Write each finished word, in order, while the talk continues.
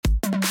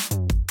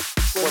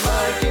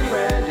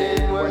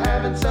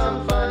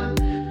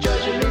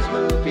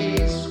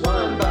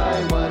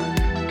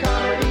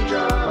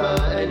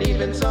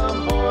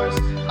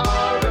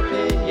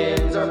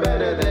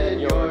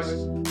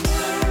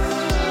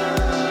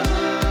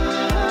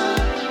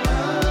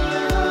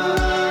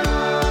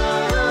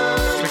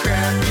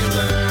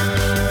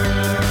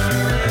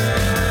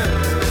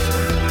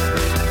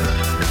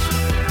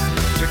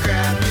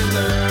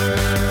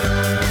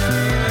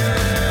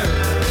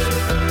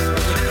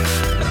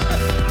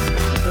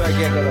I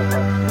can't go that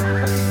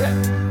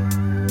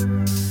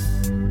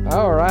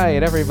far. All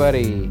right,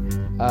 everybody.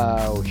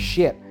 Oh,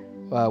 shit.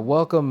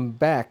 Welcome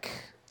back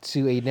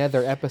to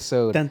another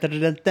episode of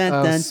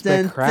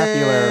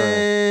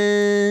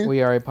Specracular.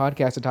 We are a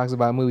podcast that talks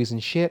about movies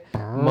and shit,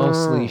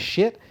 mostly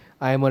shit.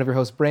 I am one of your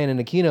hosts,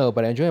 Brandon Aquino,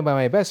 but I'm joined by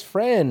my best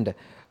friend,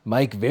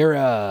 Mike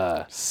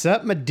Vera.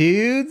 Sup, my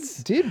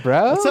dudes? Dude,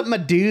 bro. What's up, my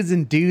dudes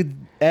and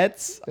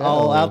dudettes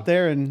all out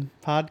there in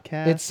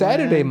podcast? It's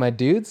Saturday, my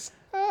dudes.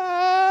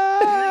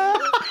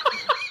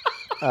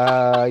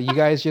 You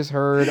guys just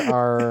heard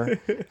our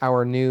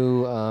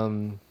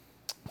new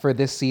for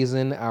this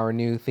season, our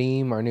new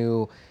theme,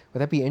 would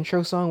that be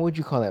intro song? What would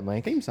you call that,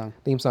 Mike? Theme song.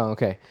 Theme song,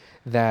 okay.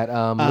 That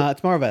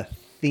it's more of a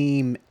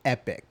theme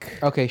epic.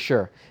 Okay,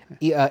 sure.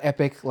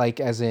 Epic, like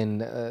as in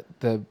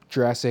the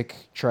Jurassic,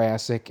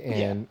 Triassic,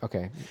 and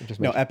okay.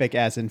 No, epic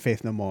as in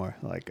Faith No More.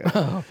 Like,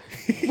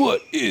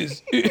 what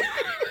is it?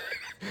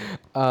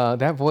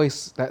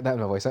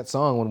 That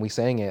song when we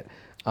sang it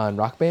on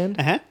Rock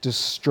Band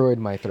destroyed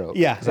my throat.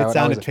 Yeah, it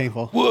sounded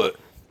painful. What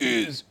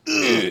is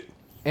it?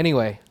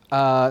 Anyway,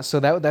 so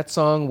that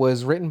song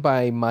was written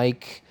by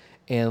Mike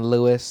and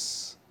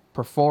Lewis,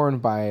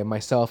 performed by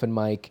myself and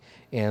Mike,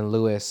 and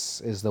Lewis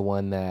is the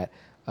one that.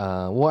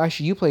 Well,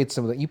 actually, you played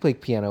some of that. You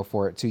played piano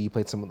for it too. You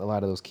played a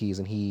lot of those keys,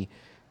 and he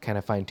kind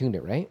of fine tuned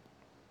it, right?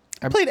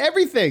 I played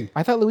everything.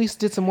 I thought Luis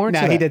did some more.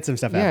 No, he did some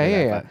stuff.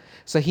 Yeah.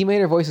 So he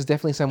made our voices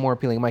definitely sound more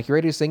appealing. Mike, you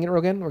ready to sing it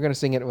again? We're gonna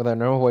sing it with our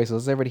normal voices.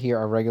 Let's everybody hear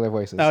our regular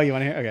voices. Oh, you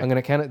want to hear? Okay. I'm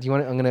gonna count it. Do you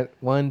want? I'm gonna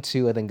 1,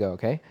 2, and then go.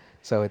 Okay.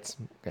 So it's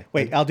okay.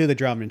 Wait, I'll do the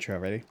drum intro.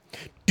 Ready?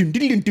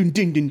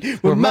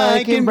 We're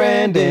Mike and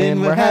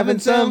Brandon. We're having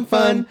some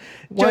fun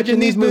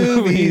judging these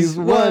movies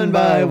one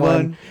by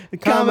one.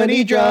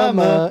 Comedy,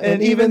 drama,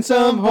 and even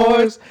some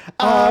whores.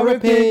 Our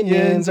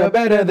opinions are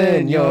better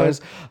than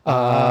yours.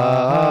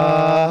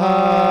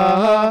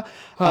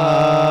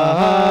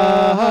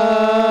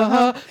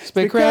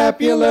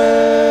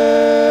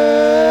 Specracular.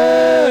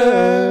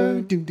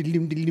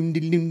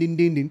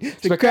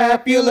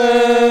 Specracular.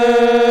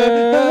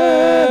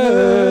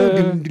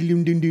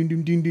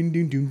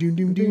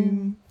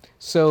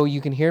 So you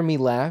can hear me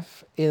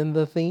laugh in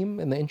the theme,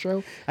 in the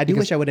intro. I do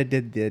wish I would have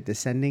did the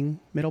descending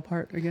middle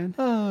part again.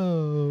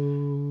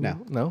 Oh.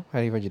 No?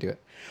 How would you do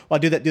it? Well,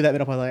 do that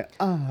middle part like,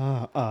 Wait,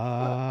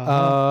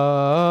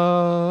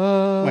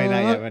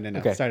 not yet. No.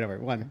 Okay. Start over.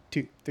 1,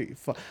 2, 3,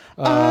 4.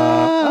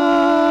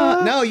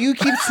 No, you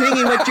keep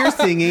singing what you're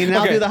singing, and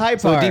I'll do the high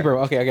part. So deeper.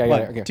 Okay, I got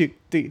it. 1, 2,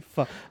 3,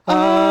 4.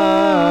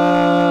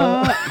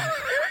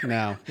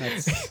 No,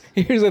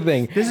 here's the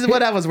thing. This is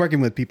what I was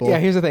working with, people. Yeah,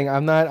 here's the thing.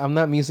 I'm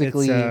not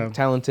musically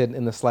talented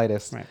in the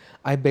slightest. Right.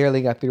 I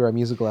barely got through our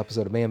musical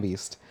episode of Man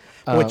Beast.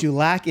 What you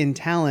lack in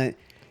talent,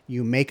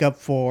 you make up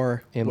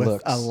for in with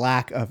looks. a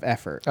lack of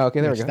effort. Oh,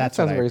 okay, there we go. That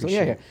sounds very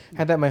yeah.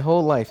 Had that my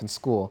whole life in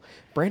school.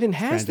 Brandon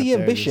has the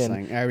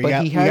ambition, we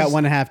got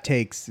 1.5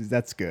 takes.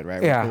 That's good,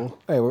 right? Yeah.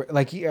 Cool.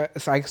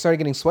 So I started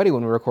getting sweaty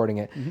when we were recording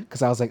it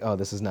because I was like, oh,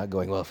 this is not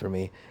going well for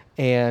me.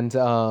 And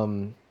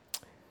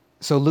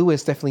so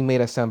Lewis definitely made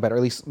us sound better,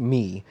 at least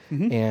me.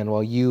 And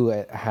while you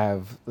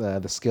have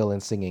the skill in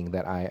singing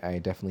that I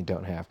definitely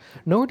don't have,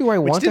 nor do I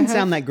want to have. Which didn't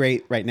sound that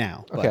great right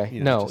now.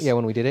 Okay, but,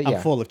 when we did it, I'm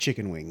full of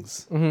chicken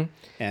wings.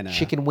 And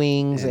chicken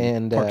wings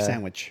and pork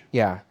sandwich.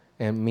 Yeah,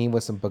 and me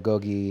with some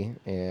bulgogi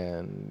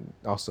and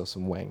also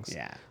some wings.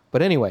 Yeah.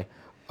 But anyway,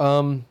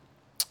 so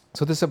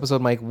this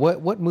episode, Mike,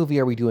 what movie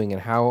are we doing, and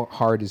how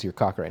hard is your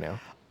cock right now?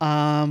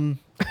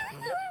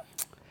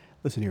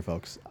 Listen here,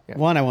 folks. Yeah.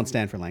 One, I won't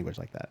stand for language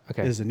like that.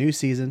 Okay. This is a new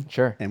season.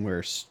 Sure. And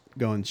we're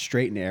going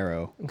straight and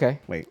narrow. Okay.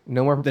 Wait.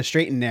 No more. The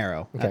straight and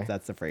narrow. Okay.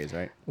 That's the phrase,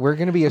 right? We're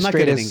going to be as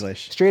straight as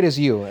English. Straight as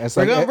you. We're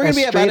going to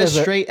be about as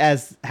straight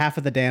as half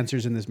of the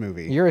dancers in this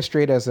movie. You're as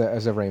straight as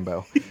a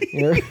rainbow.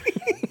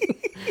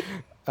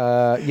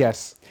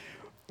 Yes.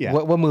 Yeah.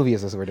 What movie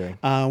is this we're doing?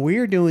 We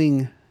are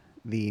doing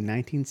the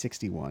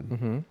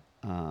 1961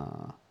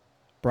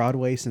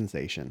 Broadway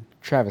sensation.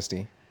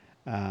 Travesty.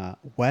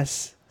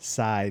 West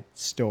Side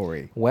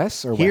Story.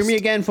 West or West? Hear me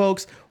again,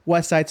 folks.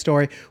 West Side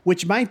Story,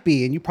 which might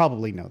be, and you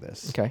probably know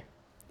this. Okay.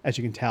 As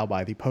you can tell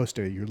by the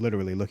poster you're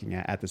literally looking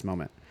at this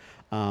moment,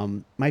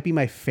 might be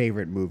my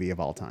favorite movie of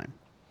all time.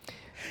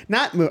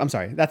 I'm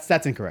sorry.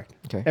 That's incorrect.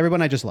 Okay.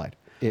 Everyone, I just lied.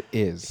 It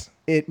is.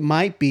 It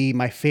might be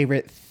my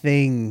favorite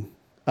thing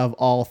of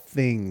all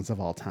things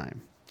of all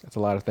time. That's a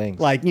lot of things.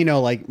 Like,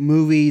 like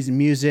movies,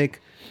 music,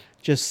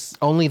 just...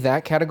 Only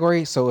that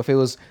category? So if it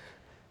was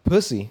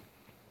Pussy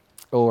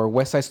or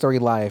West Side Story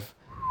Live,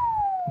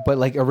 but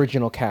like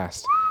original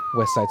cast,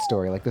 West Side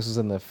Story. Like this was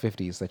in the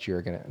 50s that you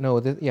were going to...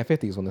 No,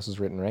 50s when this was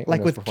written, right?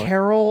 Like with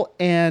Carol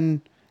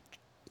and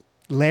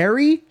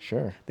Larry?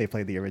 Sure. They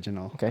played the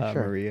original sure.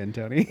 Maria and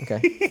Tony.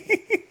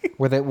 Okay.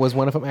 Was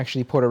one of them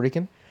actually Puerto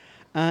Rican?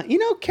 I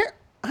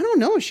don't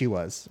know if she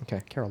was.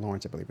 Okay. Carol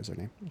Lawrence, I believe is her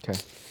name. Okay.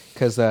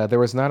 Because there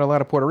was not a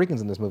lot of Puerto Ricans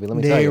in this movie. Let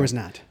me tell you. There was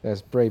not.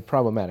 That's very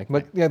problematic.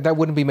 But yeah, that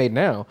wouldn't be made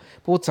now.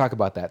 But we'll talk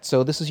about that.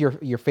 So this is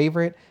your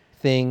favorite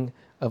thing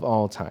of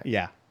all time.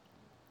 Yeah.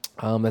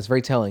 That's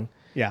very telling.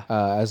 Yeah.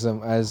 As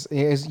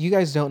you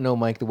guys don't know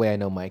Mike the way I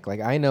know Mike.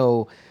 Like I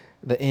know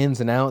the ins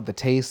and out, the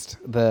taste,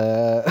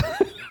 the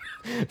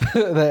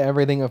the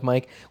everything of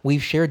Mike.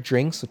 We've shared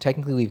drinks, so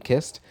technically we've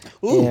kissed.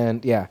 Ooh.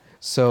 And yeah,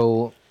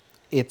 so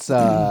it's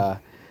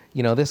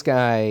this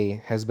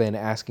guy has been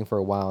asking for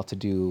a while to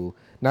do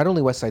not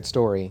only West Side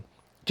Story,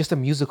 just a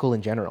musical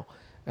in general.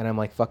 And I'm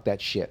like, fuck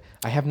that shit.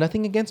 I have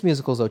nothing against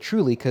musicals though,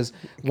 truly, because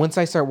once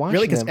I start watching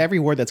Really, because them, every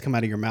word that's come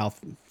out of your mouth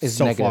is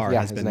so negative. far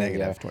Yeah, has is been negative,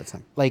 negative yeah. towards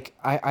them. Like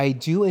I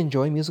do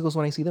enjoy musicals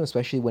when I see them,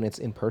 especially when it's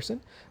in person.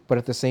 But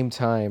at the same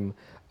time,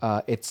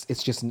 it's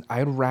just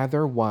I'd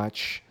rather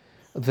watch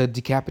the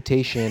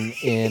decapitation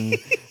in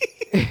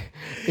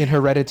in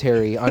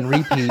Hereditary on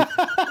repeat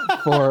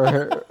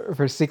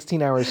for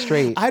 16 hours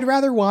straight. I'd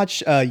rather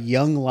watch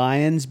young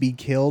lions be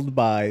killed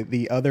by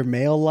the other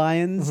male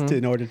lions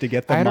in order to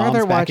get the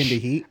moms back into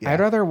heat. Yeah. I'd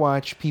rather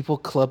watch people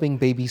clubbing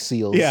baby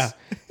seals Yeah.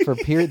 for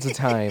periods of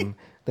time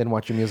than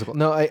watch a musical.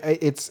 No,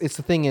 it's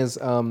the thing is,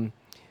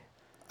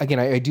 again,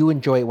 I do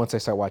enjoy it once I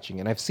start watching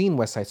it. And I've seen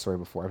West Side Story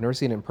before. I've never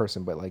seen it in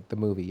person, but like the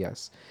movie,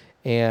 yes.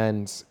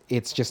 And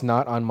it's just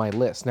not on my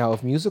list. Now,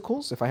 of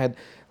musicals, if I had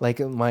like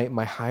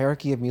my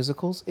hierarchy of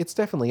musicals, it's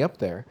definitely up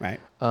there. Right.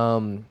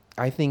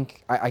 I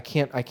think I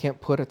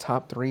can't put a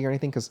top 3 or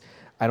anything because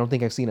I don't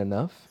think I've seen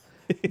enough.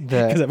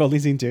 Because I've only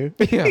seen 2.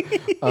 Yeah.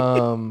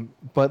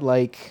 But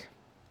like,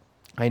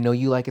 I know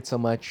you like it so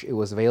much. It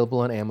was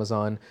available on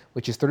Amazon,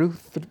 which is through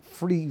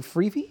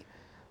Freevee.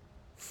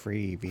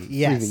 Freebie.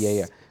 Yes. Freevee,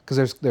 yeah.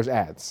 Because there's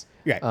ads.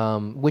 Right.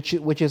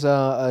 Which is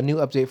a new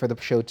update for the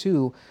show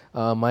too.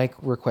 Mike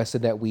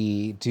requested that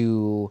we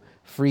do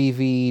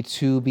Freevee,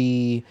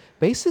 Tubi,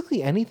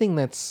 basically anything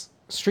that's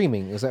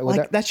streaming. Is that what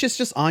Like that's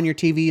just on your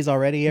TVs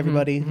already,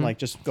 everybody. Like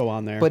just go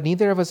on there. But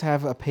neither of us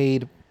have a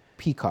paid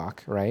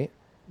Peacock, right?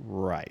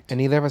 right. And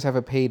neither of us have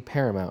a paid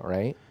Paramount,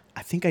 right?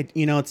 I think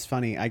it's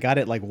funny. I got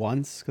it like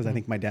once because I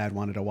think my dad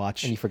wanted to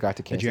watch And you forgot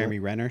to the cancel Jeremy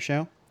Renner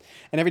show.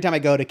 And every time I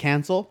go to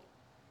cancel,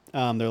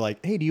 they're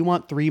like, "Hey, do you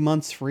want 3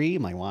 months free?"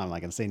 I'm like, "Well, I'm not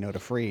gonna say no to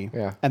free."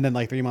 Yeah. And then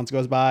like 3 months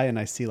goes by, and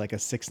I see like a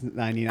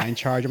 $6.99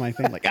 charge on my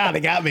thing. Like, they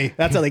got me.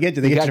 That's how they get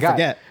you. They get you to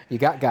forget. You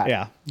got.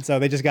 Yeah. So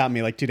they just got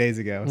me like 2 days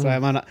ago. So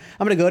I'm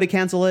gonna go to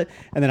cancel it,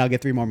 and then I'll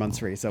get 3 more months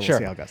free. So we'll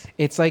see how it goes.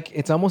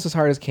 It's almost as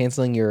hard as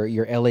canceling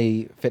your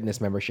LA Fitness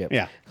membership.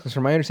 Yeah. Because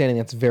from my understanding,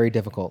 that's very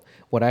difficult.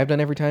 What I've done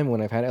every time when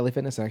I've had LA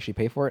Fitness and actually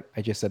pay for it,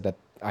 I just said that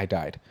I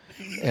died,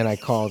 and I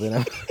called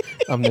and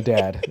I'm the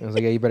dad. I was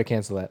like, yeah, you better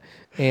cancel that.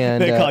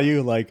 And They call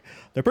you like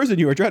the person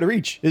you were trying to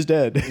reach is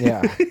dead.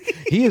 yeah,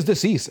 he is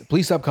deceased.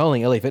 Please stop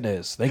calling LA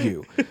Fitness. Thank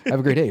you. Have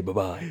a great day.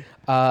 Bye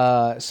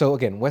bye. So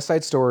again, West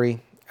Side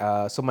Story.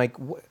 So Mike,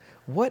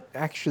 what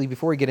actually,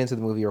 before we get into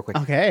the movie real quick,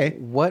 Okay.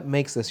 what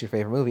makes this your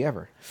favorite movie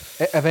ever?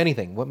 Of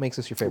anything, what makes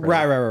this your favorite?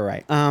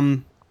 Right.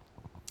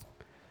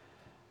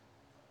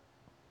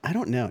 I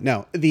don't know.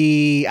 No,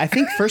 I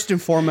think first and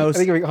foremost,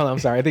 hold on, I'm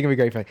sorry. I think it'd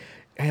be great.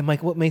 Hey,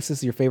 Mike, what makes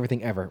this your favorite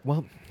thing ever?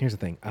 Well, here's the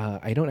thing.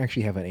 I don't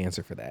actually have an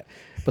answer for that,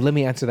 but let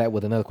me answer that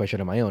with another question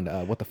of my own.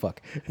 What the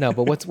fuck? No,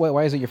 but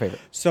why is it your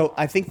favorite? so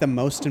I think the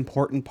most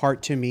important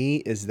part to me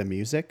is the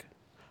music.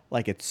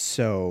 Like it's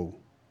so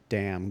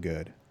damn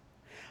good.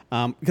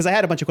 Because I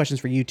had a bunch of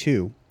questions for you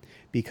too,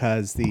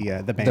 because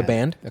the band. The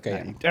band?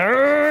 Okay.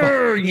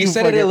 You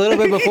said it a little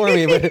bit before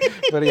me,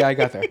 but yeah, I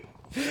got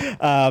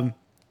there.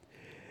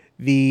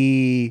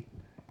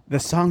 The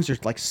songs are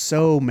like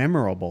so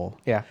memorable.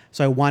 Yeah.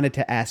 So I wanted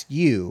to ask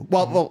you.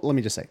 Well, let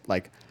me just say,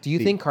 like, Do you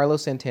think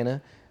Carlos Santana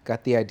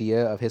got the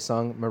idea of his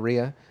song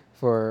Maria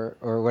or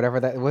whatever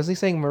that was? He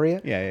saying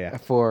Maria? Yeah.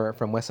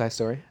 From West Side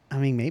Story. I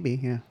mean, maybe,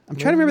 yeah. I'm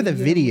trying to remember the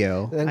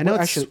video. I know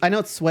Actually- I know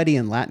it's sweaty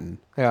in Latin.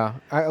 Yeah.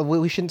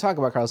 We shouldn't talk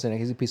about Carlos Santana.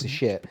 He's a piece of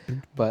shit.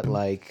 But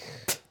like,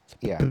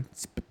 yeah.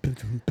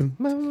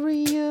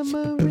 Maria.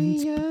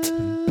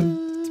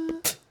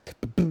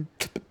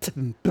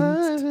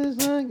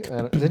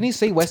 Didn't he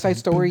say West Side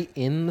Story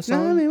in the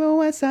Tell me song? what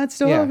West Side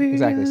Story. Yeah,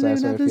 exactly. So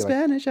that's what I nothing feel like.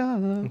 Spanish.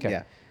 Okay.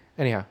 Yeah.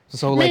 Anyhow,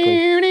 so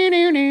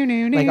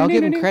likely. Like I'll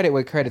give him credit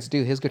where credit's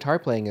due. His guitar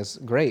playing is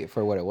great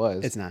for what it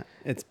was. It's not.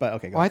 But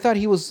okay. Go Well, I thought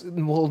he was.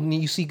 Well,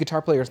 you see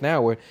guitar players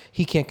now where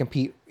he can't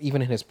compete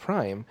even in his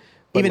prime.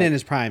 But Even like, in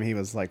his prime, he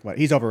was like, what?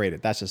 He's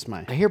overrated. That's just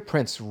my. I hear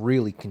Prince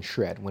really can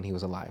shred when he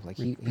was alive. Like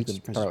he Prince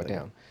could throw it really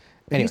down.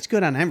 But Anyway, he's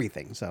good on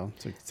everything, so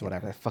it's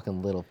whatever. that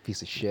fucking little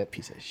piece of shit.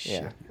 Piece of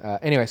shit. Yeah.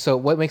 Anyway, so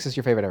what makes this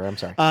your favorite ever? I'm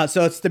sorry.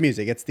 So it's the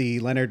music. It's the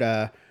Leonard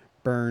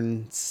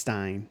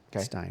Bernstein.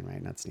 Okay. Stein,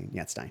 right? Not Stein.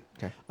 Yeah, Stein.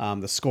 Okay.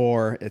 The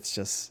score. It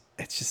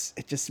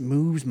just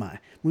moves my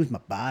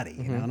body.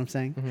 You know what I'm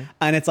saying?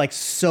 And it's like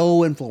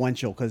so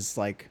influential because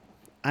like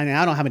I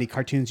don't know how many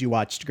cartoons you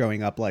watched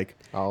growing up. Like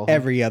All of them.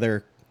 every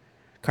other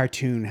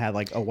cartoon had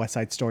like a West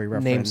Side Story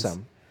reference. Name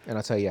some, and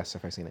I'll tell you yes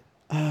if I've seen it.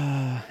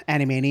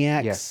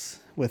 Animaniacs. Yes.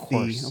 With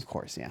Of of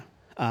course, yeah.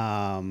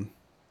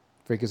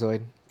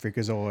 Freakazoid.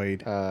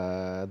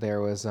 Freakazoid.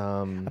 There was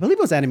I believe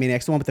it was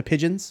Animaniacs, the one with the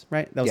pigeons,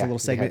 right? That was yeah, a little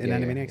segment they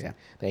had- in Animaniacs. Yeah.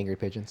 The Angry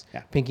Pigeons.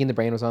 Yeah. Pinky and the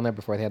Brain was on there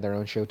before they had their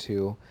own show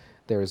too.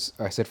 There was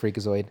I said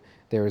Freakazoid.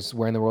 There was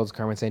Where in the World is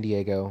Carmen San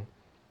Diego.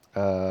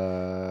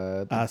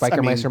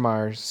 Biker Meister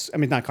Mars. I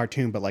mean, not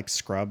cartoon, but like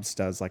Scrubs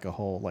does like a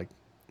whole like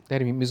They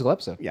had a musical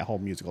episode. whole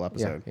musical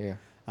episode. Yeah.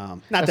 Not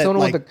That's that the one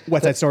with like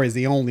West Side Story is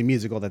the only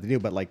musical that they do,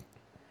 but like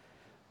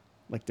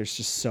there's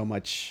just so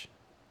much.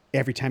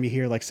 Every time you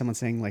hear like someone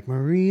saying like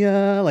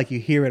Maria, like you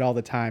hear it all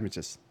the time. It's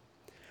just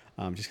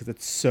because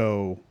it's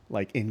so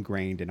like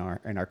ingrained in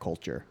our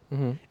culture,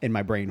 in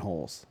my brain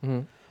holes.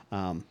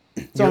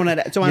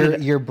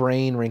 Your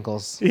brain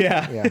wrinkles.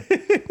 Yeah.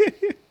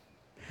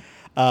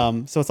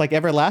 So it's like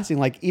everlasting.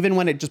 Like even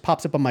when it just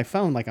pops up on my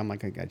phone, like I'm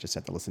like I just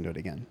have to listen to it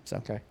again. So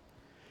Okay.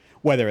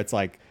 whether it's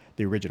like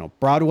the original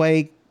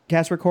Broadway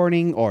cast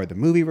recording or the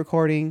movie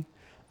recording,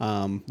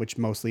 which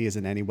mostly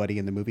isn't anybody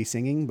in the movie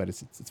singing, but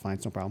it's fine,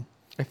 it's no problem.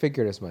 I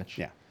figured as much.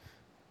 Yeah.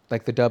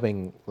 Like the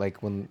dubbing,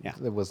 like when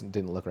it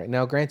didn't look right.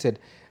 Now, granted,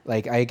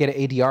 like I get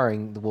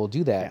ADRing will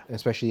do that,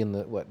 especially in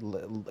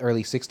the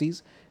early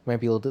 '60s. Might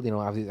be able to,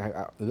 obviously,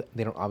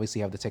 they don't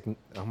obviously have the tech.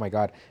 Oh my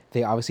God,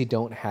 they obviously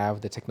don't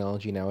have the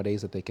technology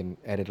nowadays that they can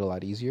edit a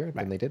lot easier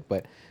than they did.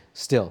 But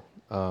still,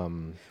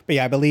 But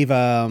yeah, I believe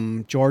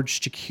George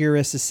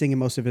Chakiris is singing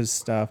most of his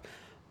stuff.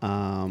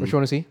 which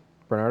one is he?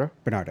 Bernardo?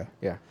 Bernardo.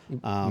 Yeah,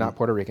 not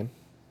Puerto Rican.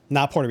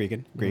 Not Puerto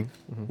Rican, Greek,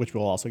 which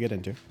we'll also get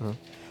into.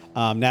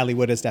 Natalie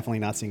Wood is definitely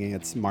not singing.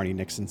 It's Marty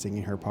Nixon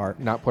singing her part.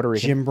 Not Puerto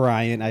Rican. Jim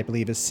Bryant, I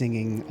believe, is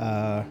singing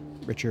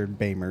Richard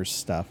Bamer's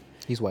stuff.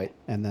 He's white.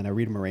 And then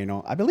Rita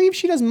Moreno, I believe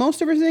she does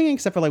most of her singing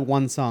except for like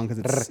one song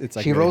because it's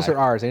like she really rolls high. her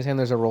R's. Anytime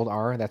there's a rolled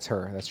R, that's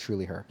her. That's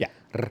truly her. Yeah.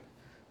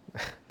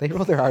 They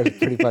roll their R's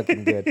pretty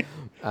fucking good.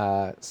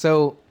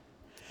 So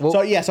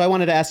I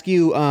wanted to ask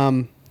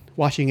you,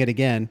 watching it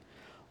again,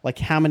 like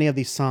how many of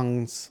these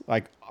songs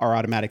like are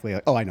automatically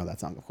like, oh, I know that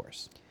song, of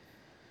course.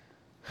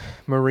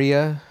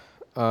 Maria,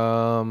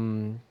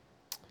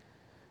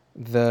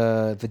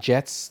 the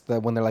Jets,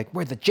 when they're like,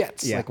 we're the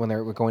Jets, Yeah. like when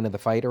they're going to the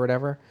fight or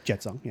whatever.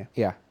 Jet song, yeah.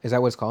 Yeah, is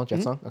that what it's called?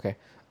 Jet song? Okay.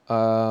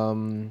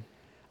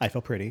 I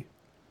Feel Pretty.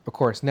 Of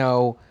course.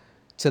 Now,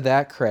 to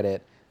that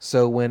credit,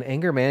 so when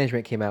Anger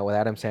Management came out with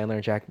Adam Sandler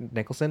and Jack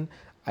Nicholson,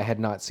 I had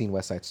not seen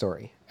West Side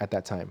Story at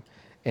that time,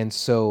 and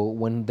so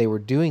when they were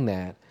doing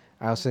that,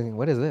 I was thinking,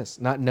 what is this?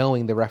 Not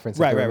knowing the reference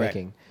that they were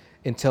making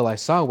until I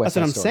saw West Side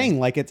Story. That's what I'm saying.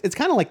 Like it's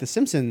kind of like The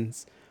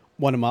Simpsons.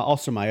 One of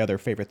my other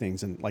favorite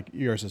things, and like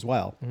yours as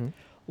well.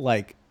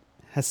 Like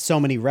has so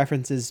many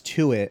references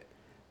to it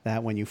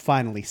that when you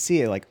finally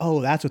see it, like,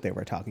 oh, that's what they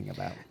were talking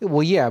about.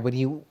 Well, yeah, but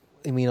a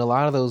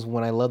lot of those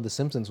when I loved The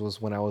Simpsons was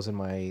when I was in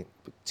my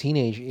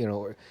teenage,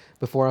 or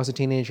before I was a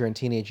teenager in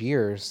teenage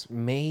years,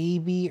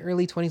 maybe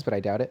early 20s, but I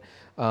doubt it.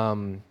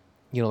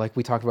 Like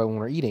we talked about when we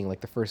were eating,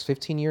 like the first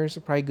 15 years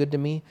are probably good to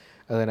me.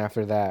 And then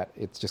after that,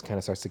 it just kind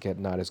of starts to get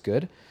not as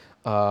good.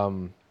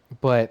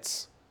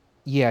 But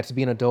yeah, to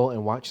be an adult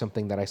and watch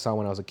something that I saw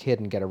when I was a kid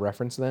and get a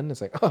reference then,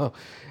 it's like, oh,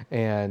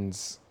 and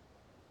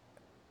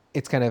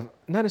it's kind of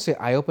not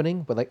necessarily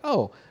eye-opening, but like,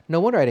 oh, no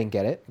wonder I didn't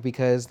get it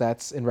because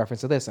that's in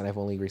reference to this and I've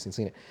only recently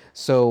seen it.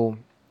 So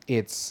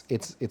it's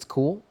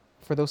cool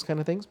for those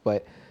kind of things.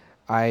 But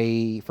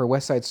for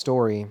West Side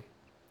Story,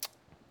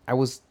 I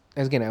was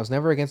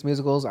never against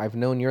musicals. I've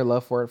known your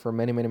love for it for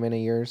many, many,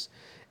 many years.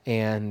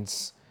 And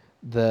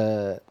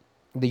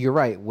you're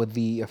right, with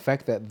the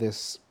effect that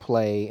this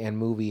play and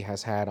movie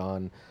has had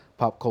on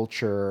pop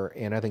culture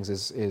and other things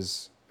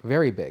is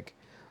very big.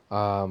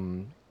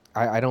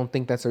 I don't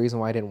think that's the reason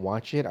why I didn't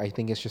watch it. I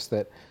think it's just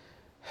that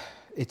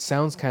it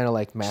sounds kind of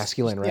like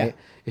masculine, right? Yeah.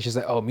 It's just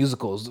like, oh,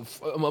 musicals,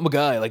 I'm a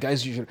guy, like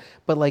guys you should.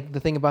 But like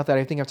the thing about that,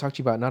 I think I've talked to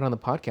you about, not on the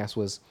podcast,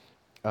 was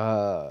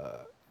a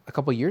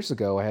couple of years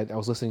ago, I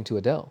was listening to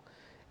Adele,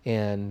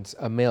 and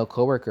a male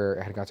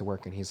coworker had got to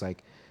work, and he's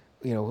like,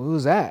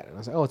 who's that? And I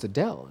was like, oh, it's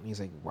Adele. And he's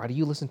like, why do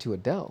you listen to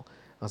Adele?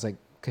 I was like,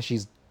 because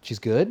she's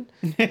good.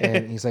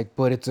 And he's like,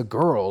 but it's a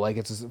girl, like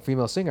it's a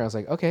female singer. I was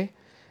like, okay.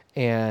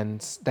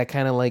 And that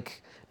kind of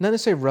like, not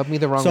necessarily rubbed me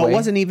the wrong way. So it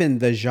wasn't even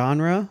the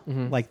genre,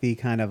 like the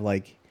kind of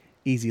like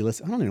easy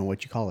listen. I don't even know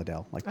what you call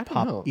Adele, like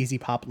pop, easy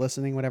pop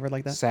listening, whatever,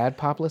 like that. Sad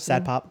pop listening.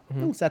 Sad pop.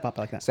 Ooh, sad pop,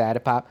 I like that.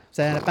 Sad pop.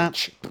 Sad pop.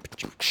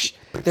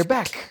 They're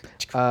back.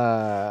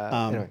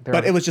 Anyway,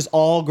 but it was just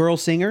all girl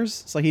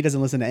singers, so he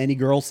doesn't listen to any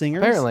girl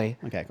singers. Apparently.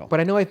 Okay, cool.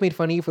 But I know I've made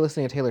fun of you for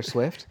listening to Taylor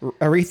Swift.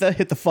 Aretha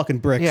hit the fucking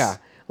bricks. Yeah,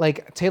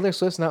 like Taylor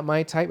Swift's not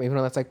my type, even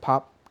though that's like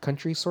pop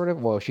country sort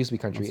of. Well, she used to be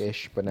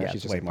country-ish, but now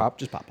she's just like pop.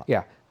 Just pop.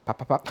 Yeah,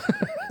 pop.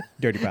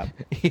 Dirty pop.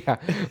 Yeah.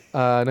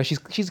 No, she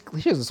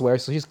doesn't swear,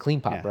 so she's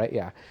clean pop, right?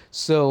 Yeah.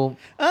 So.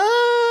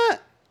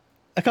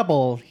 A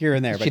couple here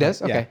and there. She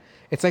does? Okay. Yeah.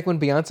 It's like when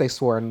Beyonce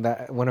swore in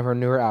that one of her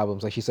newer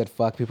albums, like she said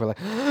fuck, people are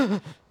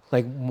like,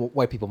 like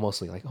white people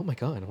mostly, like, oh my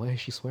God, why is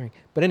she swearing?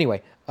 But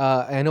anyway,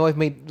 I know I've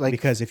made like.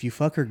 Because if you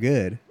fuck her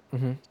good,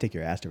 take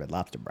your ass to Red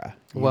Lobster, bruh.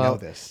 You know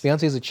this.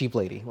 Beyonce's a cheap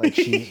lady. Like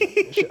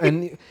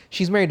and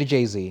she's married to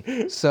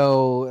Jay-Z.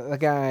 So the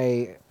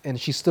guy,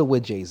 and she's still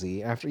with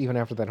Jay-Z even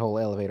after that whole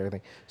elevator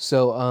thing.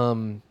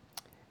 So,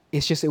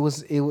 it's just,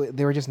 they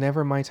were just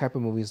never my type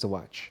of movies to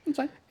watch. That's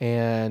fine.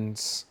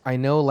 And I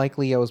know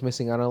likely I was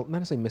missing out, not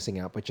necessarily missing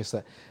out, but just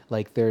that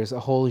like there's a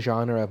whole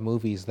genre of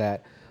movies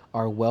that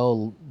are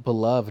well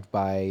beloved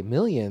by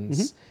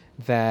millions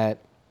that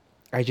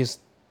I just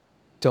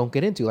don't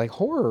get into, like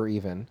horror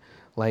even.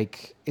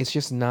 Like it's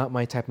just not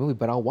my type of movie,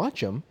 but I'll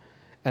watch them,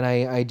 and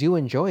I do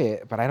enjoy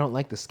it, but I don't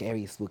like the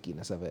scary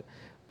spookiness of it.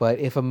 But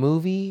if a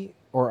movie,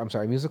 or I'm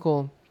sorry,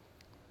 musical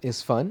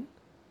is fun,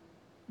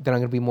 then I'm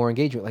gonna be more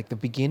engaged with. Like the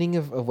beginning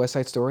of West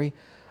Side Story,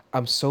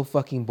 I'm so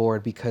fucking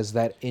bored because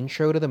that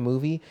intro to the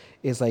movie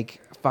is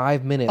like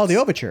 5 minutes. Oh, the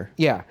overture.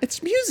 Yeah.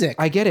 It's music.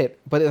 I get it,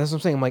 but that's what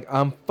I'm saying. I'm like,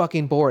 I'm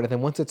fucking bored. And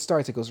then once it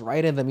starts, it goes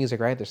right into the music,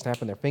 right? They're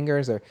snapping their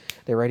fingers, they're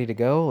ready to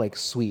go. Like,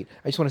 sweet.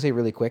 I just want to say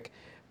really quick,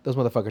 those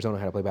motherfuckers don't know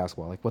how to play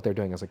basketball. Like what they're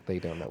doing is like they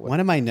don't know what.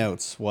 One of my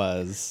notes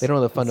was They don't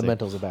know the let's see.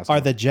 fundamentals of basketball.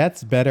 Are the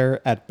Jets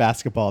better at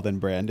basketball than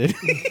Brandon?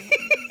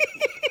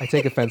 I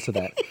take offense to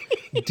that.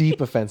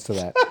 Deep offense to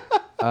that.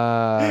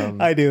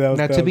 I do. That was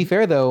Now, to dumb. be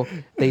fair though,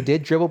 they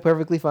did dribble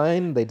perfectly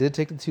fine. They did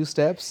take the 2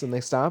 steps and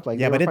they stopped. Like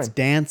Yeah, they but were it's fine.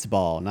 dance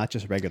ball, not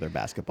just regular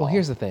basketball. Well,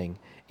 here's the thing.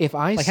 If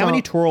I like saw how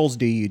many twirls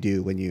do you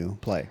do when you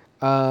play?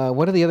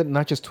 what are the other?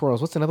 Not just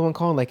twirls. What's another one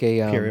called? Like a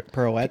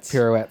Pirouettes?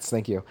 Pirouettes.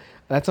 Thank you.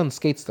 That's on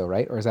skates though,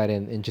 right? Or is that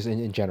in just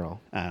in general?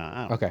 I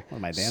don't know. Okay. What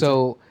am I dancing?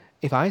 So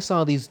if I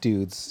saw these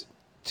dudes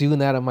doing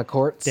that on my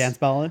courts, Dance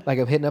balling? like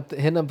I'm hitting up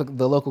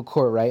the local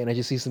court, right? And I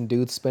just see some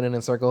dudes spinning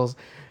in circles,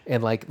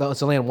 and like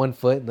it's only on one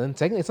foot. And then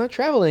technically, it's not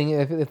traveling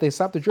if they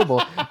stop the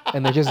dribble,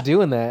 and they're just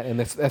doing that, and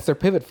that's their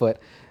pivot foot.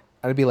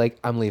 I'd be like,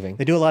 I'm leaving.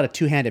 They do a lot of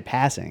two-handed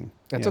passing.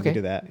 That's They okay.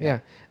 do that. Yeah.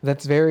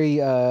 That's very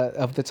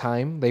of the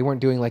time. They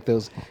weren't doing like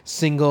those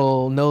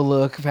single no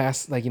look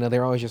fast. Like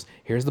they're always just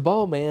here's the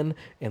ball, man,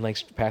 and like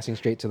passing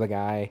straight to the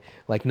guy.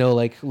 Like no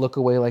like look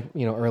away like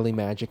early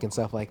magic and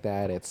stuff like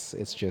that. It's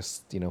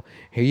just here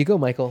you go,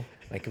 Michael,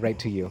 like right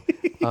to you.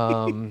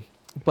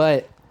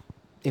 But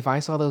if I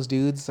saw those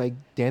dudes like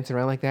dancing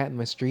around like that in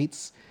the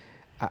streets,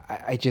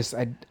 I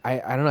don't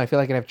know. I feel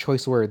like I'd have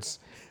choice words.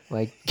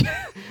 Like,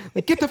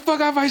 like get the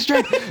fuck off my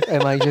street,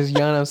 and like just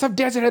yelling, them, stop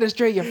dancing at the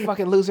street, you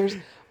fucking losers.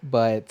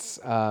 But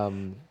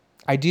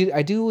I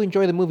do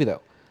enjoy the movie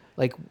though.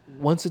 Like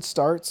once it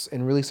starts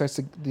and really starts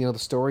to the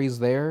story's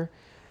there,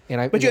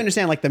 and But you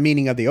understand like the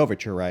meaning of the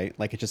overture, right?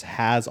 Like it just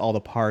has all the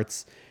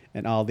parts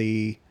and all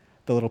the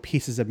little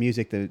pieces of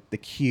music, the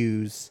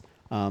cues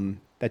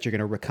that you're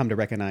gonna come to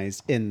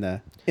recognize in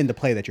the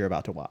play that you're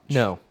about to watch.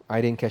 No,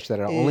 I didn't catch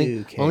that at all. Only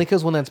Okay.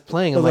 because when that's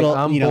playing, The I'm little like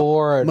I'm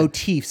bored.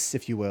 motifs,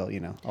 if you will,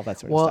 all that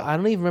sort Well, of stuff. I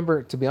don't even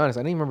remember. To be honest,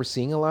 I don't even remember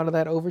seeing a lot of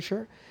that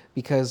overture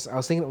because I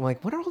was thinking, I'm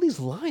like, what are all these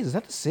lines? Is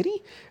that the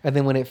city? And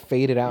then when it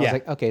faded out, I was Yeah.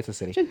 like, okay, it's the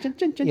city.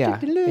 Yeah,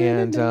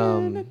 and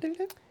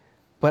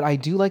but I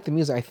do like the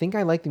music. I think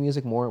I like the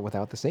music more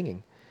without the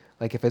singing.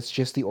 Like if it's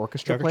just the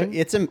orchestra playing,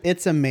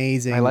 It's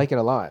amazing. I like it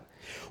a lot.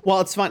 Well,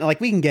 it's fun. Like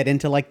we can get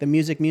into like the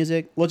music.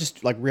 We'll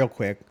just like real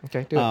quick.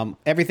 Okay, do it.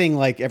 Everything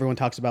like everyone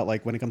talks about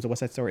like when it comes to West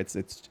Side Story, it's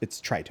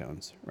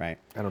tritones, right?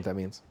 I don't know what that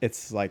means.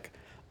 It's like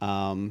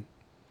Are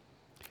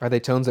they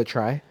tones that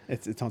try?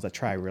 it's tones that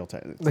try real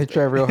time. They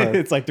try real hard.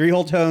 It's like 3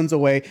 whole tones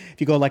away. If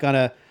you go like on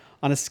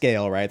a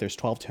scale, right? There's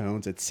 12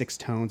 tones. It's 6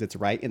 tones. It's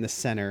right in the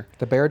center.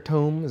 The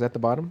baritone is at the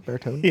bottom.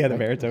 Baritone. Yeah, the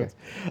Right? baritones.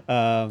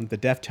 Okay. The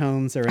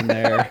Deftones are in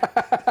there.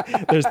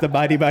 There's the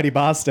Mighty Mighty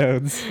Boss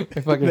Tones.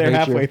 I fucking They're hate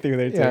halfway you. through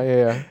there too.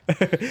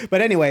 Yeah.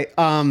 But anyway,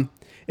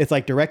 it's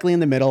like directly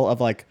in the middle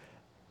of like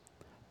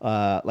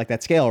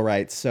that scale,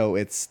 right? So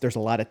there's a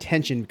lot of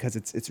tension because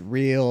it's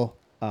real.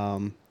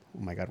 Oh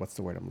my God, what's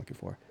the word I'm looking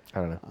for? I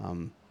don't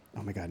know.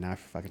 Oh my God, now I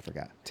fucking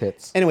forgot.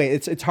 Tits. Anyway,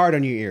 it's hard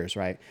on your ears,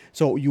 right?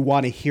 So you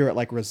want to hear it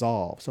like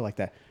resolve. So like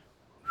that.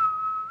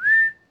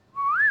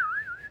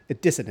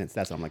 Dissonance,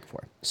 that's what I'm looking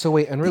for. So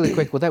wait, and really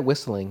quick with that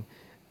whistling,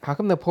 how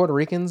come the Puerto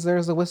Ricans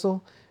there's the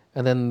whistle,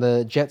 and then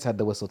the Jets had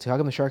the whistle too? How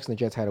come the Sharks and the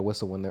Jets had a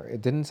whistle when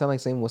it didn't sound like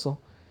the same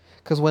whistle?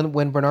 Because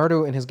when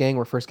Bernardo and his gang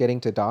were first getting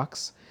to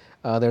docks,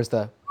 there's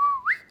the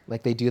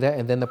like they do that,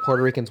 and then the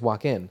Puerto Ricans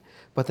walk in.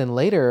 But then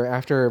later,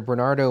 after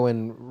Bernardo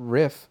and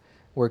Riff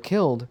were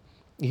killed,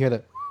 you hear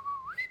the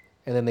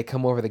and then they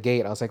come over the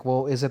gate. I was like,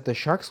 well, is it the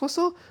Sharks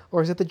whistle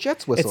or is it the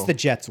Jets whistle? It's the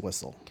Jets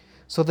whistle.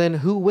 So then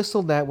who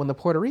whistled that when the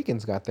Puerto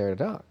Ricans got there to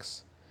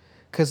docks?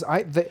 Because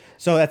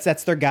So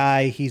that's their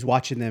guy. He's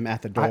watching them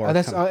at the door.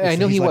 I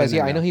know he He's was. letting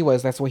Yeah, them I know know. he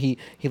was. That's why he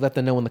let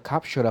them know when the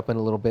cops showed up in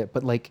a little bit.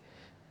 But like,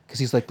 because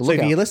he's like the So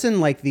lookout. if you listen,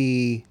 like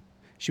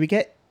should we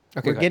get? Okay,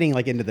 we're go ahead. getting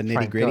like into the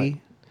Fine, nitty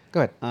gritty.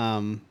 Go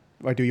ahead.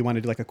 Or do you want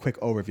to do like a quick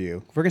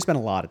overview? We're gonna spend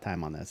a lot of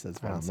time on this. That's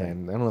what Oh I'm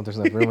saying. man, I don't know if there's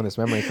enough room in this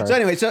memory card. So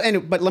anyway,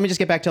 but let me just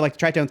get back to like the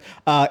tritones.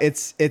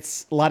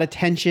 It's a lot of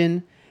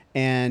tension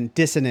and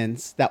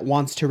dissonance that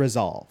wants to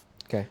resolve.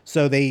 Okay.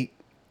 So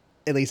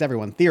at least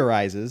everyone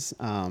theorizes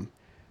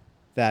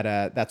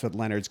that that's what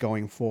Leonard's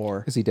going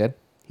for. Is he dead?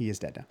 He is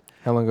dead now.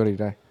 How long ago did he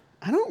die?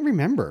 I don't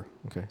remember.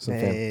 Okay, some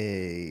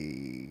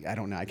fan. I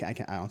don't know. I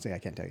can't. Honestly, I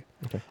can't tell you.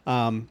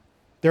 Okay.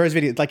 There is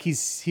video like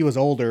he was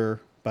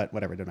older, but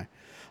whatever. Didn't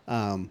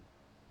I?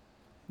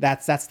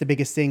 That's the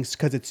biggest thing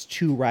because it's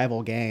 2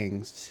 rival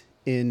gangs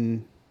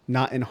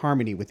not in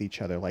harmony with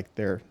each other. Like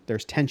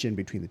there's tension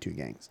between the 2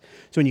 gangs.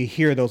 So when you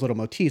hear those little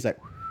motifs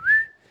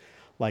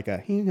like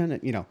a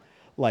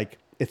like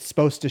it's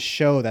supposed to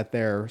show that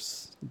they're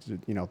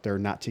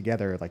not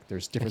together. Like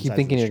there's I different. keep sides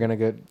thinking of you're the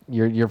gonna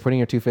go. You're putting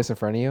your two fists in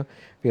front of you.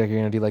 Feel like you're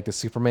gonna do like the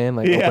Superman,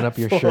 like Yeah, open up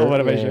your full shirt. one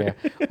of my Yeah, shirt.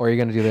 yeah. Or you're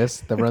gonna do this,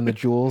 the run the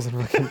jewels.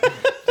 And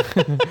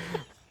fucking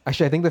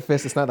Actually, I think the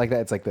fist. It's not like that.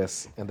 It's like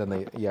this, and then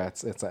they. Yeah,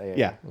 it's yeah.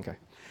 Yeah. Okay.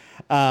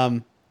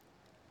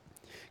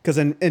 because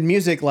in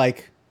music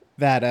like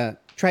that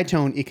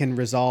tritone, it can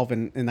resolve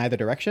in either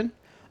direction,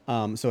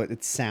 so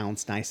it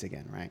sounds nice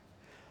again, right?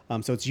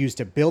 So it's used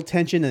to build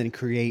tension and then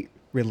create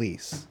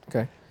release.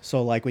 Okay.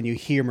 So like when you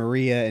hear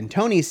Maria and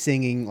Tony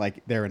singing,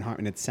 like they're in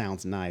harmony, it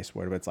sounds nice.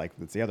 Where it's like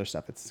it's the other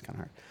stuff, it's kind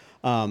of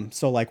hard.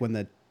 So like when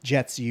the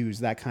Jets use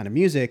that kind of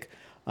music,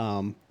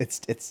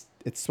 it's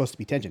supposed to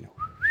be tension,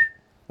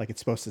 like it's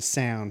supposed to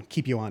sound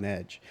keep you on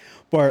edge.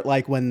 But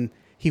like when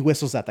he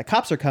whistles that the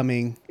cops are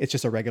coming, it's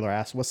just a regular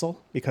ass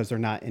whistle because they're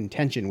not in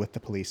tension with the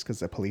police because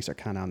the police are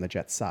kind of on the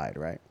Jets' side,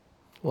 right?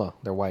 Well,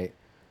 they're white.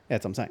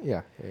 That's what I'm saying.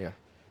 Yeah. Yeah. Yeah.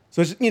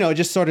 So it's,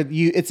 just sort of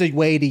it's a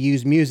way to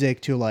use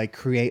music to like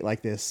create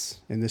like this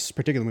in this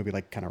particular movie,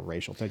 like kind of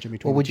racial tension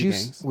between Well, the two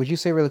gangs. would you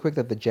say really quick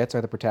that the Jets are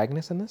the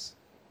protagonists in this?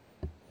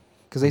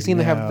 Because they seem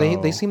to have they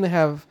No. seem to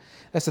have.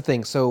 That's the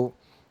thing. So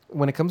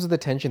when it comes to the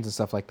tensions and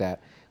stuff like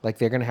that, like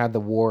they're gonna have the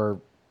war.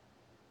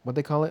 What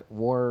they call it?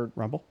 War.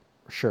 Rumble?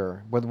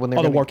 Sure. When they're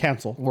Oh, the gonna- war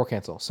council. War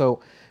council. So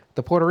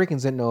the Puerto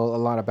Ricans didn't know a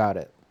lot about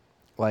it.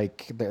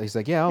 Like he's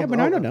like, yeah, Yeah,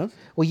 Bernardo knows.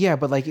 Well, yeah,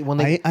 but like when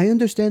they I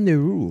understand the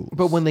rules.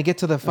 but when they get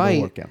to the war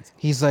fight, council.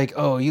 he's like,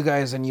 "Oh, you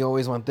guys, and you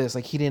always want this."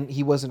 Like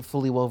he wasn't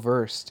fully well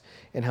versed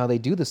in how they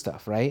do the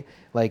stuff, right?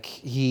 Like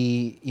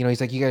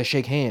he's like, "You gotta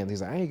shake hands."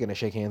 He's like, "I ain't gonna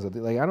shake hands with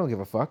you. Like I don't give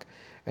a fuck."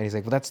 And he's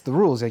like, "Well, that's the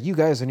rules. Like you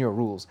guys and your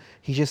rules."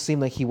 He just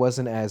seemed like he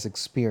wasn't as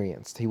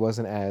experienced. He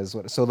wasn't as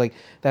so like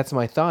that's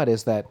my thought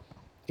is that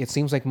it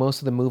seems like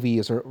most of the movie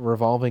is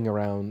revolving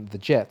around the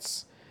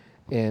Jets.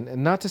 And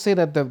not to say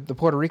that the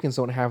Puerto Ricans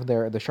don't have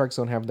the Sharks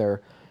don't have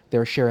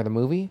their share of the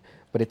movie,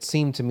 but it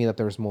seemed to me that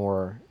there's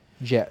more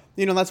Jet.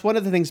 That's one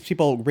of the things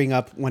people bring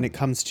up when it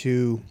comes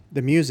to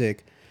the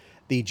music.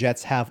 The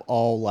Jets have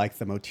all like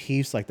the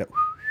motifs, like the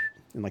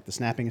and like the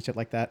snapping and shit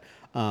like that.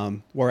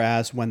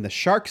 Whereas when the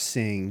Sharks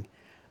sing,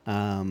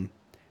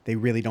 they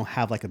really don't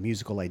have like a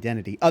musical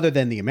identity other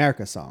than the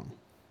America song.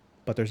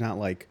 But there's not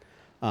like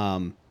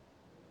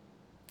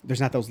there's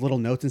not those little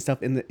notes and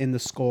stuff in the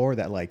score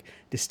that like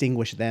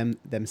distinguish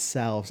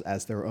themselves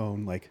as their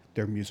own like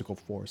their musical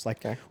force.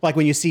 Like like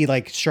when you see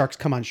like Sharks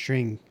come on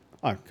the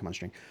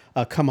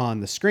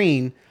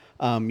screen,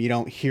 you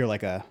don't hear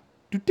like a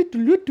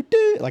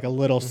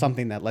little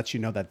something that lets you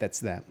know that that's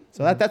them.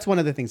 So that's one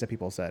of the things that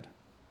people said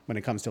when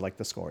it comes to like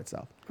the score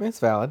itself. I mean, it's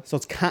valid. So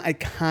it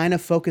kind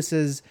of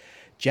focuses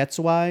Jets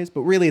wise,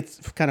 but really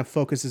it's kind of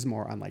focuses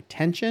more on like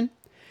tension,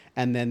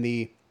 and then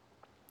the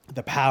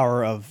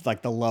power of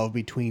like the love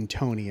between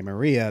Tony and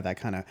Maria that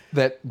kind of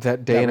That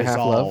day and a half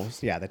love.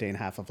 Yeah, the day and a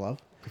half of love.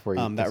 Before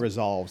you- that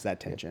resolves that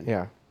tension.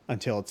 Yeah.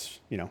 Until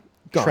it's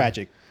Gone.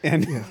 tragic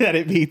and that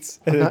it meets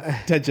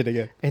tension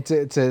again. And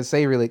to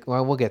say really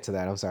well, we'll get to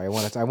that. I'm sorry. I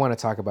want to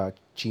talk about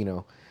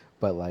Chino,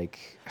 but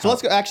like So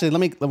let's go.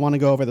 Actually, I want to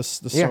go over the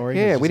story.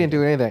 Yeah, we didn't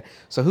do anything.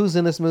 So who's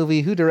in this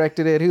movie? Who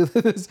directed it?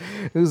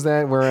 Who's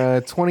that?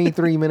 We're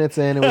 23 minutes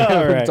in and we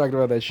haven't right. talked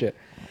about that shit.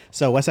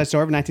 So West Side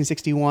Story of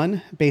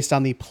 1961, based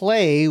on the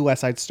play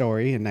West Side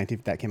Story that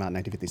came out in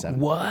 1957.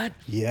 What?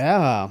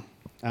 Yeah.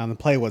 The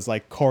play was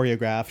like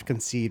choreographed,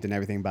 conceived, and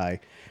everything by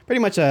pretty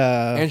much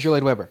Andrew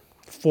Lloyd Webber.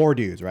 4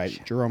 dudes, right?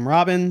 Jerome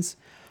Robbins,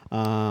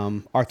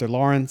 Arthur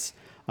Lawrence,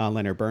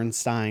 Leonard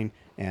Bernstein,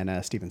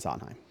 and Stephen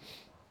Sondheim.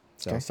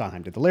 So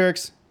Sondheim did the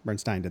lyrics,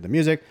 Bernstein did the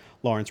music,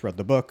 Lawrence wrote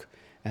the book,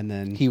 and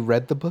then He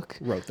read the book?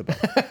 wrote the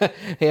book.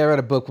 Hey, I read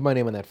a book. Put my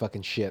name on that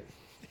fucking shit.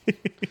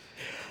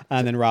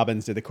 And then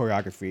Robbins did the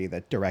choreography,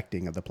 the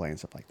directing of the play and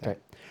stuff like that.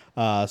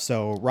 Right.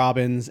 So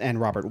Robbins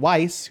and Robert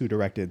Weiss, who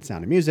directed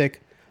Sound of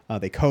Music,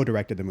 they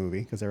co-directed the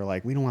movie because they were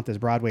like, we don't want this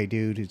Broadway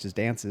dude who just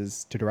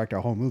dances to direct our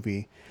whole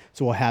movie.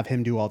 So we'll have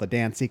him do all the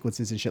dance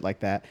sequences and shit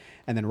like that.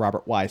 And then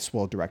Robert Weiss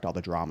will direct all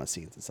the drama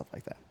scenes and stuff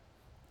like that.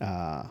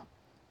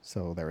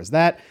 So there was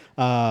that.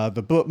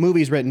 The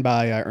movie's written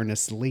by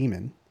Ernest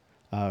Lehman,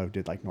 who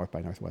did like North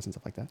by Northwest and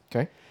stuff like that.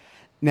 Okay.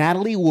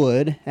 Natalie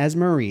Wood as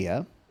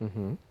Maria.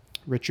 Mm-hmm.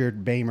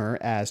 Richard Bamer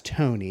as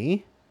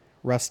Tony,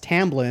 Russ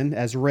Tamblyn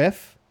as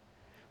Riff,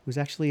 who's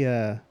actually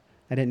I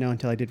didn't know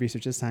until I did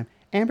research this time,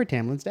 Amber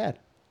Tamblyn's dad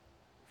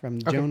from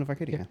Joan of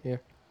Arcadia. Yeah.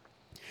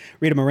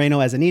 Rita Moreno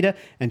as Anita,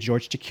 and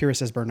George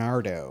Chakiris as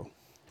Bernardo.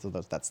 So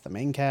that's the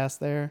main cast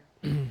there.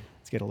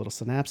 Let's get a little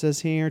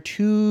synopsis here.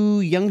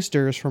 2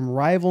 youngsters from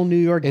rival New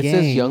York It gangs.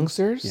 says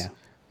youngsters? Yeah.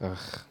 Ugh.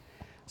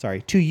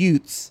 Sorry, 2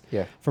 youths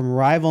Yeah. from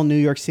rival New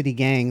York City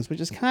gangs, which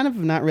is kind of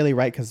not really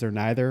right because they're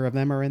neither of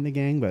them are in the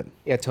gang, but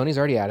Yeah, Tony's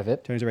already out of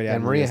it. Tony's already out And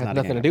and Maria Maria's has not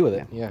nothing to again. do with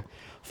it. Yeah.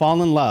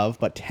 fall in love,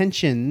 but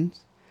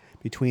tensions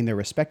between their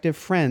respective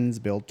friends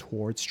build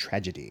towards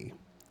tragedy.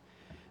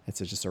 It's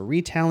just a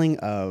retelling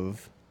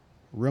of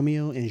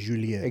Romeo and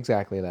Juliet.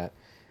 Exactly that.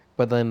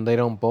 But then they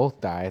don't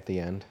both die at the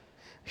end.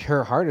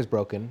 Her heart is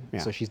broken, Yeah.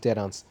 so she's dead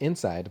on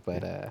inside,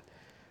 but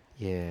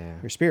yeah.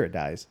 Her spirit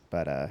dies,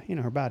 but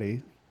her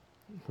body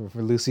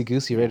For Lucy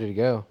Goosey, ready to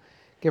go.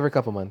 Give her a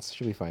couple months.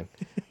 She'll be fine.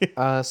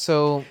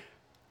 So,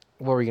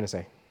 what were you going to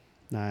say?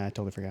 Nah, I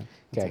totally forgot.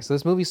 Okay, so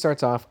this movie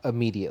starts off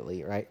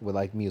immediately, right, with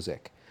like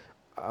music,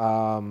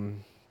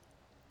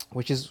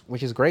 which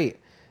is great.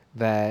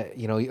 That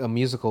a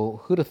musical,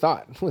 who'd have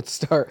thought would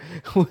start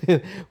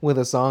with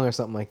a song or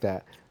something like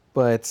that,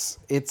 but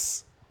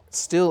it's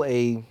still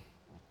a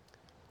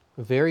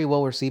very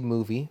well received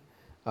movie.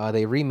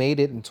 They remade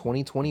it in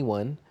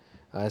 2021.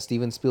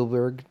 Steven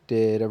Spielberg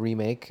did a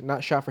remake,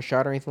 not shot for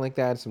shot or anything like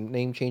that. Some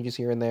name changes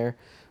here and there,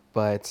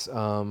 but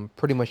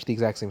pretty much the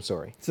exact same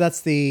story. So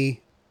that's the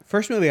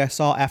first movie I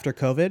saw after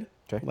COVID,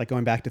 Okay. like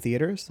going back to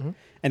theaters,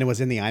 and it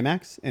was in the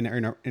IMAX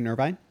in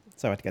Irvine,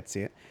 so I got to see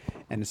it.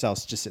 And so I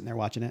was just sitting there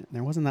watching it. And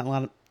there wasn't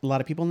a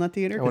lot of people in that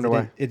theater. I wonder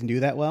why. It didn't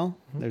do that well.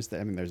 There's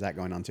that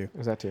going on too.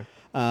 Is that too?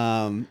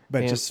 But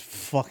just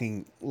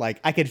fucking like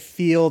I could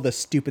feel the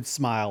stupid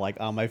smile like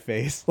on my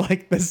face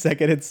like the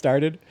second it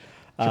started.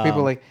 So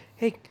people are like,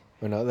 hey,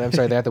 oh, no, I'm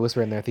sorry, they have to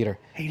whisper in their theater.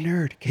 Hey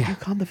nerd, can you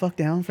calm the fuck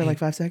down for like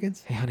 5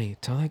 seconds? Hey, honey,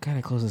 tell that guy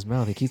to close his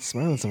mouth. He keeps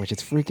smiling so much,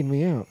 it's freaking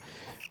me out.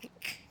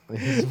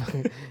 He's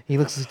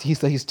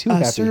too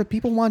happy. Sir,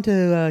 people want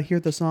to hear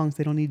the songs.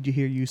 They don't need to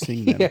hear you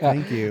sing them. Yeah.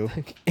 Thank you.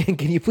 And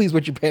can you please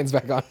put your pants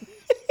back on?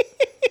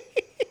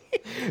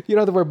 You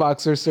know the word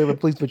boxer, sir, but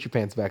please put your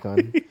pants back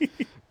on.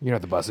 You're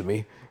not the boss of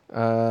me.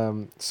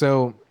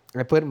 So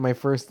I put my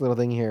first little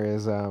thing here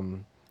is,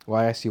 well,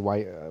 I asked you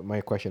why.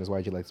 My question is, why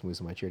did you like this movie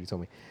so much? You already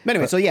told me. But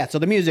anyway, so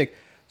the music,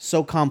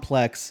 so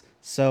complex,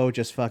 so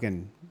just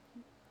fucking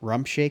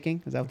rump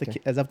shaking. Is that what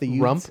the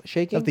youths, Rump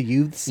shaking? Is that what the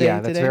youths say Yeah,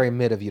 that's today? very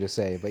mid of you to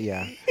say, but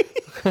yeah.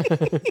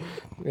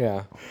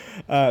 Yeah.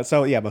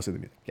 So yeah, most of the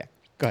music. Yeah,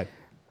 go ahead.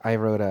 I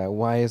wrote,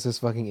 why is this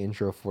fucking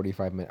intro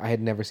 45 minutes? I had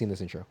never seen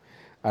this intro.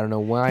 I don't know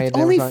why. It's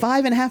only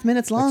 5.5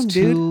 minutes long, it's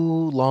dude.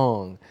 too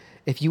long.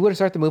 If you would have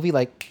started the movie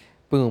like,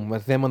 boom,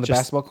 with them on the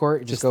basketball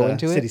court, just go the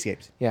into it.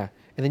 cityscapes. Yeah.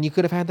 And then you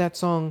could have had that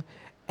song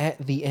at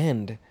the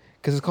end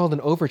because it's called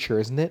an overture,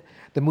 isn't it?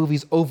 The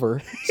movie's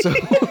over. So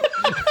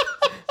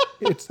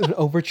it's an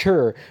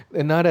overture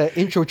and not an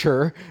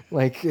intro-ture.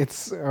 Like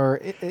it's, or,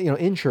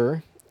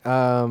 insure.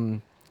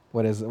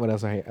 What else?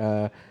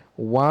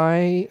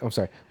 Why? I'm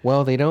sorry.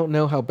 Well, they don't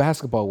know how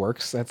basketball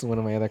works. That's one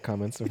of my other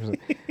comments.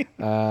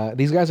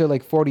 These guys are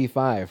like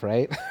 45,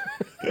 right?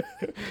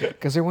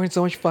 Because they're wearing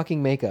so much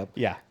fucking makeup.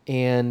 Yeah.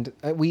 And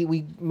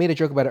we made a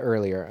joke about it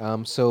earlier.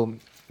 So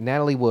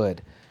Natalie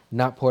Wood,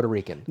 not Puerto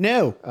Rican.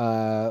 No.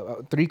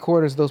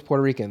 3/4 of those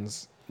Puerto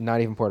Ricans,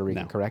 not even Puerto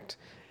Rican, No. correct?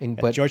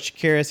 But George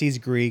Chakiris, he's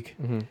Greek.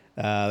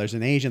 There's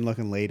an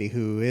Asian-looking lady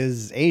who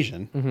is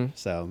Asian.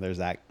 So there's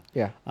that.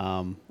 yeah.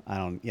 I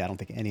don't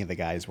think any of the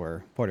guys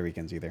were Puerto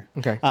Ricans either.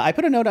 Okay. I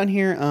put a note on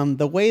here.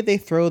 The way they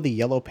throw the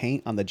yellow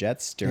paint on the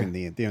jets during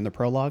the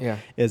prologue Yeah.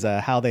 is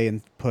how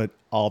they put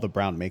all the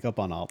brown makeup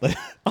on all the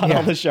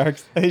all the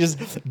sharks. They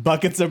just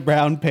buckets of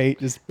brown paint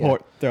just thrown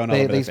all over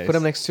They their face. put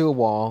them next to a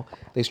wall.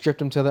 They stripped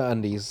them to the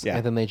undies, Yeah.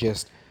 and then they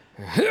just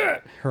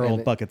hurl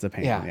and buckets of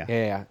paint.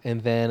 yeah.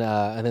 And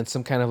then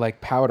some kind of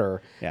like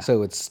powder, Yeah. so it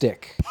would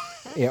stick.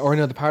 Yeah, or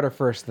no, the powder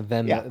first,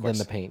 then Yeah, of then course.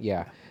 the paint.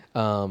 Yeah.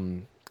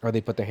 Or they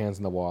put their hands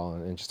in the wall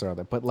and just throw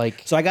that. But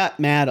like, So I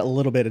got mad a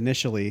little bit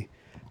initially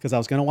because I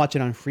was gonna watch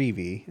it on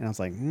Freevee and I was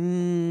like,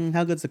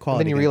 how good's the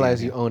quality? then you gonna be realize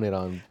on you here? own it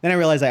on. Then I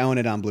realized I own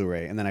it on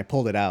Blu-ray, and then I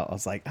pulled it out. I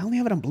was like, I only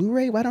have it on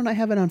Blu-ray. Why don't I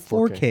have it on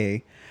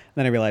 4K?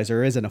 Then I realized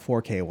there isn't a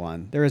 4K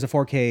one. There is a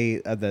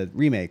 4K of the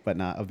remake, but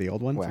not of the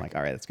old one. So I'm like,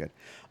 all right, that's good.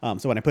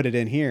 So when I put it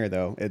in here,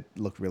 though, it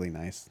looked really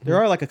nice. There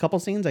are like a couple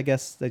scenes, I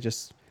guess they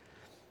just,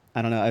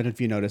 I don't know. I don't know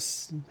if you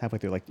notice halfway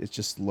through, like it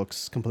just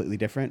looks completely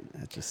different.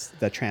 It just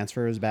the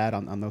transfer is bad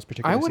on those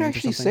particular. I would scenes or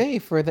actually something.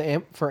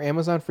 say for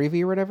Amazon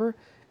Freevee or whatever,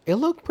 it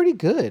looked pretty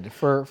good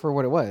for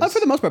what it was. For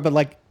the most part, but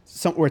like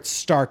where it's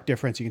stark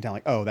difference, you can tell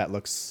like, oh, that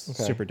looks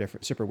Okay. super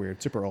different, super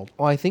weird, super old.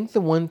 Well, I think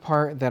the one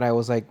part that I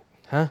was like,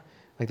 huh?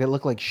 Like that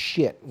looked like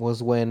shit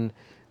was when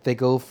they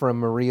go from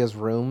Maria's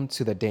room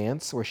to the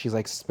dance where she's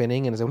like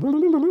spinning and it's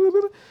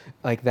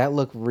like that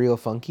looked real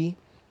funky.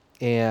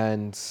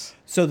 And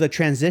So the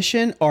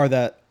transition or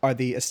the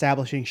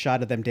establishing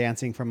shot of them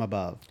dancing from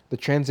above. the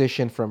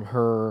transition from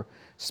her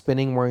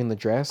spinning wearing the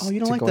dress. Oh, you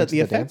don't to like going the to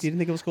effect? dance. You didn't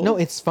think it was cool? No,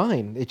 it's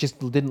fine. It just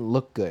didn't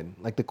look good.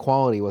 Like the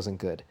quality wasn't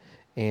good,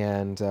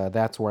 and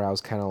that's where I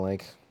was kind of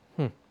like,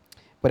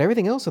 But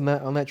everything else on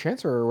that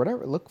transfer or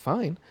whatever, it looked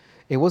fine.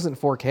 It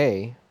wasn't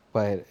 4K,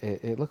 but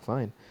it looked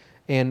fine.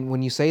 And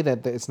when you say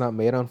that it's not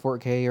made on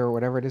 4K or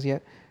whatever it is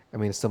yet, I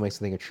mean, it still makes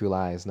me think of True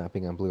Lies not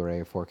being on Blu-ray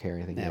or 4K or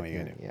anything. Yeah, yet. what are you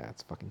gonna do? Yeah,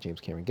 it's fucking James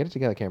Cameron. Get it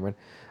together, Cameron.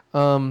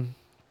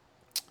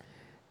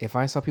 If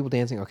I saw people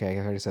dancing, okay,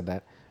 I already said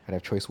that. I'd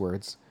have choice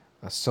words.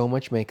 So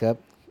much makeup.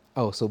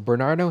 Oh, so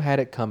Bernardo had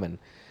it coming.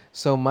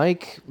 So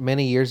Mike,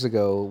 many years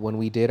ago, when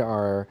we did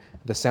our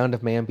The Sound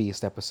of Man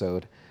Beast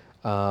episode,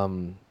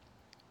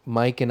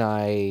 Mike and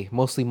I,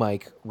 mostly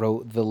Mike,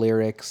 wrote the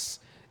lyrics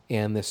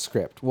and the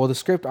script. Well, the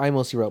script I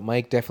mostly wrote.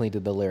 Mike definitely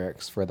did the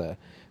lyrics for the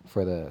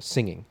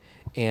singing.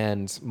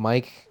 And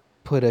Mike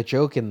put a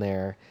joke in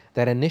there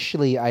that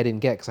initially I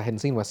didn't get because I hadn't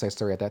seen West Side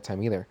Story at that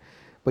time either.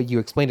 but you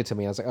explained it to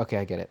me. I was like, okay,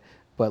 I get it.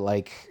 But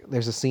like,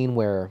 there's a scene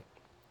where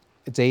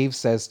Dave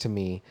says to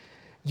me,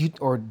 "You,"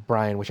 or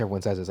Brian, whichever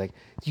one says, is like,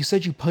 "You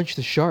said you punched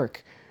the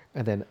shark,"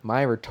 and then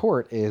my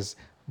retort is,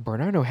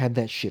 "Bernardo had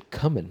that shit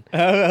coming."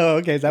 Oh,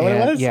 okay. Is that what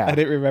it And- was? yeah. I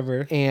didn't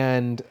remember.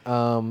 And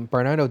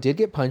Bernardo did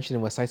get punched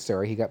in West Side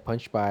Story. He got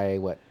punched by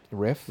what,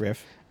 Riff?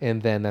 Riff.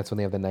 And then that's when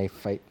they have the knife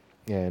fight,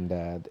 and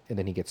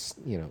then he gets,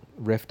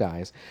 Riff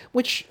dies.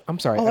 Which I'm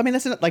sorry. Oh, I mean,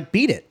 that's not, like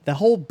Beat It. The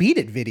whole Beat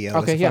It video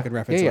Okay, is a yeah. fucking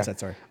reference Yeah, to yeah. West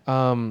Side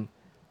Story.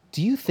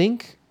 Do you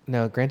think?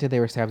 Now, granted, they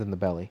were stabbed in the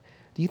belly.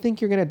 Do you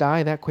think you're gonna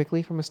die that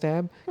quickly from a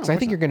stab? Because I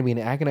think you're gonna be in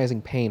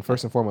agonizing pain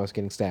first and foremost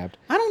getting stabbed.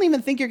 I don't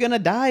even think you're gonna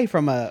die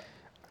from a.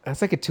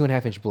 That's like a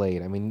 2.5-inch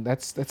blade. I mean,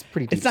 that's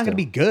pretty. Deep It's not gonna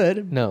be still.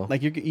 good. No.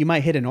 Like you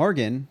might hit an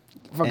organ.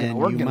 Fucking and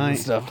organs you might, and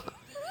stuff.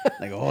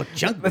 Like oh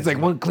junk. That's like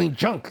one clean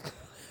chunk.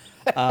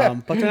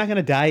 But they're not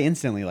gonna die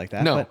instantly like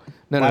that. No. But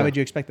No, why no. would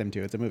you expect them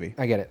to? It's a movie.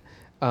 I get it.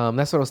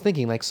 That's what I was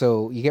thinking. Like,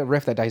 so you get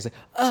Riff that dies, like,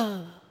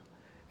 ah,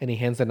 and he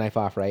hands the knife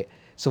off, right?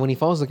 So when he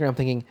falls to the ground, I'm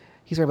thinking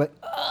he's probably like,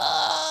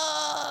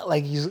 ah,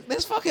 like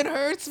this fucking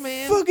hurts,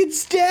 man. Fucking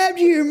stabbed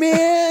you,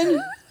 man.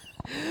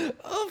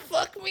 Oh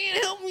fuck,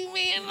 man, help me,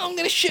 man! I'm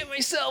gonna shit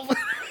myself. God.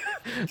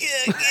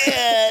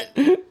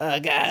 Oh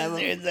God,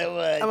 there's so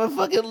much. I'm a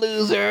fucking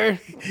loser.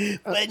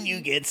 When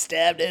you get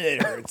stabbed and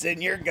it hurts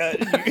in your gut.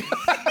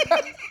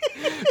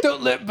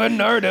 Don't let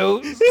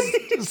Bernardo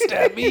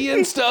stab me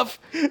and stuff.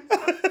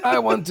 I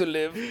want to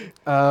live.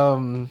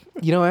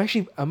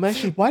 Actually, I'm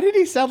actually. Why did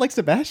he sound like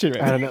Sebastian?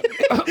 Right I don't know.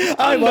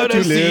 I Under want the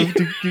to sea. live.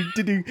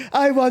 Do.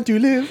 I want to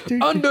live.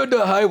 Under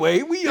the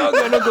highway, we are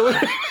gonna go.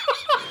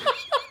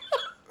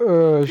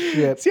 Oh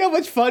shit. See how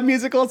much fun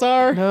musicals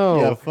are?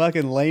 No. You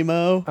fucking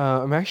lame-o.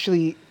 I'm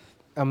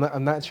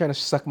not trying to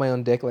suck my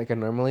own dick like I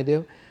normally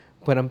do,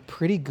 but I'm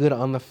pretty good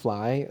on the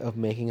fly of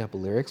making up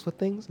lyrics with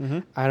things.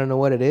 I don't know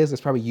what it is.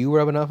 It's probably you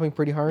rubbing off on me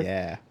pretty hard.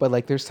 Yeah. But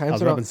like, there's I times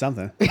was when rubbing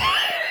something.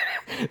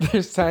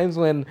 there's times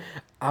when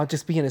I'll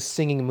just be in a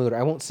singing mood.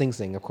 I won't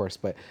sing, of course,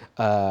 but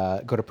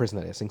go to prison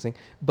that is sing.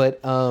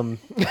 But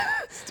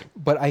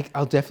but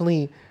I'll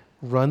definitely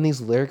run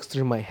these lyrics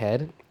through my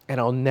head, and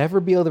I'll never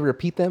be able to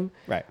repeat them.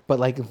 Right. But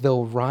like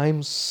they'll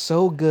rhyme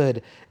so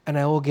good, and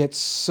I will get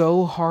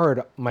so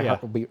hard. My Yeah.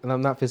 heart will be. And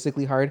I'm not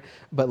physically hard,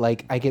 but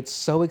like I get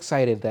so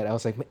excited that I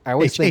was like, I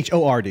always think,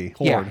 H-O-R-D.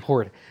 yeah,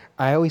 horde.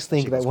 I always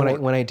think that was when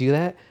horde. I do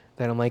that,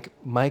 I'm like,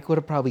 Mike would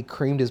have probably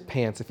creamed his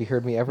pants if he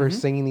heard me ever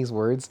singing these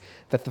words.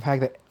 That the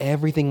fact that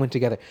everything went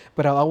together.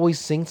 But I'll always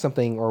sing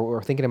something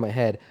or think it in my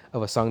head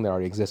of a song that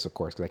already exists, of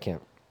course, because I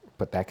can't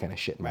put that kind of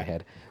shit in my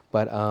head.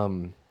 But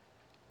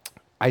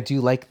I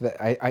do like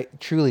that. I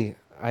truly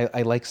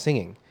I like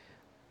singing.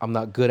 I'm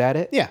not good at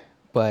it. Yeah.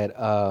 But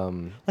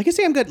Like you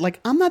say, I'm good. Like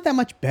I'm not that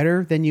much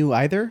better than you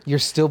either. you're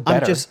still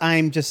better.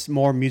 I'm just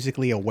more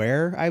musically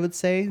aware, I would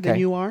say, than Okay.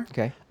 you are.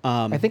 Okay.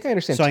 I think I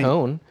understand so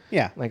tone.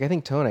 yeah. Like I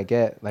think tone I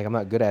get. Like I'm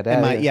not good at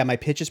And that. my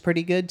pitch is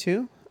pretty good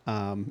too.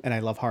 And I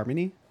love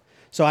harmony.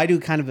 So I do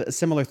kind of a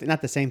similar thing,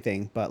 not the same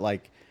thing, but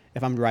like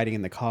if I'm riding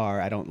in the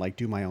car, I don't like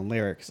do my own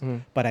lyrics,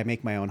 but I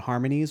make my own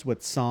harmonies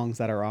with songs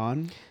that are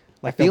on.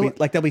 Like feel-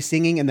 they'll be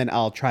singing, and then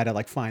I'll try to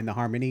like find the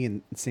harmony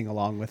and sing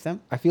along with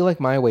them. I feel like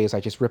my way is I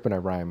just rip and I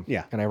rhyme.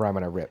 Yeah. And I rhyme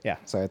and I rip. Yeah.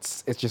 So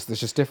it's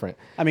just different.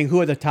 I mean, who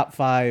are the top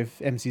 5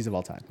 MCs of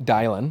all time?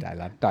 Dylan.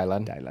 Dylan.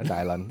 Dylan. Dylan.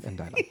 Dylan. And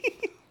Dylan.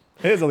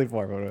 There's only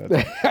 4.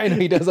 I know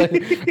he does like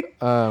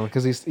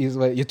because he's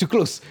like, you're too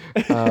close.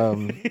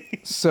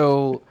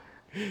 So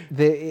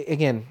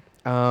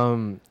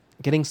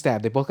getting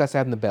stabbed. They both got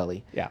stabbed in the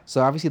belly. Yeah.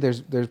 So obviously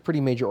there's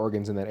pretty major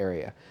organs in that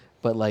area.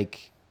 But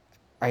like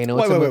I know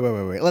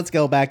Wait. Let's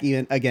go back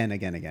again.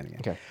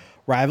 Okay.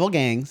 Rival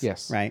gangs.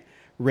 Yes. Right.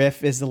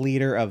 Riff is the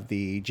leader of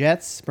the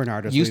Jets.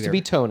 Bernardo's Used to leader.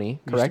 be Tony,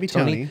 to correct? be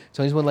Tony.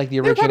 Tony's one like the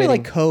They're probably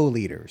originating. like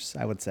co-leaders,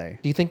 I would say.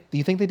 Do you think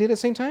they did at the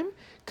same time?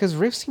 Because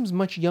Riff seems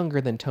much younger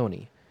than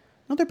Tony.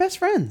 No, they're best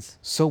friends.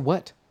 So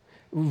what?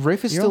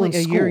 Riff is You're still only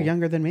in a school. year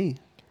younger than me.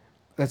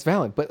 That's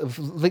valid. But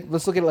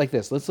let's look at it like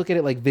this. Let's look at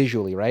it like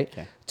visually, right?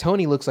 Okay.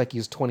 Tony looks like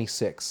he's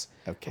 26.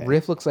 Okay.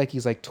 Riff looks like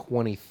he's like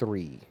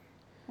 23.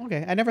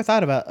 Okay, I never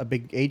thought about a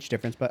big age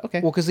difference, but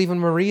okay. Well, because even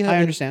Maria, I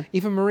understand.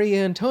 Even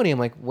Maria and Tony, I'm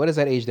like, what is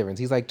that age difference?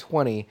 He's like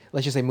 20.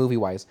 Let's just say movie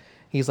wise,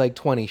 he's like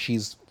 20.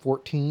 She's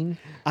 14.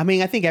 I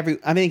mean, I think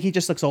he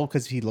just looks old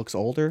because he looks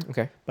older.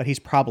 Okay. But he's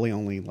probably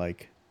only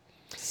like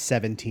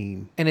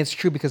 17. And it's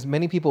true because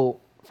many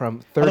people from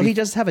 30. Although he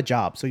does have a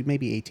job, so he may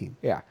be 18.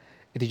 Yeah.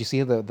 Did you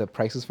see the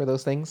prices for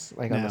those things?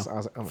 Like on No. this, I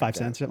was like, oh my 5 God.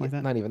 cents, something like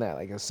that? Not even that,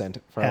 like a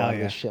cent for Hell all of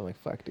yeah. this shit. I'm like,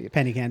 fuck, dude.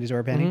 Penny candies or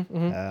a penny? Oh,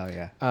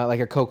 yeah.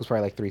 Like a Coke was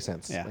probably like 3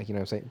 cents. Yeah. Like, you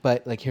know what I'm saying?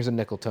 But like, here's a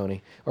nickel,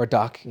 Tony. Or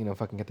Doc,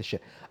 fucking get the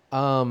shit.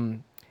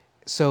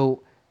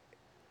 So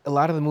a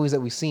lot of the movies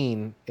that we've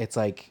seen, it's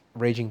like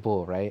Raging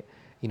Bull, right?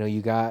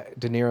 You got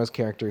De Niro's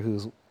character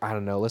who's, I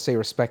don't know, let's say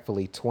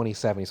respectfully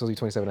 27. He's supposed to be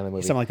 27 in the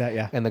movie. Something like that,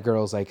 yeah. And the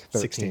girl's like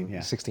 13, 16, yeah.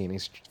 16.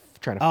 He's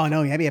trying to Oh,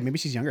 no, yeah, maybe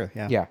she's younger.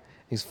 Yeah. yeah.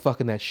 He's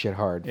fucking that shit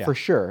hard Yeah. for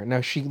sure.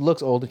 Now she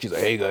looks old and she's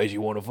like, "Hey guys, you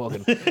want to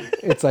fucking?"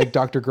 It's like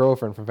Dr.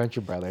 Girlfriend from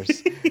Venture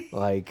Brothers.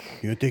 Like,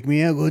 You want to take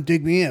me out? Go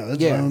take me out. That's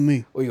yeah, fine with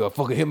me. well, you gonna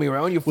fucking hit me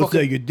around? You What's fucking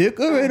that, your dick?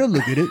 All right, I'll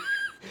look at it.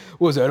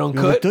 was that You want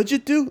to uncut? touch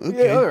it too?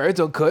 Okay. Yeah, all right, it's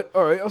uncut.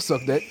 All right, I'll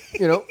suck that.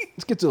 You know,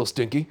 let's get a little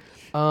stinky.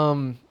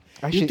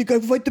 I You should. think I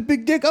fight the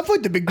big dick? I'll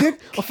fight the big dick.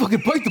 I'll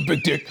fucking bite the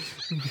big dick.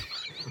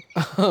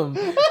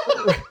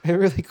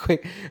 Really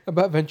quick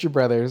about Venture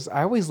Brothers.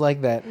 I always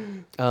like that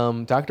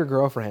Dr.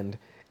 Girlfriend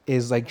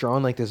is like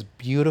drawn like this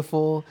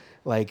beautiful,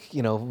 like,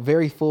 you know,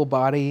 very full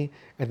body,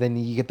 and then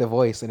you get the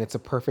voice, and it's a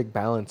perfect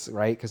balance,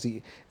 right? Because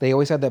they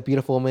always have that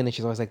beautiful woman, and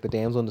she's always like the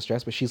damsel in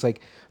distress, but she's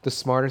like the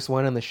smartest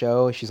one in the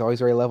show. She's always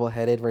very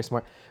level-headed, very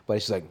smart,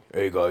 but she's like,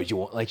 "Hey guys, you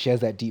want?" Like she has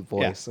that deep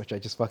voice, which I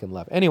just fucking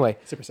love. Anyway,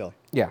 Super silly.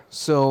 yeah.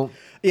 So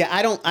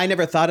Yeah, I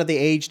never thought of the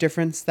age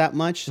difference that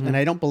much, and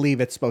I don't believe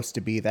it's supposed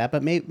to be that,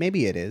 but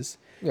maybe it is.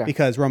 Yeah.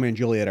 Because Romeo and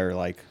Juliet are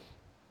like,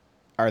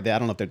 I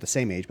don't know if they're the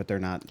same age, but they're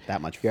not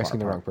that much. you're far asking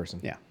the apart. wrong person.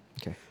 Yeah.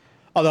 Okay.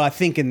 Although I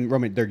think in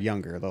Romeo they're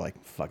younger. They're like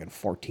fucking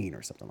 14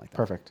 or something like that.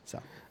 Perfect.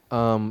 So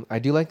I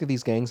do like that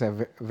these gangs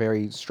have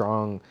very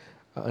strong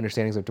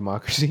understandings of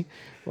democracy.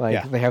 Like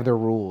Yeah. they have their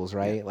rules,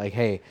 right? Like,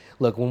 hey,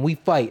 look, when we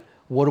fight,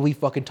 what are we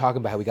fucking talking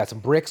about? We got some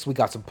bricks, we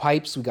got some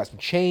pipes, we got some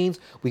chains.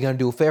 We gonna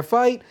do a fair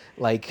fight?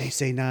 Like, they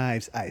say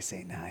knives, I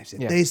say knives. If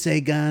Yeah. they say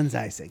guns,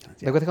 I say guns.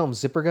 Yeah. like what they call them,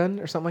 zipper gun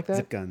or something like that.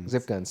 Zip guns.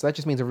 Zip guns. So that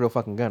just means a real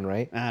fucking gun,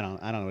 right? I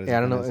don't know. What a Yeah,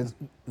 I don't zip know. gun is.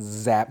 It's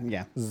zap.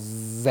 Yeah.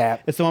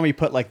 Zap. It's the one where you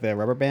put like the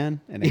rubber band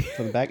and then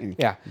from the back. And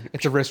Yeah,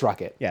 it's a wrist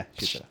rocket. Yeah.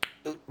 shoots it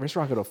up. Wrist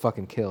rocket will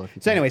fucking kill. If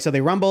you So anyway, so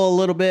they rumble a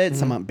little bit.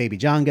 Some Baby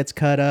John gets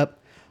cut up.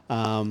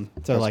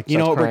 So like, you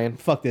know what? starts crying.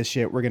 Fuck this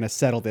shit. We're gonna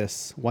settle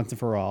this once and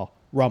for all,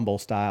 Rumble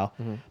style.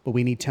 But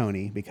we need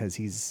Tony because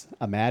he's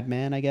a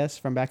madman, I guess,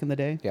 from back in the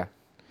day. Yeah.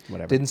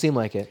 Whatever. Didn't seem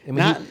like it. I mean,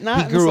 Not he in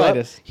the grew up.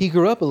 slightest. He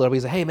grew up a little bit.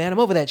 He's like, "Hey, man, I'm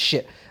over that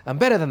shit. I'm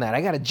better than that.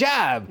 I got a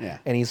job." Yeah.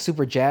 And he's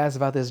super jazzed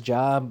about this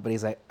job, but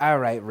he's like, "All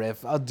right,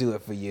 Riff, I'll do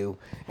it for you."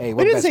 Hey, But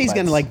what he didn't best say he's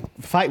gonna buds?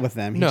 like fight with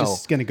them. He's No.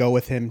 just gonna go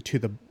with him to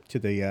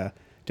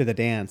the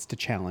dance to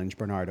challenge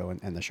Bernardo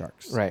and the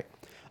Sharks. Right.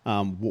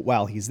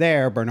 While he's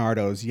there,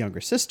 Bernardo's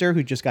younger sister,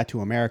 who just got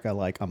to America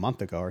like a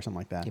month ago or something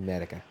like that,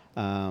 America.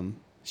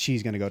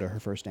 she's gonna go to her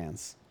first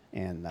dance,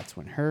 and that's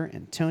when her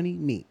and Tony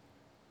meet.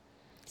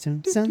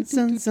 Sun, sun,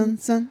 sun, sun,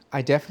 sun.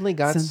 I definitely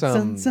got Sun,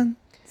 some sun,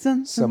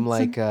 sun, sun,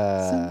 like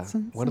sun,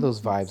 sun, what are those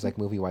vibes like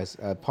movie wise?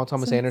 Paul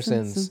Thomas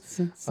Anderson's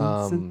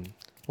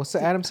what's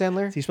the Adam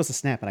Sandler? So you're supposed to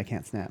snap, and I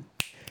can't snap.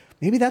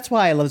 Maybe that's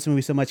why I love this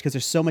movie so much, because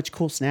there's so much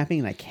cool snapping,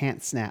 and I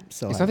can't snap.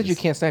 So It's not that you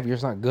can't snap; you're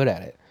just not good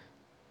at it.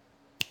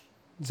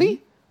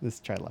 See, Let's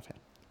try left hand.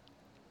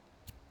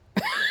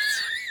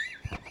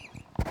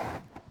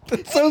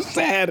 it's so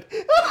sad.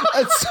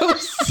 It's so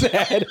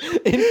sad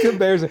in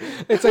comparison.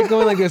 It's like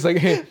going like this, like,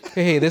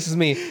 hey, this is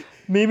me,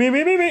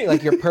 me.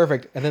 Like you're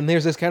perfect, and then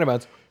there's this kind of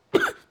bounce.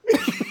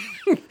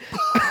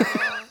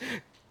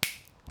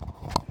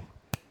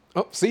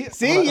 Oh, see,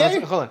 Yeah.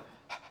 hold on.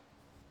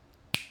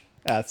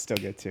 That's still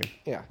good too.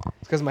 Yeah, it's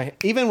because my.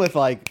 Even with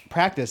like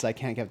practice, I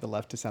can't get the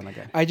left to sound like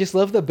that. I just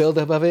love the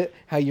buildup of it.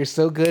 How you're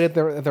so good at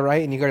the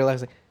right, and you go to your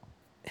left,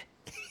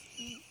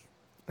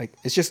 like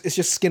it's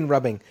just skin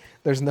rubbing.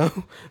 There's no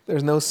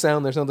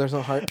sound. There's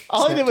no heart.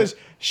 All I did was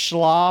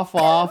slough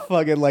off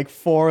fucking like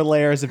 4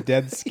 layers of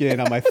dead skin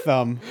on my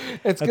thumb.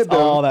 It's That's good though.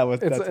 all that was.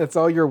 It's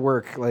all your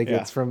work. Like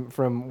Yeah. it's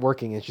from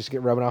working. It's just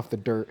get rubbing off the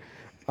dirt.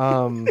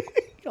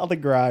 all the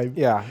grime.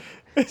 Yeah.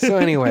 So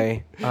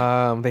anyway, they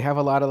have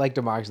a lot of like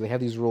democracy. They have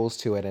these rules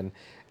to it,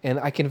 and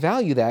I can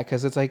value that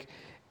because it's like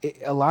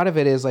a lot of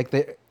it is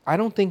like I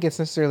don't think it's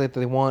necessarily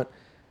that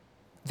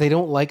they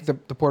don't like the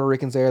Puerto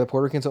Ricans there. The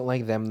Puerto Ricans don't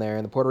like them there,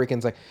 and the Puerto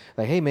Ricans like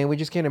hey man, we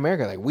just came to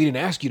America. Like we didn't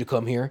ask you to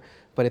come here,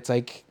 but it's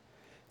like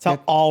It's how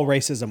all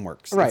racism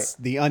works. Right. It's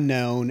the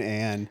unknown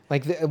and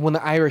like when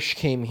the Irish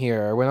came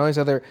here, when all these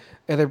other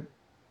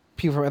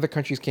people from other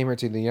countries came here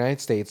to the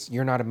United States,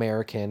 you're not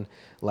American.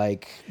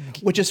 Like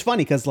which is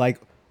funny because like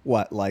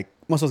most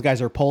of those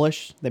guys are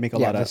Polish. They make a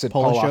lot they of said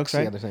Polish Polacks. jokes,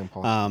 right? Yeah, they're saying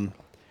Polacks.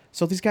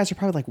 So these guys are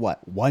probably like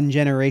what, 1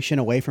 generation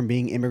away from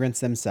being immigrants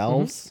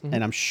themselves,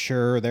 and I'm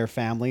sure their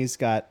families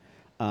got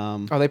they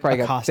probably got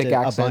accosted thick a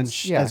accents.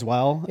 bunch Yeah. as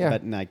well. Yeah.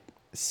 But like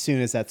as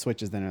soon as that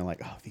switches, then they're like,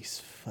 oh, these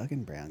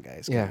fucking brown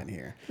guys Yeah. come in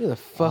here. Who the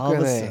fuck All are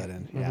of a they?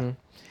 sudden, yeah.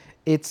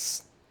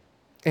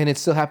 And it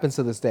still happens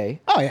to this day.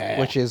 Oh, yeah.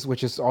 Which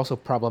is also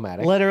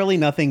problematic. Literally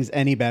nothing's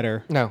any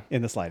better. No.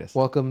 In the slightest.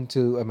 Welcome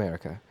to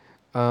America.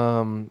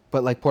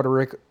 But like Puerto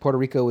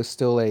Rico is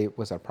still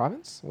was that a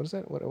province? What is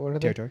that? What are they?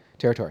 Territory.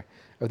 Territory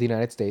of the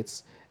United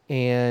States.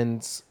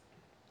 And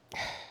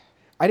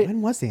I didn't.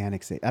 When was the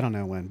annexation? I don't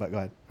know when, but go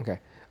ahead. Okay.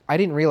 I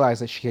didn't realize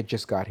that she had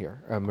just got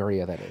here.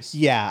 Maria, that is.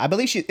 Yeah, I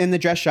believe she in the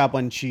dress shop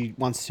when she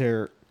wants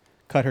to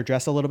cut her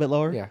dress a little bit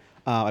lower. Yeah.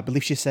 I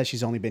believe she says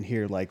she's only been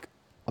here like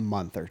a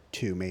month or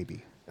 2,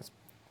 maybe.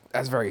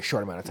 That's a very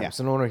short amount of time. Yeah.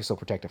 So no wonder he's so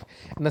protective.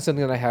 And that's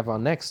something that I have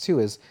on next too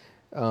is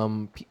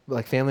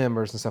like family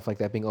members and stuff like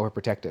that being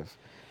overprotective,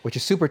 which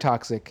is super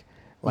toxic.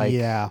 Like,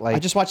 yeah. like I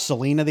just watched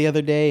Selena the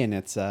other day, and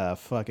it's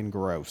fucking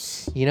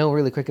gross.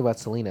 really quick about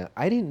Selena.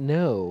 I didn't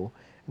know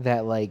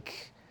that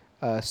like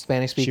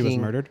Spanish speaking. She was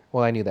murdered?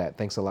 Well, I knew that.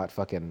 Thanks a lot,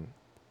 fucking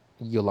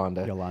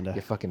Yolanda. Yolanda.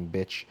 You fucking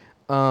bitch.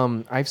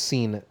 I've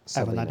seen I will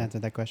Selena, not answer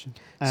that question.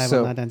 I So-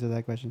 will not answer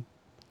that question.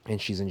 and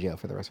she's in jail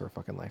for the rest of her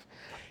fucking life.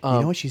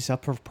 You know what? She's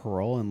up for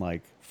parole in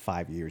like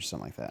 5 years,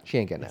 something like that. She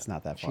ain't getting out. It's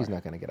not that far. She's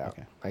not gonna get out.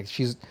 Okay. Like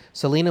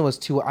Selena was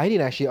too. I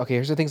didn't actually. Okay,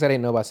 here's the things I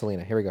didn't know about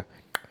Selena. Here we go.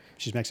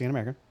 She's Mexican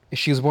American.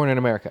 She was born in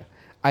America.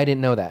 I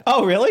didn't know that.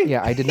 Oh, really?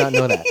 Yeah, I did not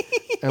know that.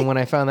 And when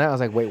I found that, I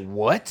was like, wait,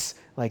 what?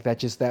 Like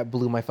that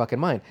blew my fucking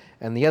mind.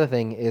 And the other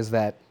thing is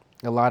that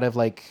a lot of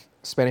like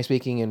Spanish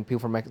speaking and people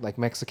from like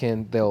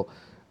Mexican,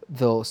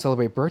 they'll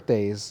celebrate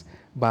birthdays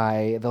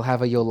by they'll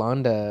have a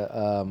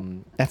Yolanda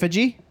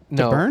Effigy? To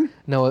no burn?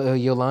 no a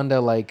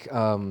Yolanda like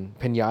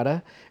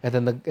piñata, and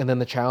then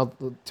the child,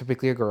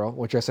 typically a girl,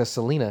 will dress as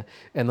Selena,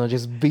 and they'll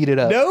just beat it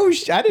up. No,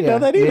 I didn't know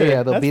that either.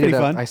 Yeah, they'll That's beat it pretty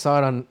up. fun. I saw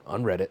it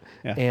on Reddit,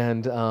 Yeah.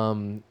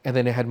 and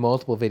then it had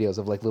multiple videos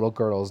of like little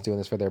girls doing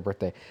this for their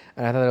birthday,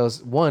 and I thought it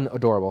was one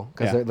adorable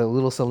because Yeah. they're the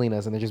little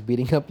Selenas and they're just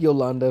beating up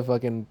Yolanda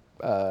fucking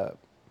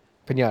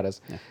piñatas,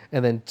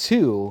 and then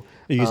two,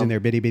 They're using their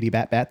bitty bitty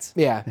bats.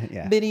 yeah,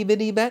 Yeah. bitty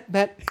bitty bat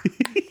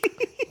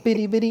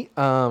bitty bitty.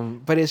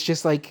 But it's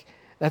just like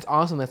that's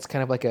awesome. That's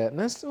kind of like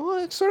that's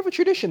it's sort of a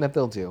tradition that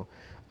they'll do.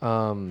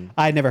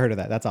 I'd never heard of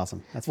that. That's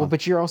awesome. That's fun. Well,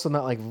 but you're also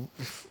not like,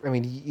 I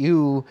mean,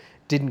 you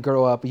didn't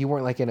grow up. You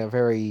weren't like in a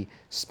very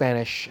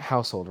Spanish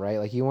household, right?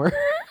 Like you weren't.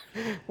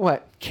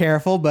 What?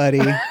 Careful,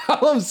 buddy.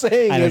 All I'm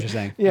saying. I know is, what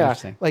you're saying. I know Yeah, what you're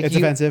saying. like it's you,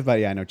 offensive, but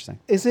yeah, I know what you're saying.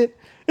 Is it?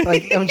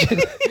 Like I'm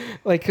just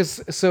like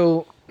because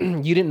so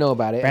you didn't know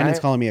about it. Brandon's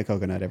and calling me a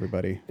coconut.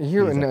 Everybody.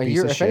 You're He's a no. piece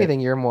You're of if shit. anything,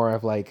 you're more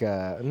of like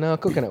no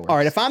coconut. Works. All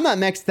right, if I'm not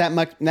that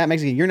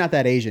Mexican, you're not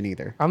that Asian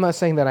either. I'm not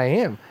saying that I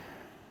am.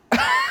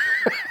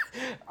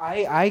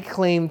 I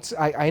claimed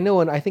I know,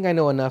 and I think I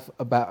know enough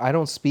about. I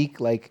don't speak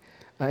like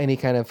any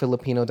kind of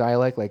Filipino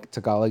dialect. Like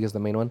Tagalog is the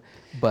main one,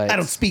 but I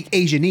don't speak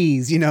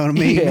Asianese. You know what I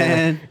mean, yeah,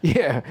 man?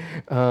 yeah.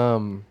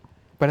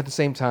 But at the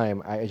same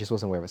time, I just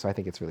wasn't aware of it, so I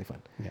think it's really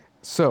fun. Yeah.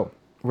 So,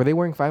 were they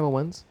wearing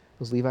 501s?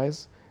 Those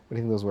Levi's? What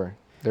do you think those were?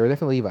 They were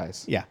definitely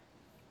Levi's. Yeah.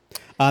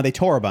 They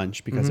tore a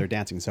bunch because Mm-hmm. they're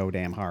dancing so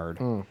damn hard.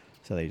 Mm.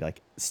 So they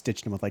like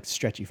stitched them with like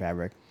stretchy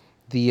fabric.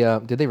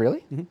 Did they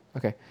really? Mm-hmm.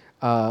 Okay.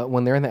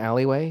 When they're in the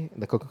alleyway,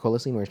 the Coca-Cola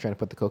scene where he's trying to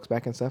put the Cokes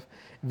back and stuff,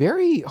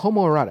 very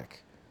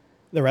homoerotic.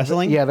 The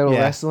wrestling? Yeah, they were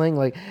wrestling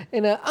like,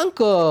 and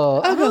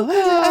uncle,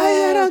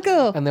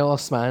 uncle. and they're all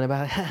smiling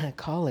about it.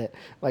 Call it.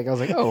 Like I was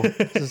like, oh,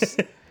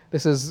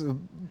 this is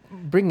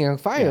bringing a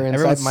fire inside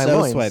Everyone's my so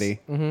loins. sweaty.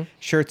 Mhm.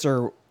 Shirts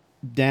are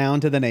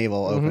down to the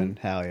navel, open.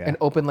 Hell yeah. And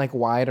open like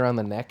wide around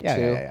the neck Yeah,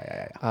 too.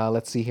 yeah.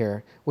 Let's see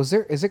here.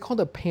 Is it called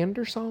a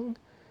pander song?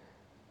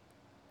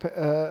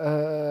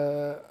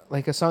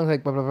 Like a song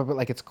like blah, blah, blah, blah,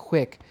 like it's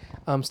quick.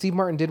 Steve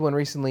Martin did one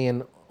recently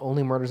in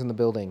Only Murders in the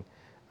Building.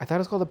 I thought it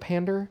was called a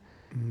pander.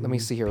 Let me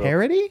see here.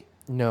 Parody?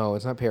 No,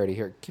 it's not parody.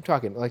 Here, keep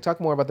talking. Like talk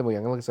more about the movie.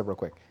 I'm gonna look this up real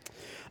quick.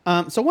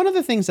 So one of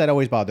the things that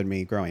always bothered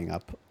me growing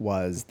up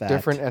was that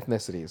Different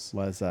ethnicities.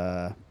 was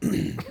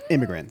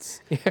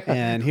immigrants.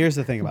 And here's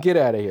the thing about Get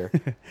out of here.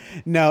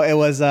 No, it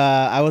was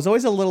I was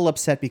always a little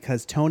upset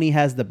because Tony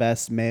has the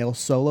best male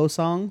solo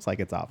songs. Like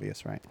it's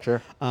obvious, right?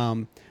 Sure.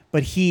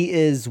 But he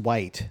is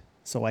white,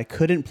 so I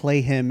couldn't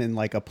play him in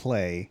like a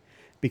play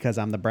because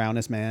I'm the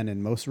brownest man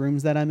in most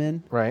rooms that I'm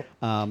in. Right.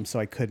 So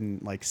I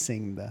couldn't like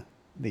sing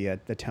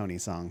the Tony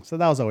song. So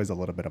that was always a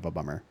little bit of a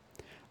bummer.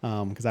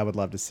 Because I would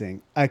love to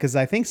sing. Because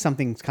I think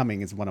Something's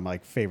Coming is one of my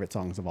favorite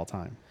songs of all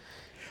time,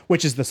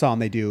 which is the song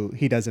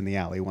he does in the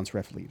alley once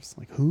Ref leaves.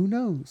 Like, who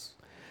knows?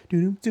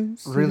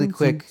 Really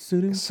quick.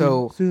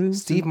 So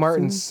Steve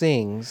Martin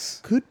sings.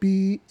 Could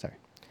be. Sorry.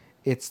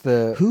 It's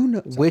the Who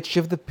knows? Which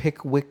of the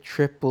Pickwick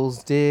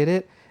triples did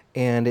it?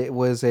 And it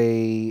was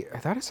I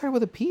thought it started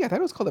with a P. I thought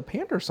it was called a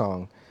Pander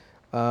song.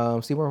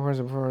 Steve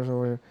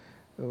Martin.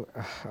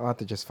 I'll have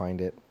to just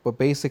find it. But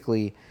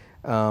basically,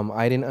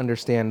 I didn't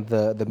understand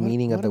the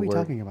meaning of the word. word. What are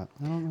we talking about?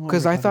 I don't know.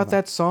 Because I thought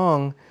that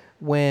song,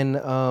 when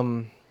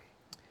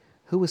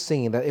who was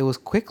singing that, it was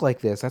quick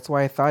like this. That's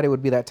why I thought it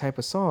would be that type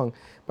of song.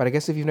 But I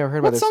guess if you've never heard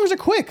about What this, songs are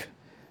quick?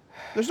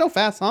 There's no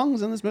fast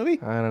songs in this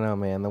movie. I don't know,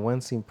 man. The one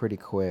seemed pretty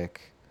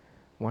quick.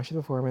 Watch the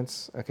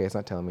performance. Okay, it's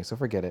not telling me, so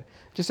forget it.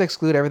 Just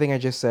exclude everything I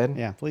just said.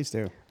 Yeah, please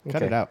do. Cut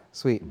Okay, it out.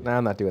 Sweet. No,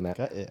 I'm not doing that.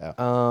 Cut it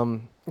out.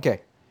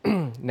 Okay.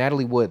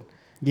 Natalie Wood.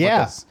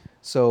 Yeah.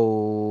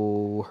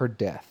 So her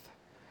death.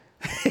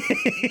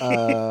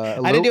 I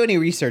didn't do any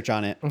research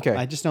on it. Okay.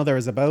 I just know there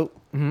was a boat.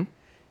 Mhm.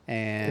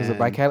 And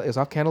It was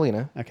off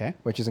Catalina. Okay.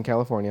 Which is in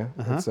California.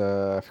 It's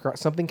I forgot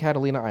something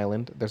Catalina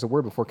Island. There's a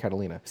word before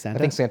Catalina. Santa?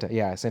 I think Santa.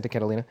 Yeah, Santa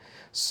Catalina.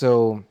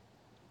 So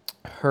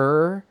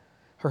her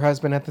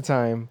husband at the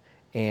time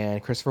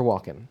and Christopher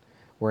Walken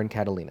were in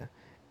Catalina.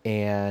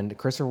 And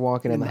Christopher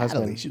Walken and the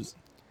Natalie, husband,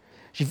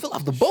 she fell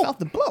off the boat. off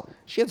the boat.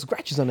 She had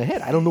scratches on her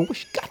head. I don't know where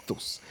she got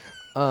those.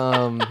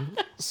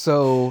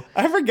 So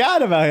I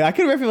forgot about it. I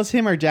couldn't remember if it was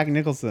him or Jack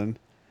Nicholson.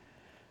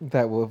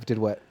 that did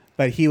what?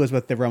 But he was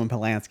with the Roman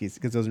Polanskis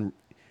because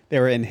They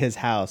were in his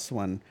house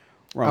when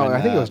Roman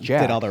I think it was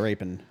Jack. did all the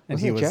raping,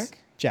 and Wasn't it Jack?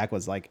 Jack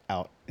was like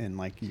out in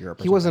like Europe.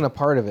 Or He wasn't a something.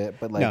 part of it,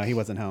 but like No, he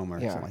wasn't home or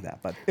Yeah. something like that.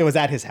 But it was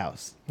at his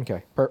house.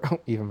 Okay,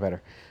 even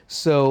better.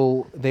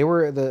 So they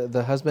were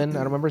the husband. I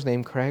don't remember his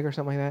name, Craig or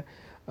something like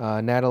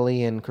that.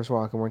 Natalie and Christopher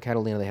Walken were in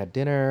Catalina. They had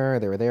dinner.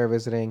 They were there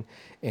visiting,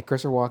 and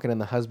Christopher Walken and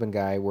the husband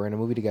guy were in a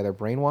movie together,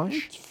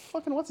 Brainwash. It's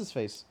fucking what's his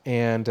face?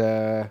 And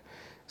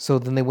so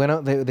then they went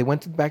out. They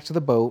went back to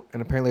the boat,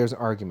 and apparently there was an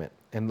argument,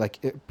 and like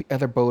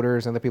other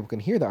boaters and other people can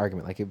hear the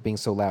argument, like it being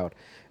so loud.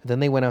 And then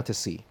they went out to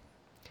sea,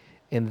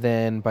 and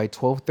then by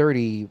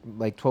 12:30,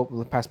 like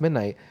 12 past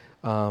midnight,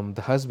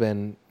 the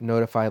husband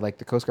notified like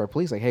the Coast Guard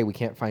police, like, "Hey, we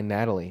can't find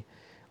Natalie.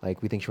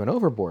 Like, we think she went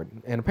overboard."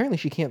 And apparently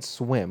she can't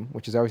swim,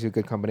 which is obviously a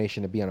good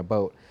combination to be on a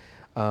boat,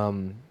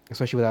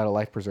 especially without a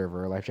life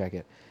preserver or a life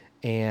jacket.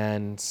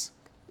 And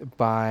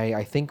by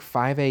I think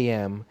 5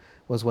 a.m.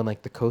 was when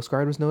like the Coast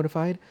Guard was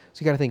notified.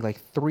 So you got to think like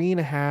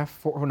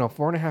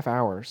 4.5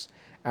 hours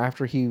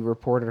after he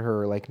reported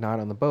her like not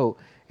on the boat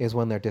is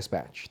when they're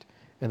dispatched.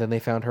 And then they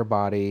found her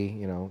body.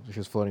 You know, she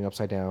was floating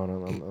upside down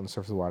on the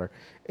surface of the water.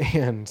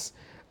 And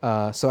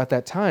so at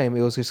that time,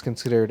 it was just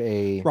considered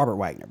a Robert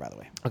Wagner, by the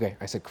way. Okay,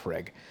 I said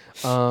Craig.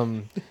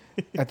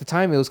 At the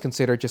time, it was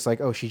considered just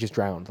like, oh, she just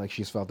drowned, like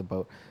she just fell off the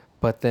boat.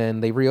 But then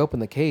they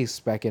reopened the case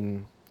back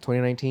in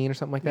 2019 or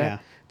something like that Yeah.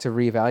 to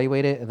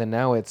reevaluate it, and then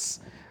now it's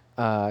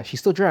she's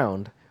still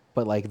drowned,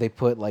 but like they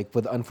put like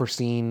with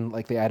unforeseen,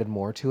 like they added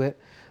more to it.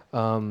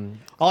 All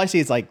I see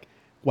is like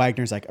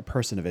Wagner's like a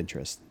person of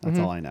interest. That's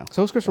all I know.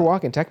 So is Christopher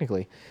Walken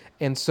technically,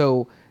 and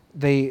so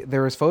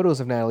there was photos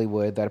of Natalie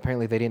Wood that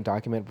apparently they didn't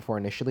document before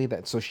initially.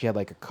 That so she had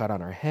like a cut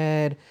on her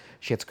head,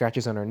 she had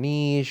scratches on her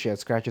knees, she had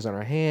scratches on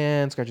her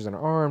hands, scratches on her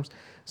arms.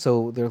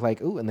 So they're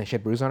like, ooh, and then she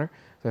had bruise on her.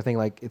 They're thinking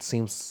like it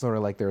seems sort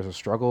of like there was a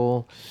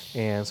struggle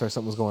and sort of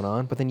something was going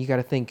on. But then you got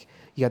to think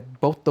you got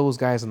both those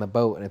guys on the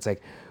boat, and it's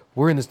like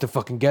we're in this to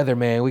fucking together,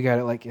 man. We got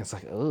it. Like it's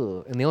like,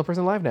 oh, and the only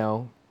person alive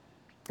now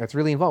that's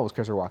really involved was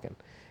Christopher Walken,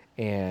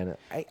 and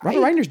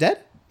Robert Wagner's dead?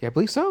 yeah, I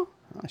believe so.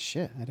 Oh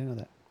shit, I didn't know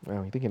that.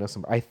 Well, you think you know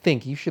some? I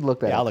think you should look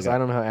that Yeah, up I'll look because it I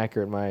don't know how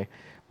accurate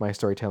my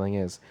storytelling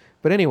is.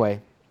 But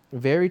anyway,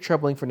 very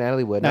troubling for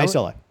Natalie Wood. No, Not he's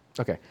still alive.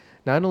 Okay,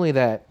 not only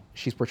that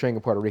she's portraying a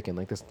Puerto Rican,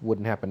 like this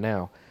wouldn't happen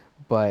now,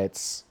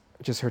 but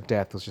just her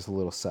death was just a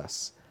little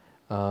sus.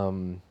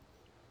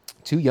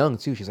 Too young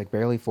too. She's like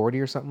barely 40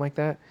 or something like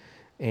that,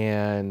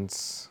 and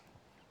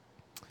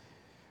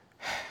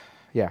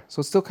yeah, so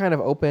it's still kind of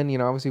open. You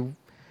know, obviously,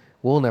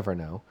 we'll never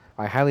know.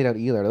 I highly doubt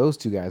either of those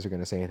two guys are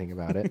going to say anything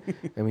about it.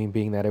 I mean,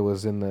 being that it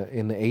was in the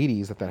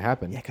 80s that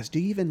happened. Yeah, because do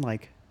you even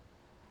like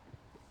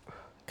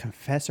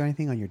confess or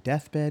anything on your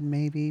deathbed?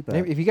 Maybe, but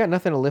Maybe if you got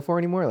nothing to live for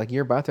anymore, like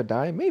you're about to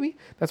die, maybe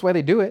that's why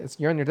they do it.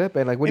 You're on your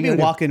deathbed. Like, what maybe are you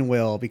gonna Walken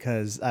will,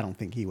 because I don't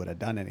think he would have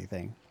done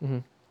anything. Mm-hmm.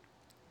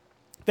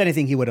 If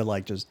anything, he would have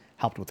like just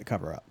helped with the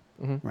cover up,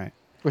 right? do?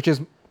 Which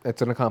is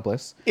it's an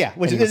accomplice. Yeah,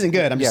 which And he- isn't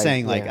good. I'm just yeah,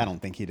 saying, like, yeah. I don't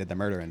think he did the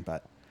murdering,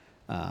 but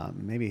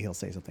maybe he'll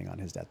say something on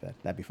his deathbed.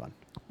 That'd be fun.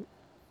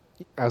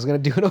 I was gonna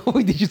do it. Oh,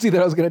 did you see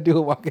that? I was gonna do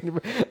a walking.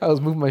 I was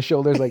moving my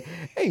shoulders like,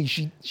 hey,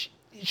 she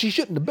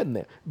shouldn't have been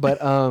there. But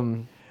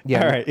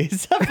yeah. All right,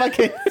 he's a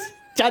fucking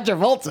John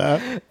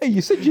Travolta. Hey,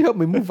 you said you helped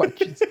me move my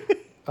cheese.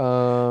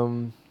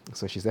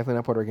 So she's definitely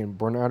not Puerto Rican.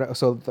 Bernardo.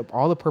 So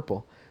all the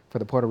purple for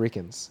the Puerto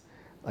Ricans.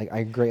 Like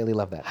I greatly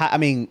love that. I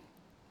mean,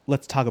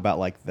 let's talk about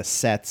like the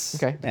sets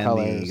Okay, and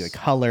colors. the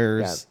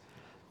colors.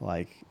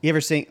 Like, you ever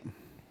seen?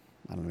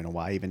 I don't even know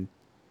why I even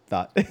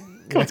thought I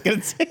was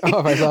gonna say.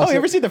 Oh, I saw you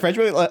ever it. seen the French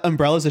movie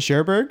Umbrellas of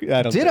Cherbourg?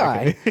 I don't Did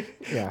think I?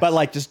 Yeah. But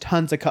like just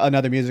tons of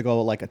another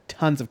musical, like a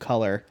tons of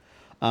color.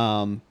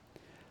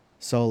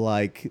 So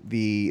like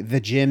the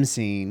gym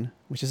scene,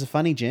 which is a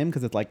funny gym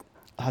because it like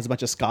has a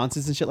bunch of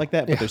sconces and shit like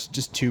that, but Yeah. there's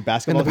just two And,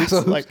 basketball hoops.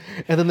 Like,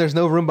 and then there's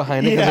no room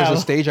behind it because Yeah. there's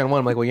a stage on one.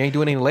 I'm like, well, you ain't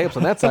doing any layups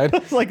on that side.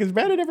 it's like, has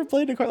Brandon ever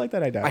played a court like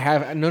that? I doubt. I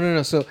have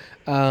no. So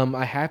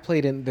I have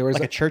played in there was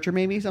Like a church or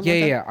maybe something.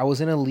 Yeah, like yeah. I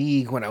was in a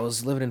league when I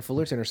was living in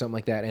Fullerton or something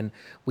like that, and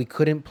we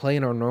couldn't play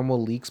in our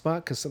normal league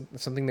spot because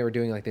something they were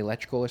doing, like the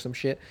electrical or some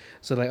shit.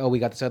 So like, oh, we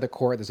got this other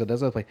court, this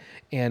other play,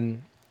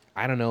 and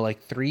I don't know,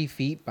 like 3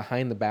 feet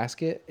behind the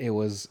basket, it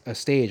was a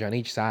stage on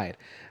each side.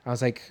 I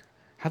was like,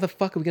 how the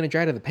fuck are we gonna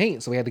drive to the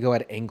paint? So we had to go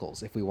at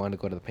angles if we wanted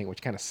to go to the paint,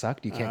 which kind of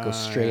sucked. You can't go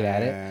straight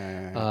at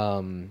it.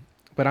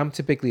 But I'm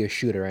typically a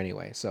shooter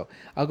anyway, so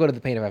I'll go to the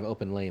paint if I have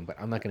open lane. But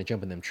I'm not gonna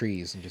jump in them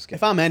trees and just get.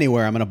 If I'm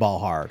anywhere, I'm gonna ball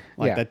hard.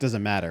 Like Yeah. that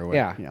doesn't matter. What,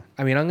 Yeah. You know.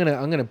 I mean, I'm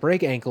gonna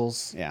break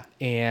ankles. Yeah.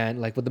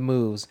 And like with the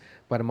moves,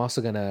 but I'm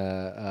also gonna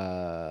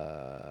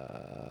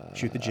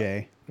Shoot the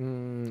J.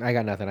 I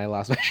got nothing. I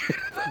lost my shit.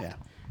 Yeah.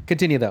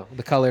 Continue though.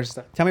 The colors.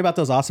 Tell me about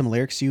those awesome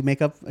lyrics you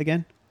make up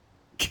again.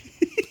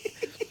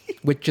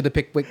 Which of the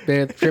Pickwick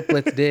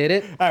triplets did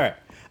it? All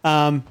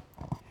right.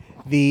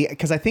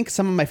 Because I think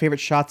some of my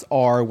favorite shots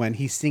are when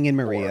he's singing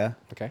Maria.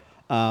 Okay.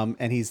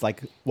 And he's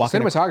like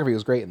walking. Cinematography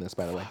was great in this,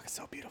 by the way. It's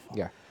so beautiful.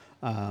 Yeah.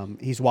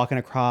 He's walking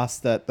across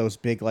those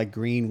big like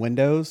green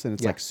windows, and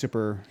it's Yeah. like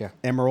super Yeah.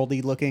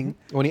 emeraldy looking.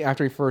 When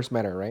after he first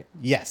met her, right?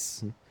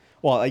 Yes.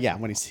 Well, yeah,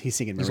 when he's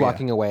singing Maria. He's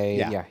walking away.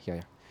 Yeah.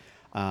 Yeah.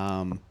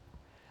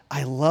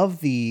 I love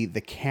the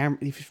camera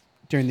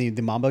during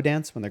the mambo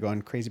dance when they're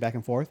going crazy back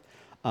and forth.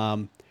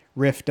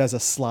 Riff does a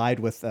slide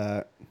with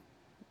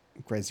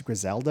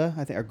Griselda,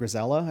 I think, or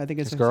Grisella, I think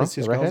it's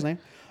his girl's name.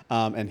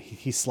 And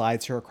he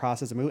slides her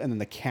across as a move, and then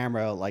the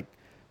camera like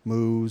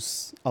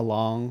moves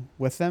along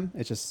with them.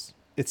 It's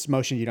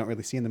motion you don't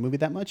really see in the movie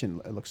that much,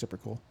 and it looks super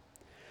cool.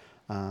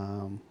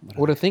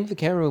 Well, to think the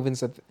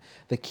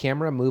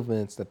camera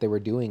movements that they were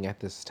doing at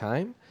this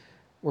time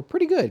were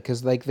pretty good,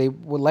 because like they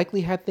would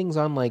likely had things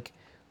on like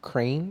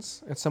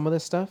cranes and some of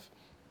this stuff,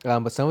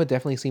 but some of it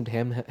definitely seemed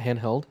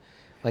handheld.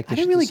 Like I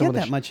didn't really get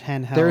that much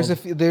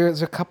handheld.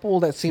 There's a couple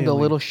that seemed feeling.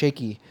 a little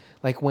shaky,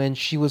 like when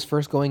she was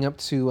first going up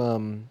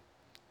to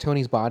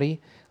Tony's body,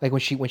 like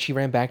when she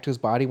ran back to his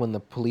body when the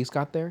police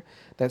got there.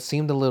 That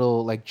seemed a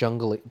little like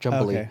jumbly,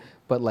 Okay.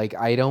 but like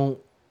I don't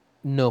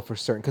know for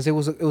certain, because it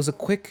was a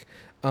quick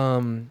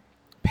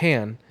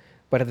pan,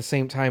 but at the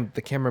same time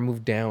the camera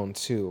moved down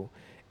too,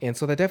 and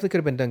so that definitely could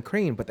have been done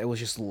crane, but that was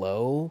just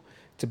low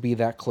to be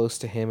that close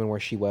to him and where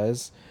she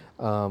was.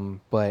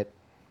 But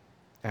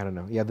I don't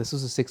know. Yeah, this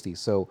was the 60s.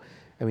 So,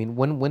 I mean,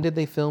 when did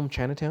they film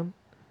Chinatown?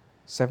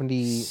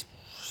 70.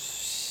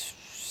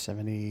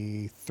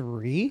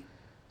 73.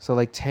 So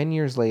like 10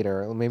 years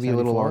later, maybe a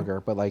little 74?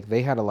 longer, but like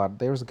they had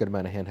there was a good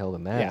amount of handheld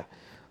in that.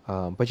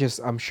 But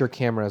just, I'm sure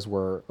cameras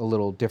were a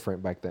little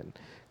different back then.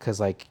 Because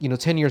like,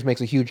 10 years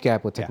makes a huge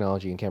gap with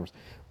technology and cameras.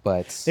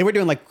 But They were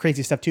doing like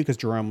crazy stuff too, because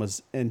Jerome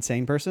was an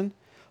insane person.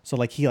 So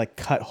like he like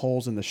cut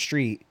holes in the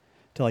street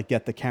to like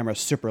get the camera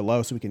super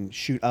low so we can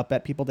shoot up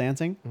at people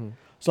dancing.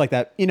 So like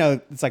that,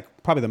 it's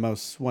like probably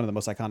one of the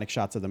most iconic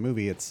shots of the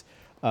movie. It's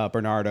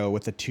Bernardo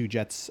with the two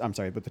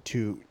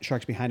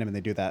sharks behind him, and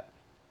they do that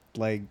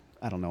leg.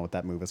 I don't know what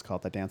that move is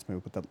called, that dance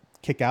move with the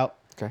kick out.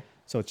 Okay.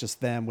 So it's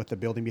just them with the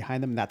building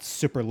behind them. And that's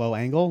super low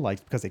angle,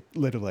 like because they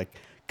literally like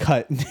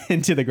cut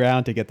into the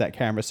ground to get that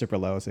camera super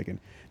low so they can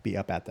be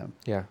up at them.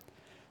 yeah.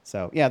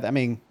 So yeah, I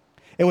mean,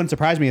 it wouldn't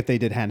surprise me if they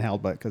did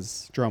handheld, but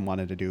because Jerome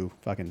wanted to do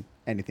fucking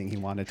anything he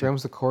wanted to.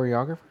 Jerome's the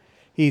choreographer?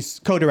 He's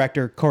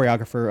co-director,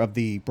 choreographer of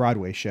the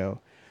Broadway show,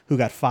 who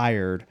got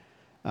fired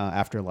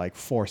after like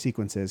 4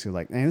 sequences. He was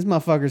like, man, this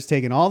motherfucker's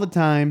taking all the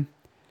time,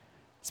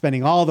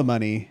 spending all the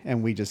money,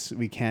 and we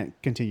can't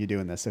continue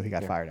doing this. So he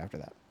got fired after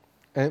that.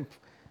 And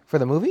for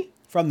the movie?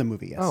 From the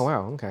movie, yes. Oh,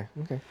 wow. Okay.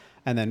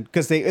 And then,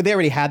 because they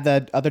already had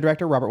the other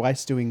director, Robert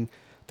Weiss, doing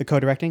the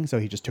co-directing, so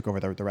he just took over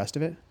the rest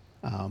of it.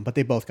 But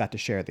they both got to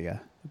share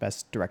the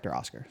Best Director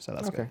Oscar, so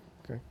that's good.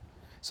 Okay.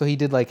 So he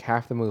did like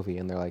half the movie,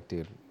 and they're like,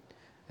 dude,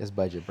 his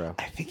budget, bro.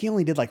 I think he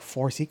only did like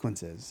 4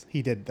 sequences.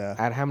 He did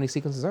At how many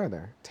sequences are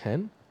there?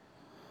 10?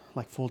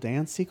 like full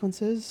dance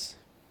sequences.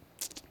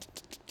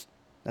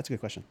 That's a good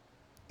question.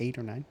 8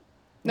 or 9?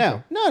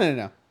 No, Okay.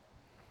 no.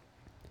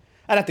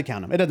 I'd have to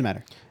count them. It doesn't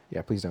matter.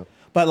 Yeah, please don't.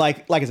 But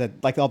like I said,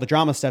 like all the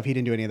drama stuff, he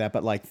didn't do any of that.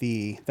 But like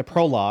the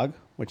prologue,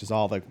 which is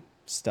all the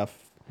stuff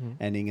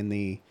ending in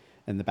the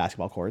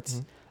basketball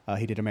courts,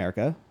 he did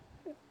America.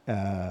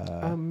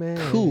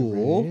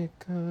 Cool.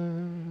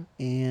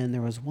 And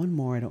there was one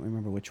more. I don't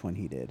remember which one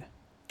he did.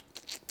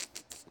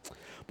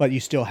 But you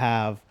still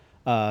have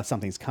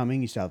Something's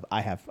Coming. You still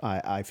have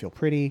I Feel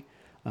Pretty.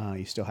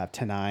 You still have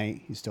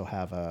Tonight. You still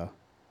have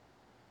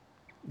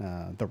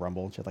The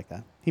Rumble and shit like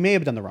that. He may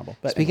have done The Rumble.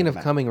 But Speaking of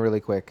coming, really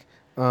quick,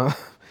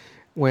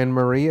 when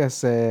Maria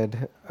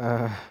said,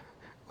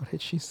 what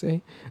did she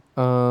say?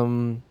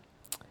 I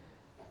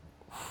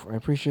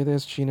appreciate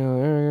this,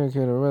 Chino.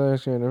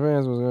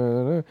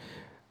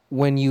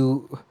 When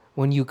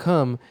you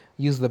come,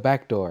 use the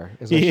back door.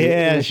 Is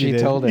what she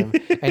told him,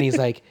 and he's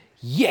like,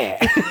 yeah.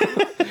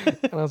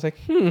 And I was like,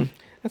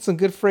 that's some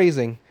good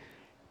phrasing.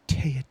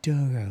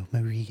 Teodoro,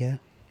 Maria.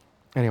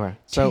 Anyway,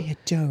 so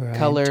Teodoro,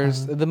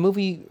 colors. The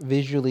movie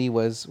visually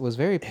was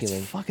very appealing.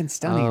 It's fucking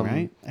stunning,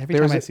 right? Every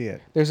time I see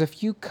it. There's a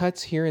few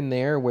cuts here and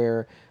there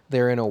where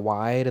they're in a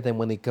wide, and then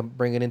when they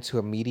bring it into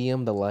a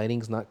medium, the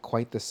lighting's not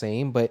quite the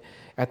same, but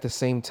at the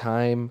same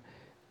time,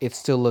 it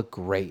still looked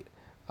great.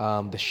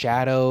 The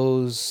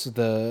shadows,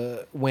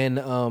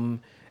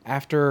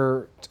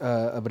 after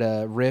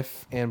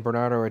Riff and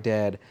Bernardo are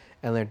dead,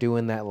 and they're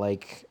doing that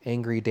like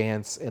angry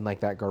dance in like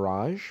that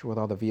garage with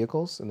all the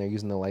vehicles, and they're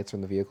using the lights from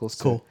the vehicles.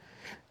 Cool.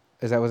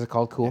 Is that what's it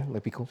called? Cool.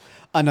 That'd be cool.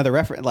 Another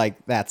reference, like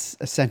that's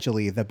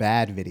essentially the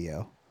Bad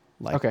video,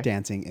 like Okay.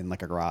 dancing in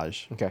like a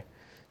garage. Okay.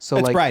 So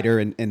It's like brighter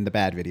in the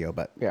Bad video,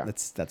 but Yeah.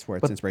 that's where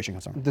its But inspiration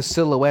comes from. the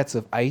silhouettes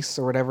of Ice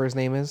or whatever his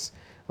name is,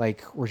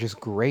 like were just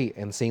great,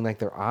 and seeing like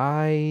their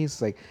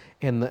eyes, like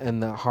and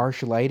the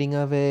harsh lighting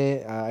of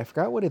it. I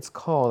forgot what it's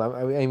called.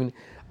 I mean,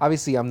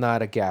 obviously I'm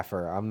not a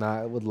gaffer. I'm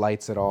not with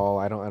lights at all.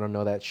 I don't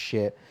know that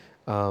shit.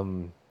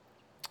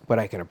 But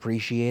I can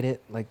appreciate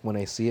it like when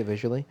I see it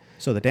visually.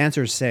 So the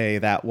dancers say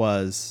that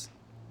was,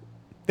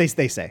 they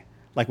say,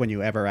 like when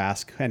you ever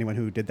ask anyone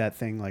who did that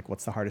thing, like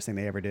what's the hardest thing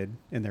they ever did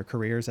in their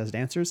careers as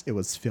dancers, it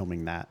was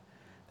filming that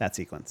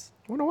sequence.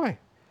 I wonder why.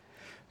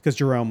 Because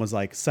Jerome was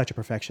like such a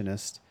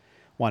perfectionist,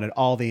 wanted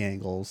all the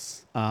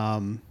angles.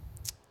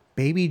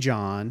 Baby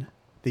John,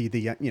 the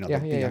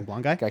young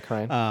blonde guy Guy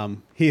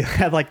crying. he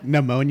had like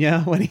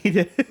pneumonia when he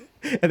did it.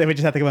 And they would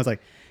just have to come out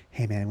like,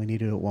 hey man, we need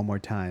to do it one more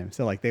time.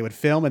 So like they would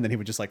film and then he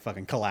would just like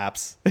fucking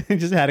collapse and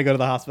just had to go to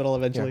the hospital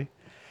eventually.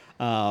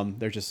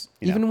 They're just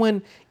Even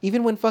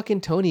when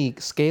fucking Tony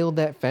scaled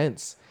that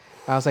fence,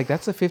 I was like,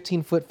 that's a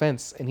 15-foot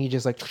fence, and he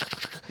just like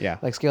Yeah.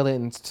 like scaled it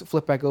and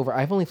flipped back over.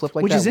 I've only flipped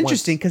like which that is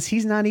interesting once. because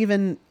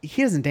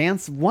he doesn't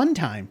dance one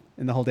time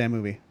in the whole damn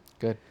movie.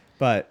 Good.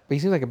 But But he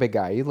seems like a big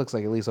guy. He looks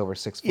like at least over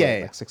 6 foot, Yeah,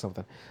 yeah. like 6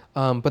 something.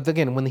 But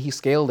again, when he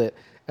scaled it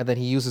and then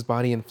he used his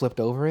body and flipped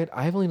over it,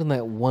 I've only done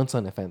that once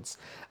on the fence.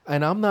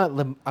 And I'm not.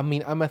 I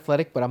mean, I'm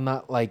athletic, but I'm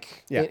not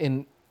like Yeah.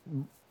 in.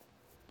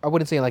 I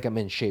wouldn't say like I'm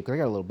in shape because I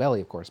got a little belly,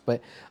 of course.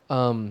 But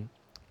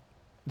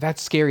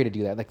that's scary to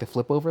do that, like the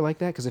flip over like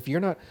that. Because if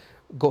you're not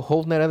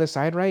holding that other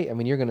side right, I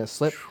mean, you're gonna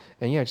slip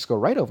and just go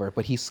right over it.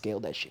 But he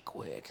scaled that shit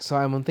quick. So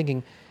I'm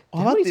thinking. how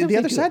how about many the times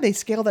other do side? that? They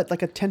scaled at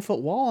like a 10-foot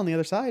wall on the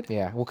other side.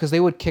 Yeah, well, because they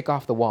would kick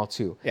off the wall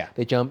too. Yeah.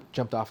 They jumped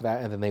off of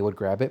that, and then they would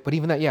grab it. But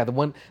even that, yeah,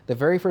 the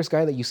very first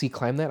guy that you see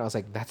climb that, I was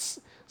like, that's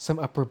some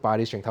upper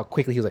body strength. How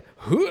quickly he was like,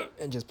 "Huh,"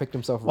 and just picked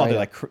himself Well,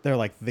 right they're up.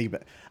 like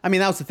I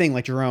mean, that was the thing.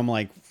 Like Jerome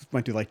like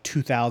went through like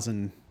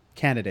 2,000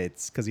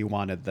 candidates because he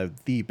wanted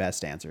the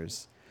best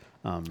dancers.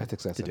 That's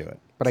excessive. to do it.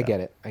 But I So.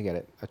 get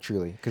it,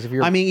 truly. Because if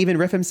you're, I mean, even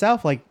Riff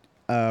himself, like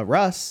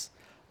Russ,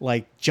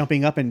 like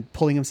jumping up and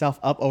pulling himself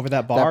up over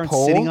that bar and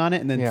pole? sitting on it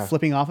and then Yeah.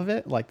 flipping off of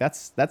it, like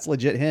that's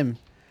legit him.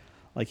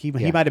 Like he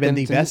yeah. might have been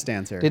the Didn't- best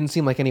dancer. Didn't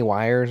seem like any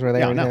wires were there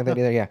Yeah, or anything no, like that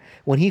no. either. Yeah,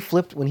 when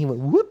he went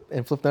whoop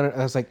and flipped on it,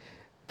 I was like,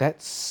 that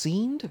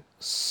seemed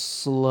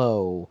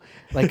slow.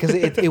 Like, because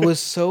it was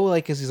so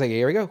like, because he's like,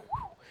 here we go.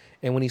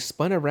 And when he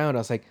spun around, I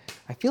was like,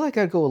 I feel like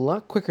I'd go a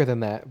lot quicker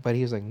than that. But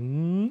he was like,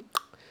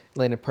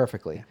 landed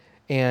perfectly.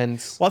 And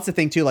Well, that's the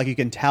thing too. Like you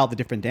can tell the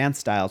different dance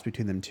styles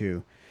between them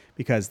two,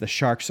 because the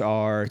Sharks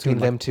are between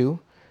doing, them like, two,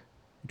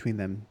 between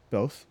them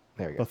both.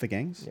 There we go. Both the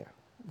gangs. yeah.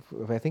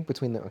 I think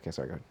between them. Okay,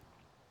 sorry, go ahead.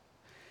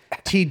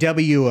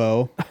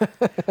 TWO.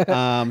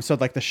 So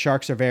like the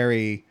Sharks are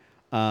very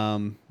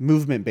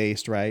movement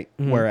based, right?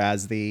 Mm-hmm.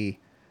 Whereas the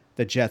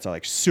Jets are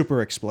like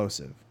super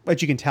explosive.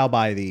 But you can tell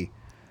by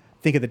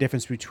think of the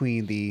difference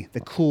between the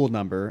cool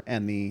number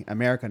and the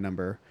America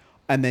number,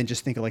 and then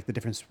just think of like the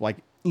difference, like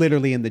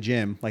literally in the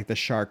gym, like the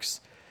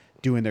Sharks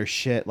doing their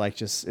shit, like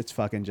just it's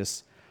fucking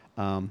just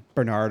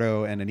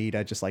Bernardo and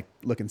Anita just like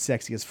looking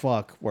sexy as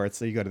fuck. Where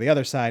it's you go to the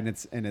other side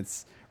and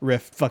it's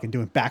Riff fucking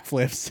doing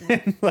backflips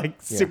and like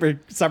super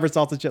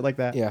somersaults and shit like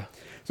that. Yeah.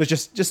 So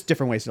it's just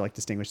different ways to like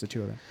distinguish the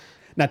two of them.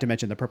 Not to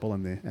mention the purple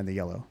and the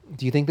yellow.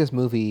 Do you think this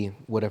movie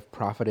would have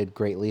profited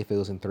greatly if it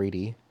was in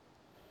 3D?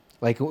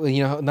 Like,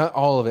 you know, not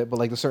all of it, but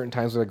like the certain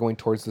times where they're going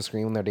towards the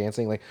screen when they're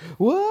dancing, like,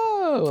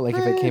 whoa, like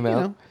if it came You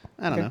out. know,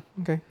 I don't know.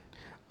 Okay.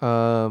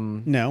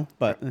 No,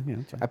 but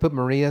it's fine. I put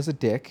Maria as a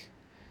dick.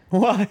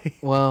 Why?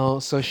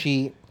 Well, so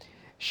she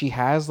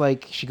has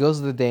like she goes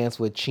to the dance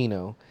with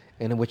Chino,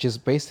 and which is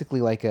basically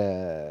like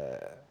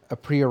a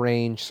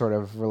prearranged sort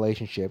of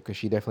relationship because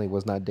she definitely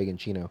was not digging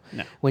Chino.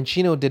 No. When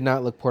Chino did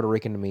not look Puerto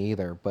Rican to me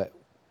either, but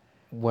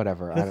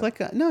whatever.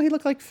 He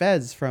looked like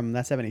Fez from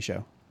That 70s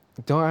Show.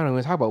 I don't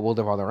even talk about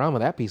Wilder Valderrama,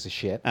 that piece of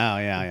shit. Oh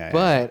yeah.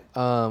 But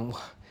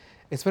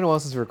it's been a while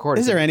since we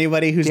recorded. Is there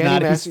anybody who's Danny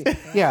not? Massey,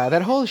 yeah,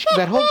 that whole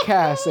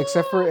cast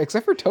except for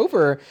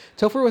Topher.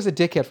 Topher was a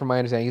dickhead from my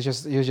understanding.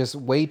 He was just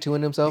way too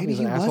into himself. Maybe He's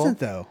an he asshole. wasn't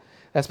though.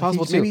 That's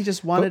possible too. Maybe he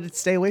just wanted to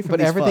stay away from. But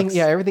these everything, fucks.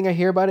 everything I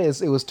hear about it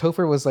is it was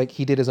Topher was like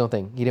he did his own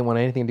thing. He didn't want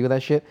anything to do with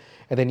that shit.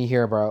 And then you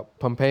hear about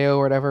Pompeo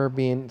or whatever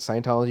being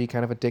Scientology,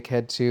 kind of a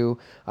dickhead too.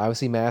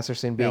 Obviously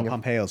Masterson being. No,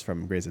 Pompeo's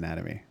from Grey's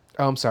Anatomy.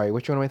 Oh, I'm sorry.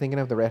 Which one am I thinking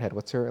of? The redhead.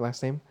 What's her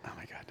last name? Oh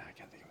my god, no, I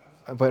can't think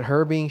of it. But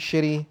her being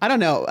shitty. I don't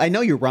know. I know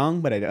you're wrong,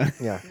 but I don't.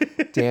 Yeah.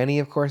 Danny,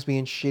 of course,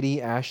 being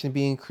shitty. Ashton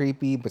being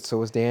creepy, but so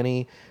was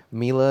Danny.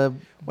 Mila,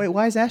 Wait,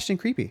 why is Ashton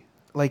creepy?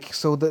 like,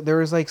 so there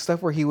was like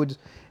stuff where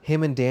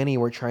him and Danny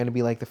were trying to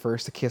be like the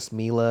first to kiss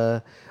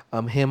Mila.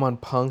 Him on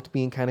Punked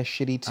being kind of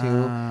shitty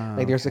too.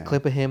 Like there's a okay.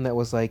 clip of him that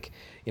was like,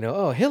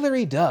 oh,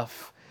 Hillary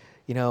Duff.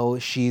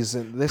 She's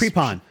this.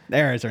 Prepon.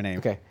 There is her name.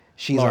 Okay.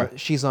 Laura.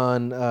 She's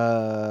on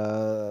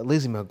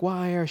Lizzie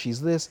McGuire.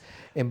 She's this,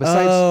 and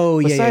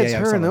besides Yeah, her I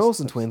saw and the those.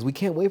 Olsen twins, we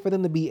can't wait for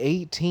them to be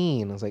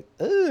 18. I was like,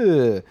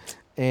 ugh.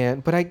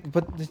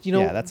 But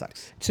Yeah, that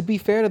sucks. To be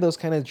fair to those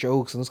kind of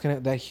jokes and those kind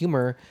of that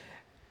humor,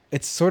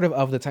 it's sort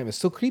of the time. It's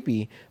still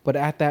creepy, but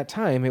at that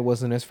time it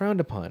wasn't as frowned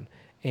upon.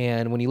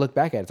 And when you look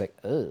back at it, it's like,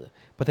 ugh.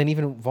 But then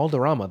even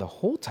Valderrama the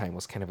whole time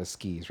was kind of a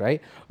skis,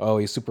 right? Oh,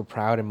 he's super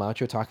proud and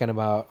macho, talking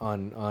about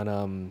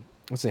on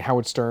what's it,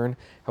 Howard Stern,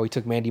 how he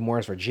took Mandy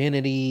Moore's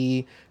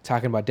virginity,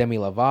 talking about Demi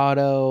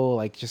Lovato,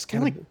 like just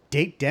Didn't kind of like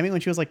date Demi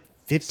when she was like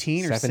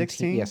 15 or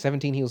 16. Yeah,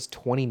 17. He was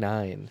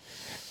 29,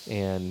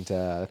 and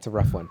that's a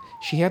rough one.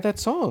 She had that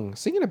song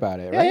singing about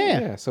it, right?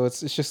 Yeah. So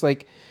it's just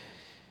like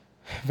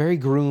very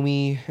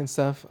groomy and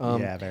stuff.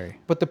 Yeah, very.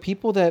 But the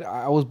people that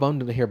I was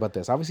bummed to hear about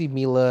this, obviously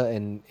Mila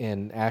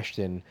and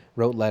Ashton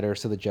wrote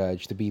letters to the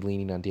judge to be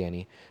leaning on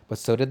Danny, but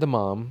so did the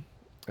mom,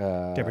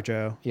 Deborah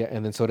Jo. yeah,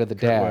 and then so did the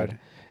Kurtwood. dad,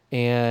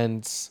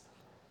 and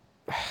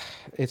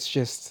it's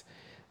just,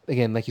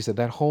 again, like you said,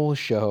 that whole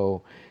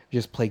show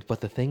just plagued.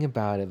 But the thing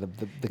about it, the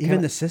Even kinda-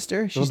 the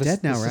sister, well, she's the-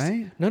 dead the now, sis-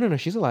 right? No,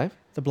 she's alive.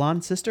 The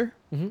blonde sister.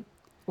 I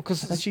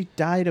Because thought she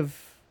died of.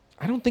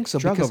 I don't think so.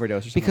 Drug because,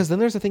 overdose or something. Because then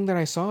there's a thing that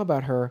I saw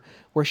about her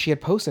where she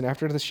had posted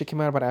after this shit came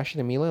out about Ashton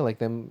and Mila, like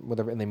them,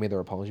 whatever, and they made their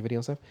apology video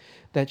and stuff,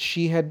 that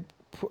she had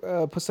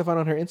put stuff out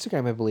on her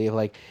Instagram, I believe,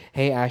 like,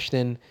 hey,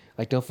 Ashton,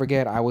 like, don't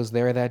forget, I was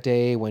there that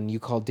day when you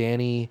called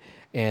Danny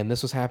and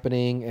this was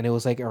happening. And it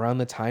was like around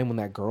the time when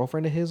that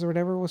girlfriend of his or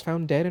whatever was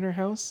found dead in her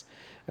house.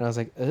 And I was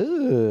like,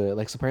 ugh.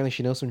 Like, so apparently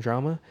she knows some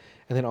drama.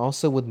 And then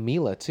also with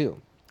Mila,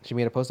 too. She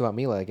made a post about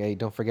Mila, like, hey,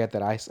 don't forget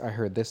that I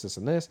heard this,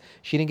 and this.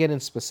 She didn't get in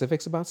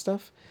specifics about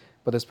stuff.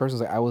 But this person's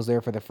like, I was there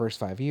for the first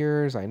 5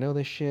 years. I know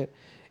this shit.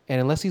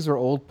 And unless these were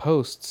old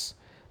posts,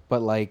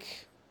 but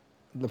like,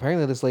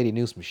 apparently this lady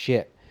knew some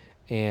shit.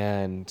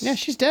 And Yeah,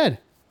 she's dead.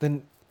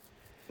 then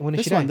when did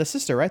This she one, die? the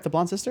sister, right? The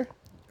blonde sister.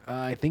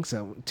 I think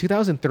so.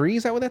 2003,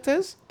 is that what that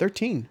says?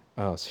 13.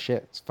 Oh,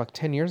 shit. It's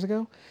 10 years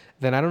ago?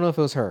 Then I don't know if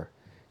it was her.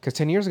 Because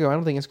 10 years ago, I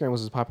don't think Instagram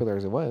was as popular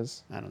as it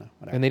was. I don't know.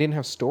 Whatever. And they didn't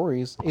have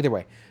stories. Either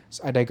way,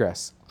 so I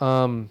digress.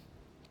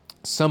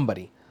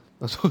 Somebody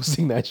was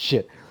posting that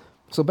shit.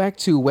 So back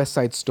to West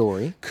Side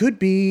Story. Could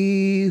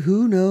be.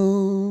 Who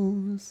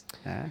knows?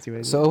 See what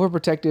I So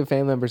overprotective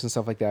family members and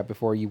stuff like that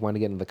before you want to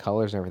get into the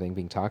colors and everything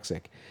being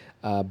toxic.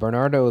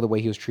 Bernardo, the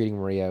way he was treating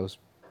Maria was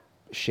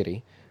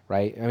shitty,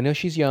 right? I know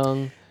she's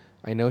young.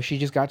 I know she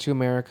just got to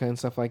America and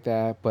stuff like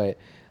that. But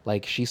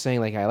like she's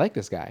saying, like, I like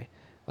this guy.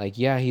 Like,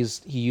 yeah, he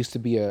used to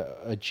be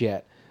a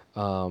jet.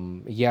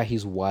 Yeah,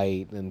 he's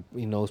white and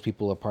he knows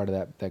people are part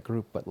of that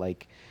group. But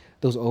like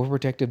those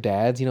overprotective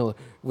dads, you know,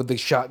 with the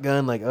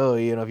shotgun, like, oh,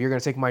 you know, if you're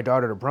gonna take my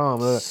daughter to prom,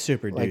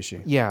 Super like,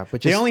 douchey. Yeah,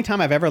 but The just only time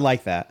I've ever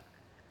liked that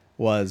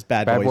was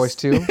Bad Boys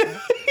 2.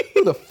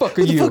 Who the fuck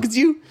are Who the you? fuck is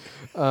you?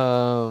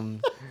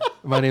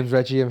 My name's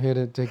Reggie. I'm here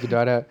to take your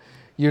daughter out.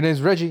 Your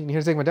name's Reggie, and you're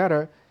here to take my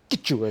daughter out.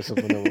 Get your ass up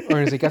on that wall.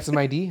 Or is it got some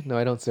ID? No,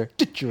 I don't, sir.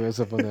 Get your ass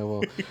up on that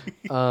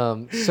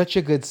wall. Such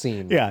a good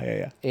scene.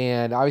 Yeah.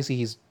 And obviously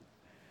he's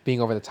being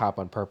over the top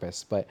on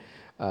purpose. But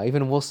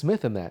even Will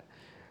Smith in that.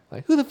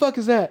 Like, who the fuck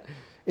is that?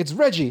 It's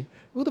Reggie.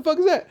 Who the fuck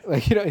is that?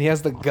 Like, you know, and he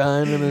has the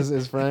gun in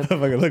his front.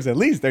 Motherfucker looks at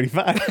least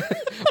 35.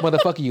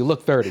 Motherfucker, you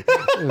look 30.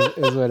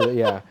 Is what it,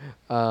 yeah.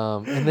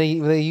 And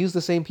they use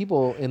the same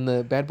people in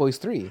the Bad Boys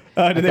 3. Did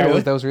Like, they that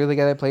really? was really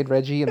the guy that played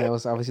Reggie, and that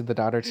was obviously the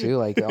daughter too,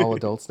 like all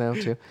adults now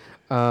too.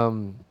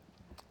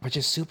 But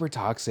just super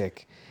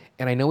toxic.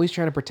 And I know he's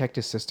trying to protect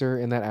his sister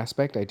in that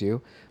aspect, I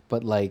do,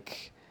 but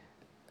like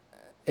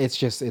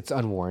it's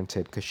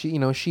unwarranted because she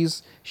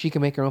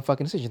can make her own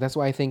fucking decision. That's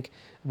why I think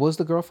was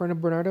the girlfriend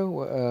of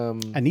Bernardo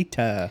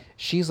Anita.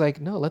 she's like,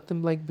 no, let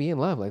them like be in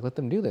love, like let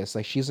them do this,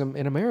 like she's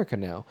in America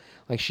now,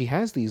 like she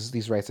has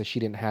these rights that she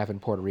didn't have in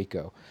Puerto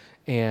Rico.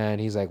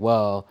 And he's like,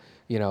 well,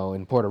 you know,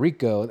 in Puerto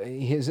Rico,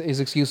 his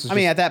excuse was I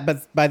mean,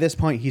 but by this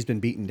point, he's been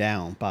beaten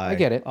down by I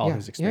get it, all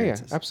his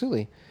experiences. yeah,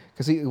 absolutely,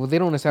 because they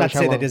don't Not establish to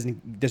how say long, that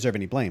doesn't deserve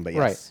any blame, but yes.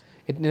 right,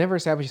 it never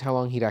establishes how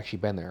long he'd actually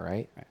been there,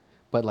 right?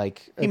 But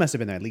like He must have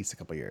been there at least a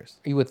couple years.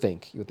 you would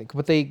think,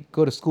 but they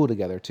go to school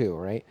together too,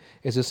 right?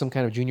 Is this some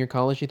kind of junior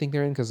college you think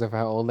they're in because of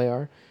how old they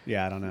are?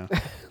 Yeah, I don't know.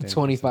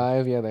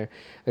 25, yeah,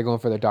 they're going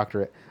for their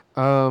doctorate.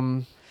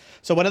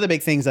 So one of the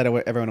big things that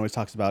everyone always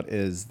talks about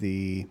is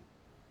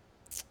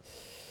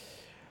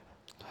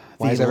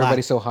Why is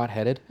everybody so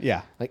hot-headed?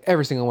 Yeah. Like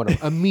every single one of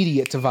them.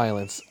 Immediate to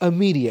violence.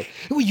 Immediate.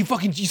 Well, you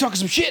talking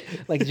some shit.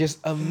 Like just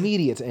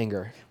immediate to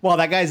anger. Well,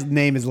 that guy's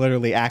name is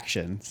literally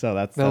Action, so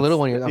that's The little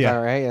one you're yeah.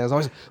 about, right? Yeah, it's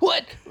always,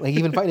 what? Like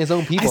even fighting his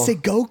own people. I say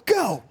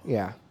go.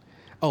 Yeah.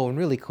 Oh, and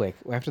really quick,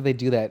 after they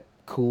do that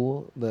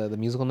cool, the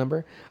musical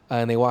number,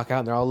 and they walk out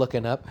and they're all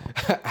looking up,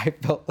 I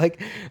felt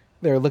like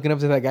they're looking up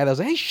to that guy that was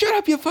like, hey, shut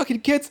up, you fucking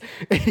kids.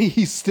 And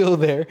he's still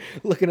there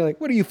looking at like,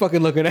 what are you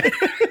fucking looking at?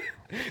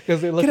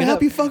 Because they're looking Can I help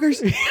up. you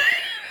fuckers?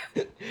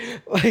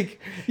 Like,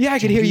 yeah, I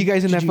can hear you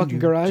guys in that fucking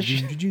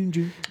garage.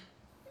 And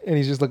And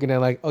he's just looking at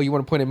like, oh, you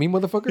want to point at me,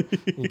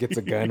 motherfucker? He gets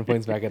a gun and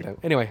points back at them.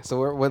 Anyway,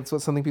 so what's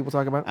something people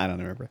talk about? I don't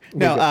remember.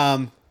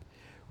 No,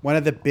 one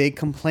of the big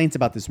complaints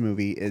about this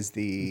movie is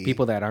the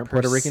People that aren't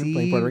Puerto Rican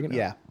playing Puerto Rican?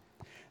 Yeah,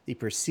 the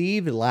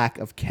perceived lack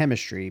of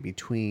chemistry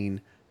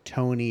between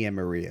Tony and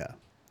Maria.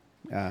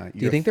 Do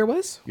you think there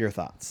was? Your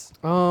thoughts?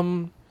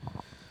 Well,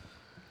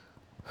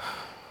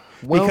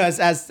 Because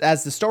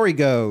as the story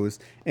goes,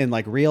 in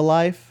like real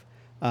life,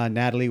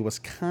 Natalie was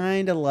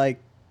kind of like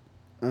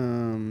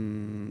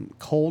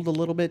cold a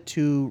little bit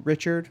to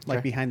Richard, like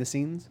Okay. behind the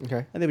scenes.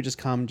 Okay. And they would just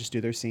come, just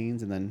do their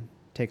scenes, and then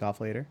take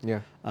off later.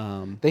 yeah.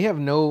 Um, They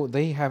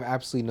have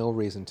absolutely no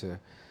reason to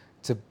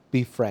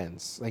be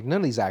friends. Like none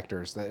of these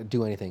actors that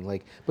do anything.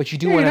 Like, but you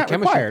do Yeah, want to you're have not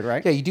chemistry, required,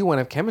 right? Yeah, you do want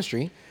to have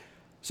chemistry.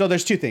 So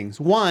there's two things.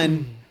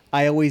 One,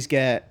 I always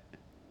get.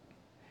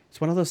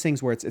 It's one of those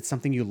things where it's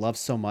something you love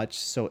so much,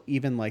 so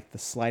even like the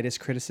slightest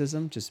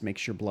criticism just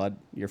makes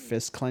your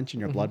fists clench and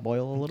your blood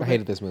boil a little I bit.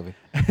 hated this movie.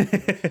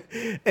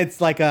 It's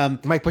like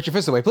Mike, put your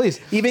fist away, please.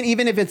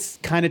 even if it's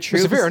kind of true.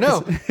 Severe, no.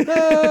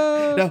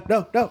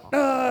 No.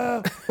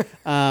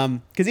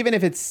 Because even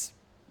if it's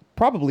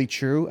probably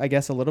true, I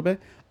guess, a little bit.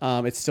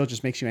 It still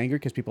just makes you angry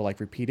because people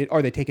like repeat it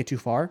or they take it too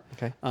far.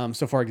 Okay.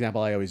 So for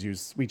example,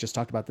 we just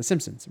talked about The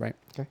Simpsons, right?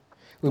 Okay.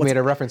 We made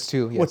a reference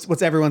to, yes.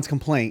 What's everyone's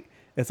complaint?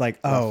 It's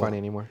like, Not funny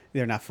anymore.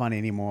 They're not funny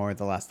anymore.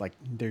 The last, like,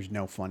 there's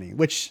no funny,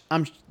 which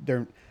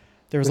there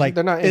was like,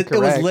 they're not it was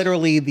incorrect.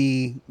 literally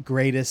the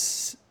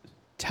greatest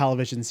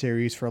television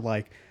series for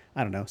like,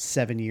 I don't know,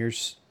 7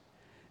 years.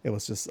 It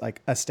was just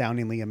like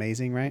astoundingly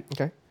amazing, right?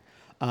 Okay.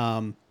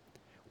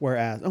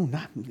 Whereas,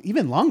 not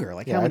even longer.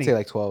 Like, Yeah, how I'd many? say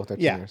like 12,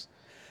 13 Yeah. years.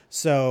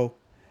 So,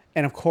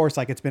 and of course,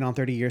 like, it's been on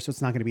 30 years, so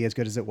it's not going to be as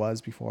good as it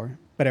was before.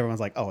 But everyone's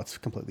like, oh, it's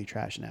completely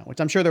trash now, which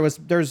I'm sure there's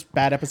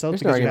bad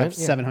episodes There's no because you have argument,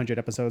 yeah. 700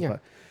 episodes. Yeah.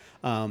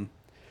 But,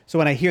 so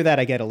when I hear that,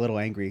 I get a little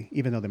angry,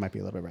 even though they might be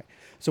a little bit right.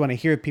 So when I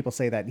hear people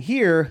say that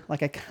here,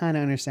 like, I kind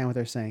of understand what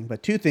they're saying.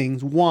 But two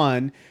things.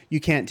 One, you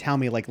can't tell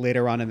me, like,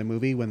 later on in the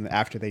movie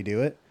after they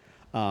do it.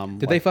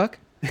 Did they fuck?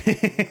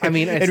 I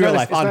mean, it's in real not-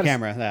 life, it's on not-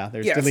 camera. Yeah,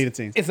 there's yeah, deleted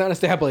scenes. It's not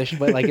established,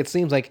 but like it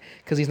seems like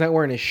because he's not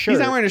wearing his shirt. He's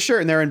not wearing a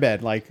shirt and they're in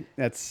bed. Like,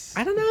 that's...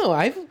 I don't know.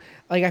 I feel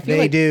They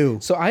like do.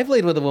 So I've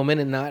laid with a woman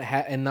and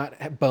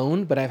not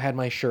boned, but I've had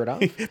my shirt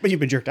off. But you've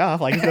been jerked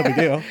off. Like, it's no big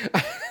deal.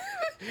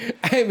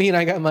 I mean,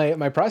 I got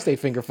my prostate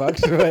finger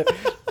fucked, but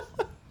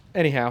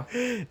anyhow,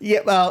 Yeah,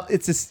 well,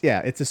 it's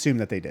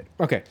assumed that they did.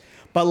 okay.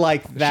 But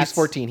like that's She's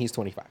 14, he's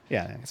 25.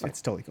 Yeah, it's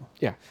totally cool.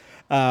 Yeah,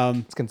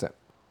 it's consent.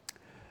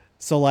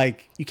 So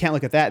like you can't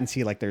look at that and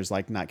see like there's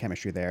like not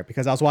chemistry there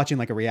because I was watching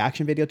like a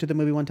reaction video to the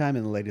movie one time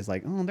and the lady's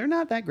like, oh, they're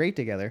not that great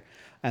together.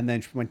 And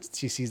then when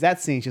she sees that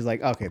scene, she's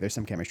like, okay, there's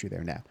some chemistry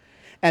there now.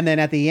 And then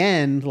at the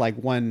end, like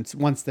once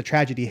the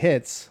tragedy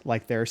hits,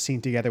 like they're seen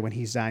together when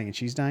he's dying and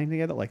she's dying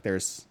together. Like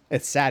it's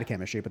sad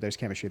chemistry, but there's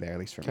chemistry there at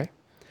least for me.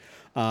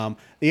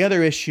 The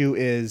other issue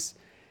is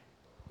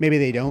maybe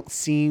they don't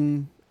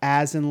seem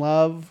as in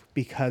love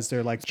because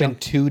they're like It's been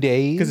 2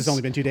 days because it's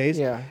only been 2 days.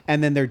 Yeah.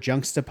 And then they're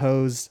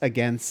juxtaposed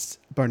against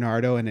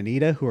Bernardo and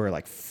Anita, who are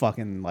like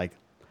fucking like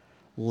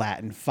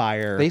Latin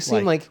fire. They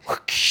seem like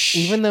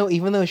even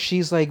though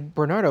she's like,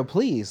 Bernardo,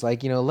 please,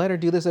 like, let her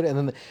do this,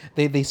 and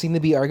then they seem to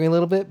be arguing a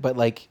little bit, but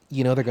like,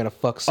 they're gonna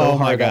fuck so Oh hard.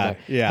 my that God, night.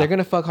 yeah. They're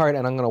gonna fuck hard,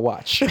 and I'm gonna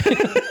watch.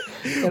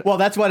 well,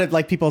 that's what it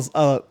like people's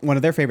one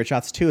of their favorite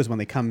shots too is when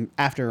they come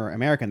after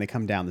American, they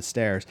come down the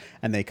stairs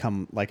and they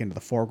come like into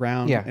the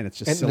foreground. Yeah, And it's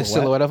just the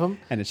silhouette of them,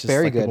 and it's just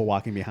very like good. people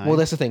walking behind. Well,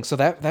 that's the thing. So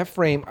that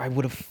frame, I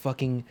would have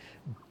fucking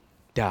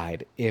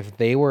died if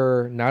they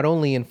were not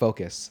only in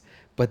focus,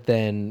 but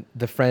then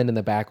the friend in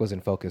the back was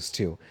in focus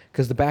too,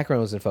 because the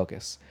background was in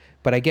focus.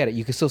 But I get it.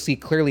 You can still see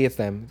clearly it's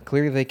them.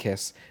 Clearly they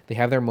kiss. They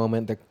have their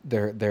moment.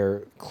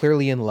 They're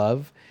clearly in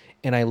love,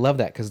 and I love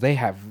that because they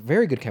have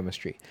very good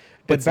chemistry.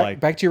 But It's like-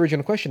 back to your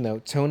original question though,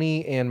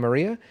 Tony and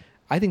Maria,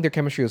 I think their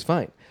chemistry was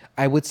fine.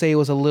 I would say it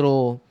was a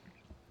little.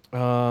 It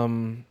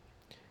kind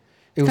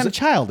was of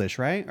childish,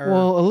 right? Or,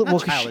 well, a little. not Well,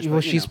 childish, well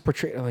but, you she's know.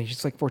 portrayed. Like,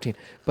 she's like 14,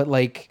 but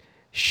like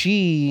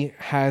she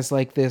has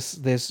like this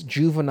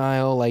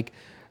juvenile like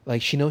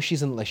she knows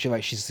she's in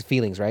she's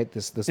feelings, right?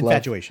 This love.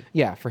 Infatuation.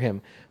 Yeah, for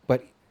him.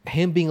 But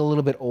him being a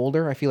little bit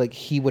older, I feel like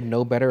he would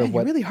know better Man, of you're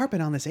what. really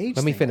harping on this age.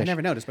 Let me thing. finish. I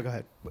never noticed, but go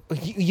ahead.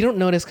 You don't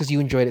notice because you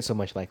enjoyed it so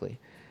much, likely.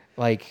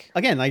 Like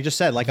Again, like I just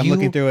said, like I'm you-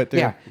 looking through it.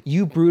 Yeah,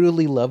 you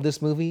brutally love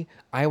this movie.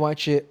 I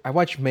watch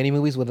many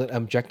movies with an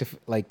objective,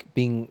 like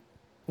being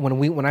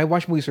when I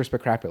watch movies for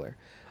spectacular,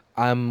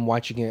 I'm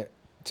watching it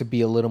to be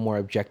a little more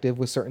objective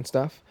with certain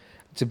stuff,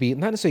 to be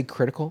not necessarily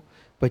critical,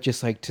 but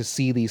just like to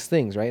see these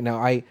things. Right now,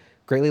 I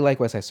greatly like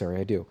West Side Story.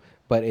 I do,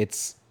 but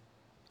if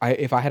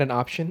I had an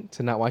option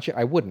to not watch it,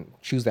 I wouldn't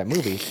choose that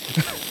movie.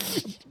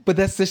 But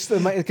that's just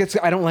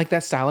I don't like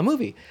that style of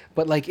movie.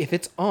 But like if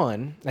it's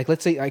on, like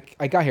let's say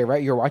I got here,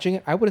 right? You're watching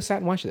it, I would have sat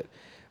and watched it.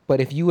 But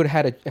if I would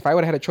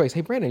have had a choice,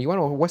 hey Brandon, you want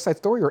a West Side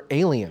Story or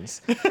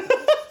Aliens?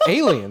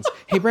 Aliens.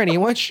 Hey Brandon, you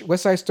watch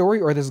West Side Story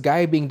or this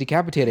guy being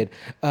decapitated?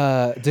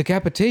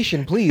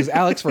 Decapitation, please,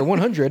 Alex, for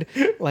 100.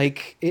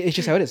 Like it's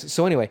just how it is.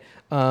 So anyway,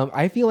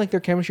 I feel like their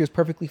chemistry was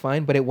perfectly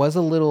fine, but it was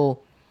a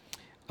little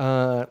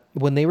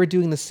when they were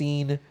doing the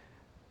scene.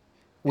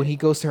 When he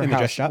goes to her In the house,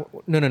 dress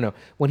shop? no.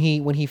 When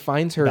he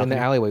finds her in the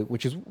Balcony. alleyway,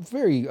 which is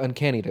very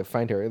uncanny to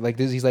find her. Like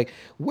he's like,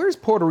 "Where's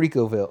Puerto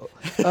Ricoville?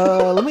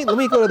 Let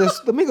me go to this.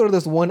 Let me go to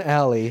this one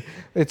alley.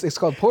 It's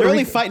called Puerto They're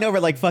only Rico." fighting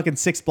over like fucking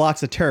 6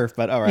 blocks of turf,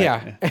 but all right.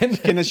 Yeah.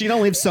 And she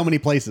don't live so many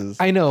places.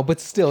 I know, but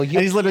still, and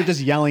he's literally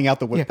just yelling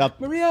out the yeah.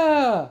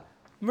 window.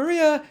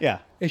 Maria, Yeah.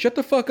 hey, shut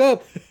the fuck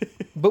up,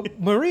 but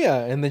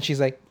Maria, and then she's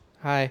like,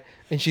 "Hi,"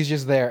 and she's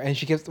just there, and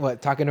she keeps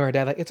talking to her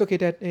dad like, "It's okay,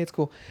 Dad, hey, it's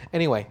cool."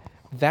 Anyway,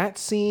 that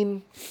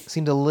scene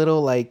seemed a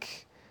little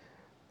like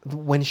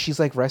when she's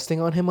like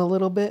resting on him a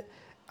little bit.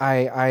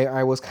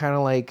 I was kind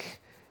of like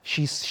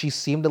she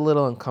seemed a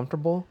little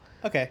uncomfortable.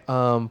 Okay.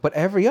 But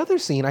every other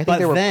scene, I think But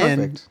they were then,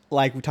 perfect.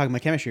 like we're talking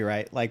about chemistry,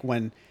 right? Like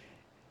when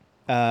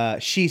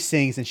she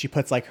sings and she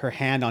puts like her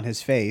hand on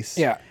his face.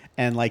 Yeah.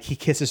 and like he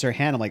kisses her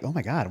hand. I'm like, oh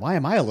my god, why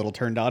am I a little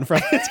turned on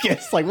from this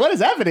kiss? Like, what is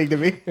happening to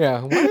me?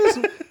 Yeah.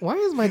 Why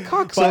is my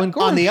cock so But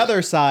engorged? on the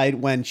other side,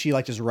 when she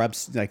like just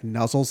rubs, like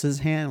nuzzles his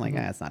hand, like,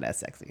 it's not as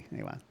sexy.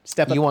 Anyway,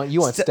 step up. You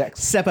want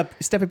sex. Step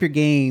up your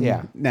game,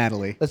 Yeah.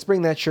 Natalie. Let's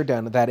bring that shirt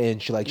down to that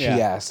inch, like she Yeah.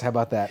 asked. How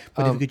about that?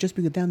 But if you could just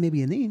bring it down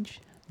maybe an inch.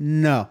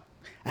 No,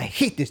 I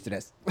hate this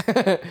dress.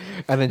 And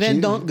then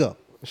Then don't go.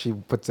 She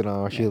puts it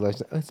on. She like,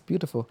 oh, it's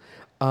beautiful.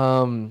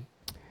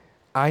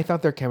 I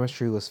thought their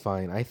chemistry was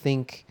fine. I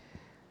think,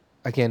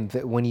 again,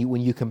 when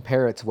you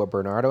compare it to what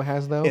Bernardo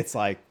has, though, It's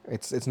like,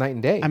 it's night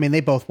and day. I mean, they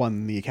both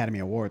won the Academy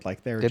Award.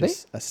 Like, they're Did they?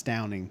 just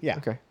astounding. Yeah.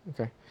 okay.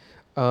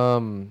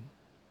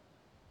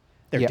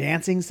 They're Yeah.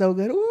 dancing so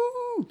good.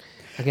 Ooh.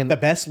 Again, The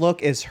best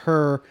look is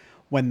her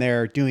when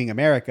they're doing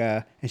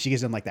America, and she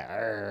gives them like that,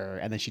 "Arr,"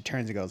 and then she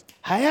turns and goes,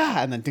 hiya,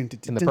 and then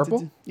In the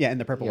purple? Yeah, in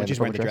the purple Yeah, when in she's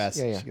the wearing the purple dress.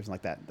 dress. Yeah, yeah. She gives them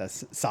like that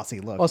saucy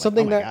look. well, like,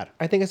 something oh my that God.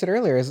 I think I said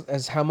earlier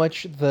is how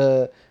much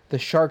the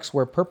sharks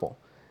wear purple.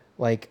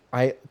 Like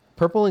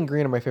purple and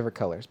green are my favorite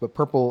colors, but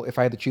purple, if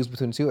I had to choose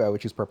between the two, I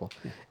would choose purple.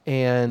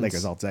 And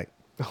Lakers all day.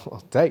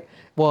 Oh, tight.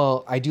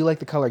 Well, I do like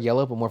the color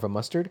yellow, but more of a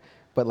mustard.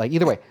 But like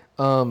either way,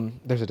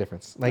 there's a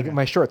difference. Like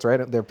my shorts, right?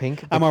 They're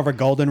pink. I'm more of a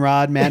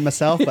goldenrod man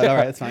myself, but all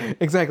right, it's fine.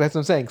 Exactly, that's what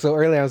I'm saying. So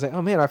earlier I was like,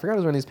 oh man, I forgot I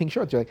was wearing these pink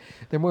shorts. You're like,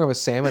 they're more of a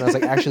salmon. I was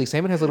like, actually,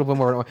 salmon has a little bit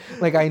more.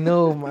 Like I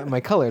know my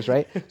colors,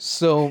 right?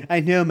 So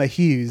I know my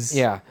hues.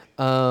 yeah.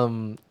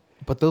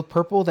 But the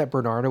purple that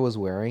Bernardo was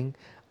wearing,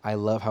 I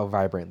love how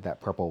vibrant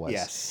that purple was.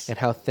 Yes. And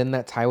how thin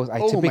that tie was. I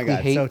Oh my typically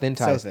God, hate so- thin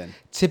so ties. thin.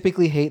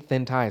 Typically hate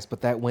thin ties, but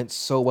that went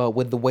so well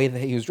with the way that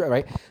he was dressed,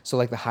 right? So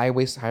like the higher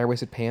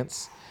waisted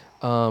pants.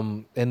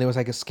 And there was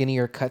like a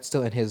skinnier cut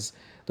still, and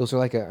those were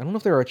like I don't know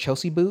if they were a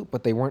Chelsea boot,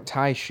 but they weren't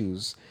tie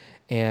shoes.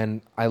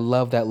 And I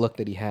love that look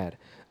that he had.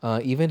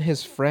 Even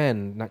his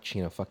friend, not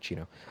Chino, fuck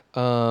Chino.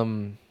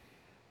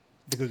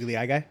 The googly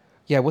eye guy.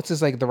 Yeah, what's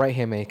his like the right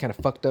hand man? Kind of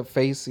fucked up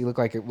face. He looked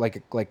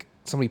like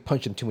somebody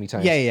punched him too many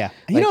times. Yeah, yeah, yeah.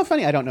 You Like- know what's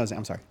funny? I don't know his name.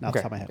 I'm sorry. Not off the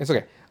Okay, top of my head. it's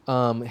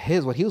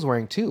okay. What he was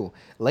wearing too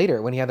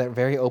later when he had that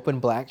very open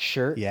black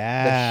shirt,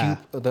 Yeah.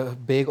 the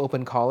big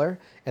open collar,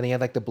 and he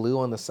had like the blue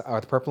on the or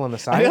the purple on the I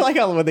side. didn't like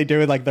how when they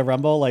do it like the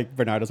Rumble, like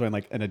Bernardo's wearing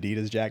like an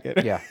Adidas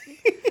jacket. Yeah.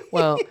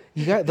 Well,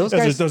 you got those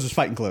those guys. are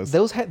fighting clothes.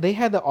 They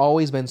had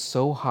always been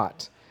so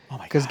hot. Oh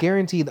my Because God.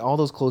 guaranteed, all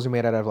those clothes are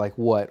made out of like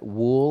what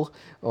wool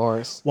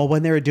or Well,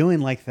 when they were doing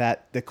like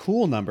that, the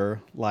cool number,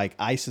 like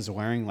Ice is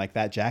wearing like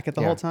that jacket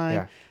the Yeah, whole time.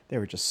 yeah. They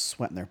were just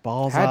sweating their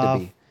balls had off.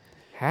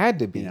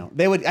 to be. You know,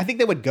 they would. I think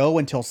they would go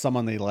until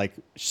someone they like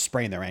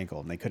sprained their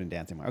ankle and they couldn't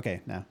dance anymore. Okay,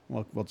 now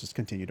we'll just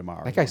continue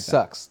tomorrow. That guy Like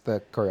sucks.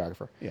 The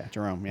choreographer. Yeah,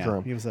 Jerome. Yeah,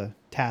 Jerome. he was a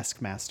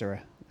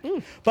taskmaster.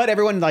 But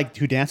everyone like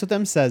who danced with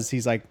him says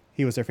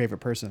he was their favorite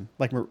person.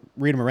 Like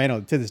Rita Moreno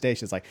to this day,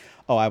 she's like,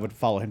 oh, I would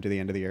follow him to the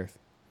end of the earth.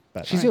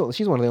 But She's all right.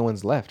 she's one of the only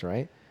ones left,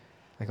 right?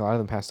 Like a lot of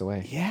them passed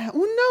away. Yeah.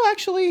 Well, no,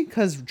 actually,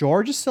 because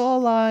George is still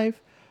alive.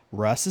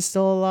 Russ is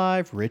still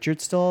alive.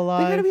 Richard's still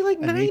alive. They gotta be like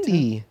Anita,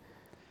 90.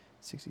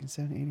 16,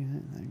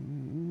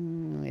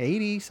 17, 80,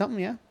 80, something,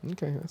 yeah.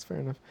 Okay, that's fair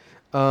enough.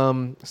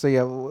 So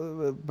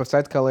yeah,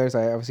 besides colors,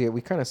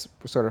 we kind of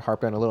sort of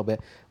harped on a little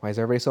bit. Why is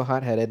everybody so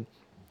hot headed?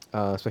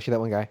 Especially that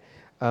one guy.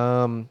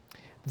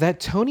 That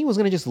Tony was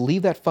gonna just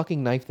leave that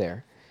fucking knife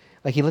there,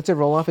 like he lets it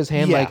roll off his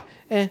hand, Yeah. like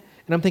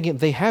And I'm thinking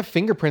they have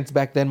fingerprints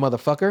back then,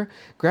 motherfucker.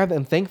 Grab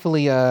them.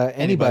 Thankfully,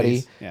 anybody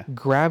Anybody's, yeah.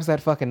 grabs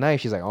that fucking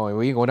knife. She's like, oh,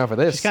 where you going down for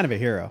this? She's kind of a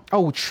hero.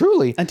 Oh,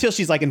 truly. Until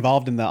she's like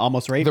involved in the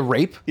almost rape. The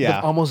rape, Yeah.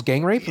 the almost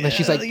gang rape, and then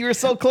she's like, you were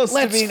so close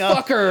let's to being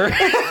fuck her.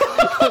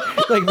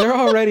 Like they're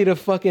all ready to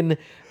fucking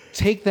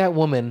take that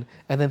woman,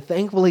 and then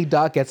thankfully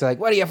Doc gets like,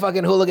 "What are you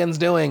fucking hooligans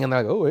doing?" And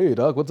they're like, "Oh hey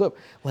Doc, what's up?"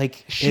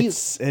 Like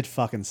It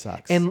fucking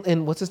sucks.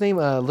 and what's his name?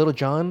 Little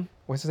John.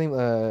 What's his name?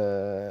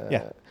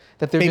 Yeah.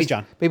 That they're Baby just,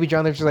 John. Baby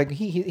John. They're just like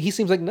he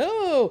seems like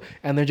no,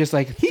 and they're just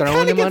like he throwing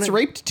kind of him on gets it.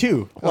 raped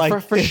too.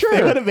 Like for if sure.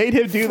 They would have made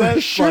him do that.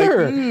 For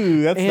sure. Like,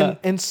 ooh, that's not.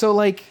 And so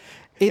like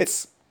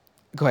it's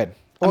go ahead.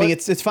 I mean,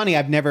 it's funny.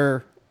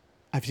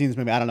 I've seen this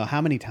movie. I don't know how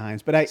many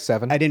times, but I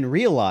 7. I didn't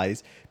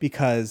realize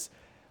because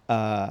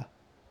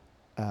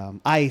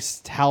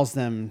Ice has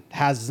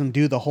them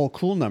do the whole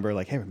cool number.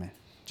 Like, hey man,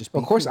 just be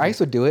of course cool. Ice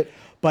would do it.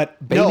 But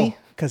Baby? no,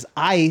 because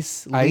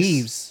Ice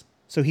leaves,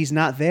 so he's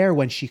not there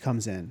when she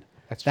comes in.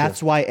 That's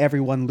true. why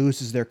everyone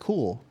loses their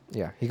cool.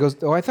 Yeah, he goes.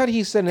 Oh, I thought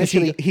he said 'Cause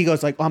initially. he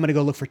goes like, oh, I'm gonna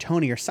go look for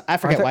Tony or I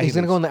forget why he's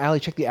gonna leaves. go in the alley,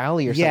 check the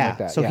alley or something Yeah, like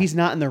that. so yeah. he's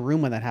not in the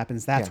room when that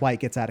happens. That's Yeah. why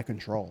it gets out of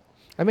control.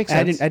 That makes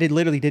And sense. I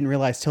literally didn't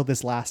realize till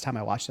this last time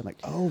I watched it. I'm like,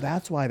 oh,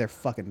 that's why they're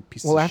fucking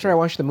pieces Well, of after shit. I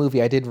watched the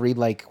movie, I did read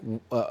like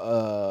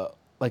a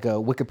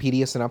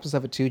Wikipedia synopsis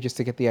of it too, just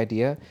to get the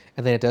idea.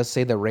 And then it does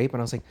say the rape,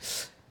 and I was like,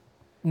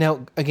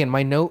 now again,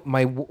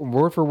 my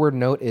word for word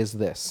note is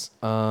this.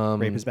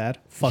 Rape is bad.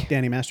 Fuck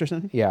Danny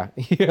Masterson. Yeah,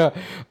 yeah.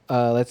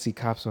 Let's see,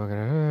 cops walking.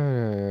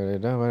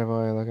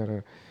 Look at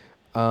her.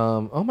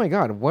 Oh my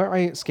God, where are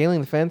I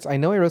scaling the fence? I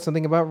know I wrote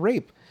something about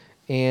rape,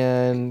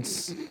 and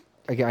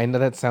again, I know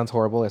that sounds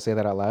horrible. I say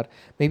that out loud.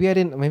 Maybe I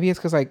didn't. Maybe it's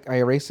because I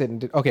erased it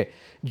and did. Okay,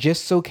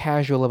 just so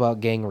casual about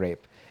gang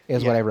rape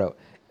is what Yeah. I wrote.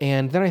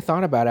 And then I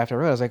thought about it after I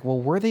read it. I was like, well,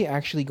 were they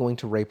actually going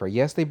to rape her?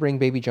 Yes, they bring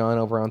Baby John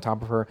over on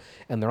top of her,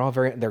 and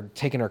they're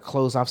taking her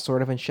clothes off,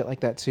 sort of, and shit like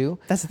that too.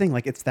 That's the thing.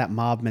 Like, it's that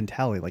mob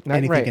mentality. Like,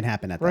 anything Right. can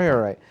happen at that Right,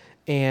 point. right.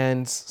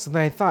 And so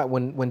then I thought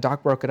when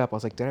Doc broke it up, I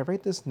was like, did I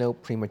write this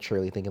note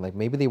prematurely, thinking like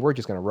maybe they were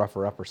just going to rough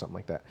her up or something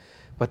like that.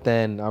 But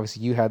then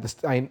obviously you had this.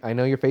 I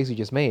know your face you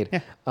just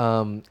made.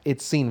 Yeah.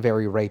 It seemed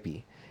very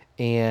rapey,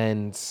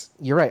 and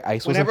you're right.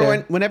 Ice wasn't Whenever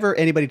there. whenever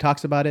anybody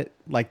talks about it,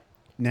 like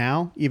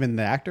now, even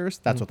the actors,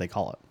 that's what they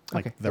call it.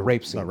 Like Okay, the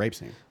rape scene. The rape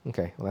scene.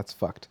 Okay, well that's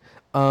fucked.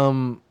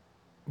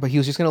 But he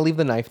was just gonna leave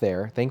the knife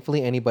there.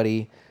 Thankfully,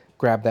 anybody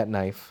grabbed that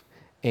knife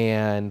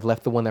and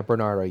left the one that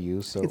Bernardo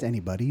used. So It's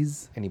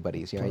anybody's.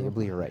 anybody's. Yeah, I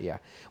believe you're right. Yeah.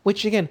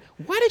 Which again,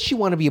 why did she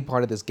want to be a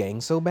part of this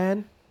gang so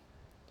bad?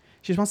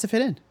 She just wants to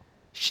fit in.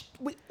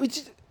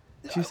 Which,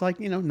 She's like,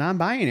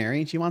 non-binary,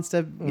 and she wants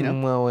to,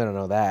 well, we don't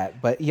know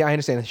that, but yeah, I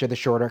understand that she had the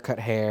shorter cut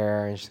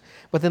hair,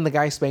 but then the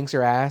guy spanks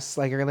her ass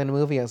like early in the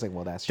movie. I was like,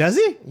 well, that's Does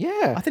just, he?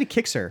 Yeah. I thought he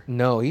kicks her.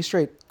 No, he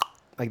straight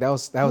like that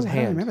was I don't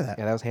hand. remember that.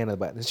 Yeah, that was hand of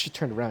the butt. Then she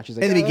turned around. She's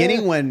like, In the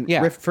beginning, when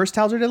yeah, Riff first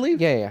tells her to leave.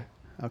 yeah.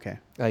 Okay.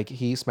 Like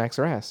he smacks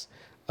her ass.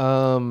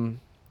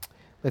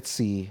 Let's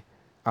see.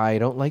 I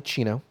don't like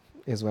Chino,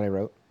 is what I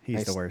wrote.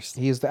 He's the worst.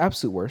 He is the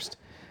absolute worst.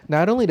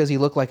 Not only does he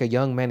look like a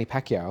young Manny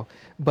Pacquiao,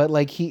 but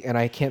like and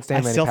I can't stand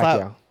I Manny still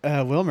Pacquiao.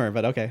 thought Wilmer,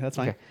 but okay, that's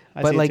fine. Okay.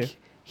 I But see it like too.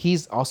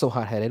 he's also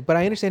hot headed. But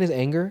I understand his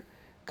anger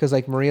because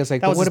like Maria's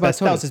like, that but was what his about best.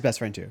 Tony? That was his best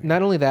friend too.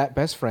 Not only that,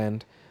 best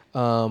friend.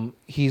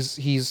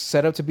 He's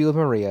set up to be with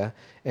Maria,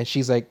 and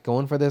she's like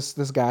going for this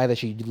guy that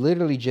she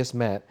literally just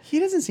met. He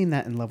doesn't seem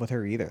that in love with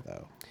her either,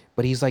 though.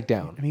 But he's like I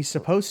down. mean, he's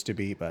supposed to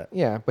be, but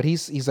Yeah, but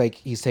he's like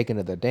he's taken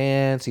to the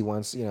dance. He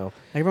wants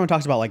everyone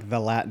talks about like the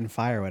Latin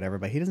fire or whatever,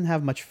 but he doesn't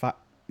have much fire.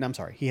 No, I'm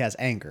sorry, he has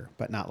anger,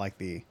 but not like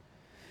the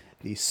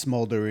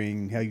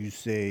smoldering. How you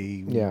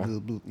say? Yeah.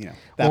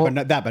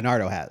 That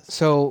Bernardo has.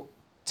 So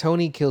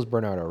Tony kills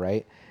Bernardo,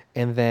 right?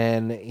 And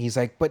then he's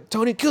like, "But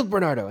Tony killed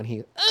Bernardo," and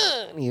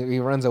he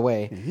runs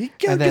away. He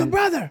killed And then- your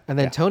brother. And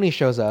then Yeah. Tony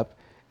shows up,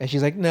 and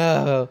she's like,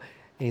 "No,"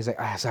 and he's like,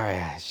 "Sorry,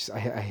 I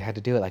had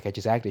to do it. Like I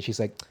just acted." She's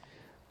like,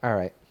 "All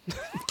right,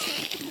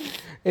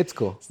 it's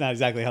cool." It's not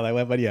exactly how that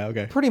went, but yeah,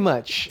 okay. Pretty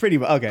much. Pretty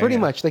okay, Pretty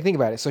yeah. much. Like think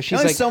about it. So she's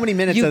Only like, so many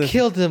minutes You of the-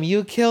 killed him.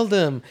 You killed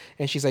him.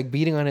 And she's like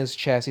beating on his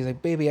chest. He's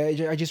like, baby,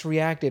 I just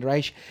reacted,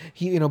 right?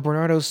 He,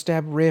 Bernardo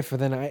stabbed Riff,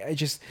 and then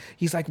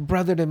he's like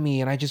brother to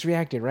me, and I just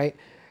reacted, right?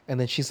 And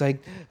then she's like,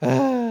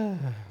 all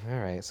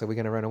right, so we're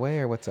gonna run away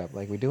or what's up?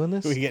 Like we doing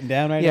this? We getting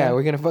down right Yeah, now?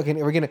 we're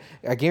gonna.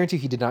 I guarantee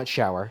he did not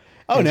shower.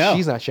 Oh And no,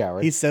 she's not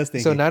showered. He's so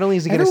stinky. So not only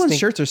is he gonna Everyone's stink,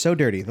 shirts are so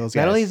dirty. Those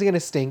guys. not only is he gonna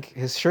stink,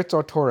 his shirts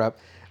are tore up.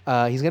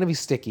 He's gonna be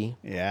sticky.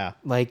 yeah.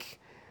 Like,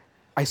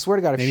 I swear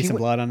to God, Maybe some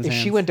blood on his if she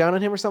hands. went down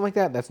on him or something like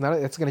that,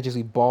 that's gonna just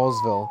be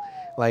Ballsville,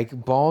 like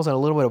balls and a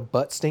little bit of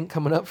butt stink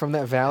coming up from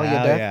that valley of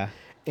Hell death. yeah.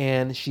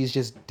 And she's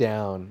just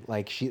down,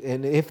 like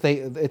and if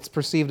it's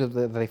perceived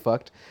that they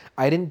fucked.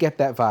 I didn't get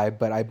that vibe,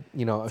 but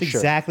That's sure.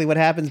 exactly what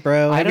happens,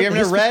 bro. Have you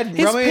ever read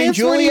his Romeo and pants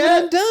weren't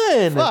Juliet?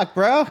 even undone. Fuck,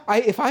 bro.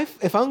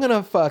 If I'm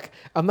gonna fuck,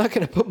 I'm not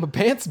gonna put my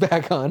pants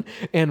back on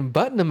and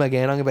button them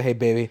again. I'm gonna be, hey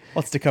baby,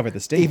 What's to cover the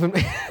stink?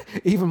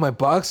 even my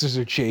boxers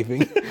are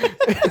chafing.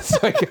 So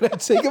I gotta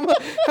take them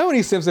off. How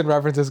many Simpson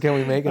references can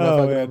we make in a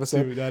fucking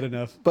episode? dude, not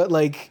enough. But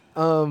like,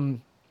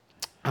 I'm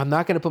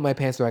not gonna put my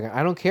pants back on.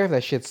 I don't care if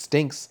that shit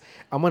stinks.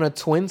 I'm on a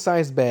twin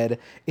size bed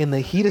in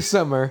the heat of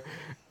summer,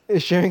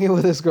 sharing it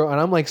with this girl, and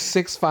I'm like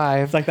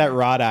 6'5", It's like that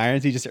wrought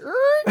irons. He just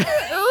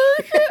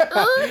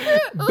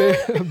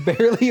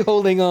barely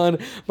holding on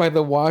by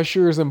the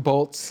washers and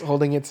bolts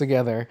holding it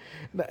together.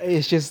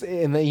 It's just,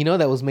 and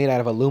that was made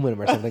out of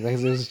aluminum or something. Like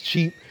it was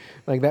cheap.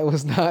 Like that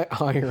was not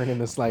iron in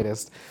the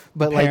slightest.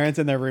 But like, parents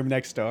in their room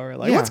next door.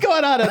 Like, Yeah. what's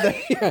going on out there?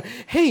 yeah,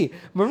 hey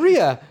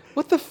Maria,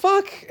 what the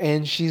fuck?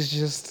 And she's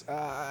just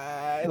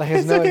like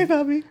has It's no. okay,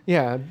 puppy.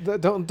 Yeah,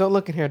 don't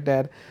look in here,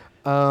 Dad.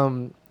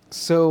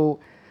 So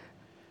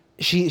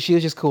she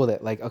was just cool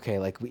that like okay,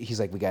 like he's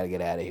like we got to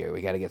get out of here.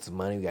 We got to get some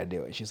money. We got to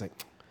do it. And she's like,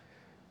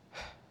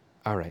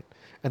 all right.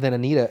 And then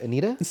Anita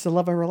It's the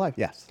love of her life.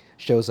 Yes.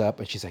 shows up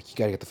and she's like, you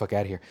got to get the fuck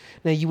out of here.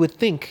 Now you would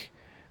think,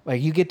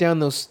 like you get down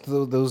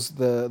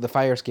the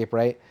fire escape,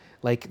 right?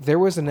 Like there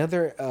was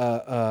another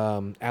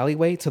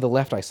alleyway to the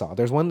left. I saw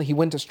there's one that he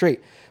went to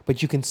straight,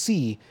 but you can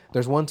see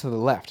there's one to the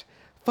left.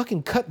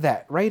 Fucking cut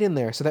that right in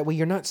there so that way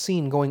you're not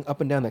seen going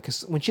up and down that.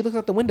 Because when she looks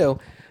out the window,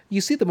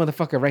 you see the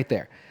motherfucker right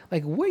there.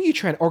 Like, where are you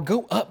trying to... Or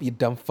go up, you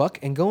dumb fuck,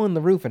 and go on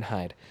the roof and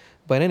hide.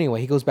 But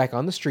anyway, he goes back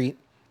on the street,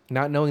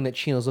 not knowing that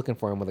Chino's looking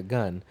for him with a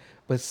gun.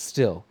 But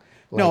still.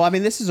 No, I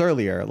mean, this is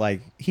earlier.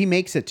 Like, he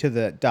makes it to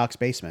the Doc's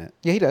basement.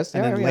 Yeah, he does.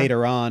 And Yeah, then yeah.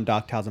 later on,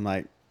 Doc tells him,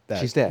 like, that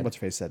She's dead. What's her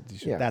face said?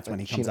 Yeah, That's when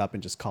he comes Chino- up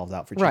and just calls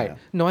out for Chino. Right.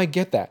 No, I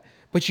get that.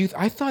 But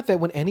I thought that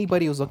when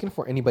anybody was looking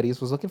for him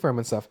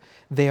and stuff,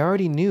 they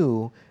already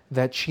knew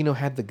that Chino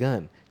had the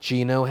gun.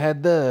 Chino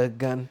had the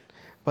gun.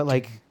 But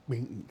like,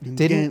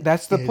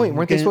 that's the point.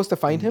 Weren't they supposed to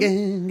find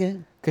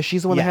him? Because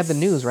she's the one that had the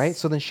news, right?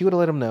 So then she would have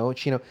let him know,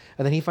 Chino.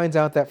 And then he finds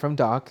out that from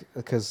Doc,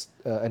 because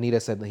Anita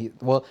said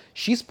that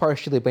she's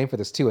partially blamed for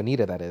this too,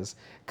 Anita, that is.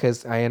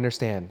 Because I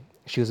understand.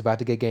 she was about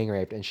to get gang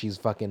raped, and she's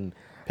fucking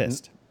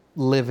Pissed.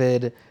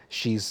 livid.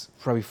 She's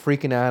probably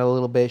freaking out a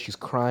little bit. She's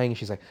crying.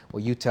 She's like,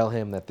 well, you tell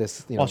him that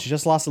this, you know, Well, she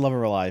just lost the love of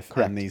her life,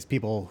 Correct. and these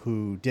people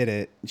who did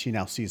it, she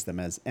now sees them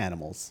as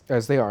animals.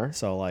 as they are.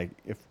 So, like,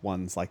 if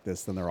one's like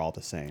this, then they're all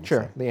the same.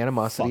 Sure, So, the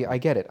animosity. fuck. I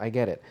get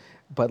it.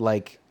 But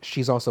like,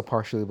 she's also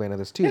partially blamed of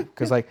this too,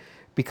 because like,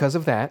 because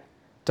of that,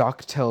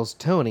 Doc tells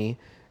Tony,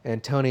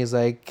 and Tony's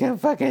like, "Can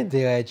fucking do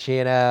it,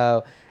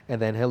 Chino."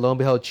 And then, lo and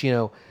behold,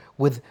 Chino,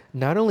 with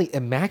not only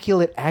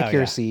immaculate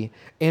accuracy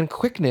and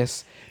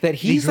quickness, that The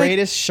he's like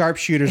greatest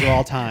sharpshooters of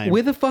all time.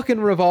 with a fucking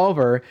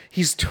revolver,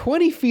 he's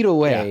 20 feet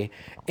away,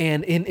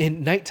 and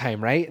in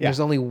nighttime, right? Yeah. There's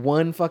only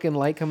one fucking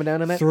light coming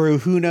down on that. through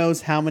who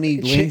knows how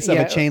many links of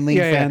a chain link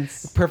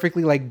fence.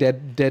 Perfectly like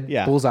dead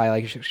Yeah. bullseye,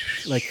 like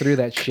like through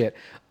that shit.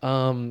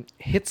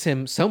 Hits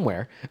him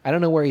somewhere. I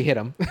don't know where he hit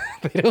him.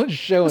 They don't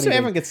show So anything.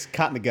 everyone gets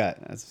caught in the gut.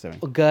 That's assuming.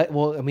 Gut.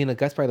 Well, I mean, the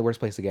gut's probably the worst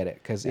place to get it,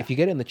 because if you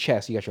get it in the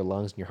chest, you got your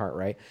lungs and your heart,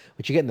 right?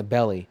 But you get in the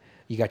belly,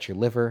 you got your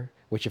liver.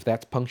 Which, if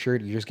that's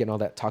punctured, you're just getting all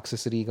that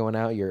toxicity going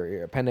out.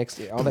 Your appendix,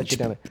 all that shit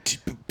down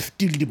there.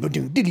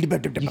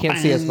 You can't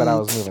see us, but I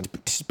was moving.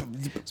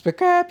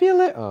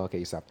 Spectacular. Oh, okay,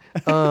 you stopped.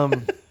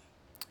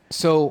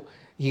 So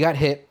he got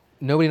hit.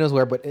 Nobody knows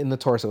where, but in the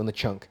torso, in the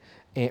trunk,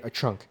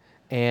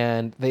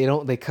 and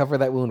they cover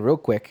that wound real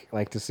quick,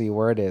 like to see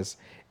where it is.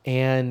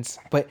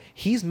 But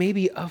he's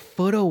maybe a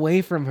foot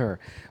away from her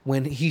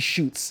when he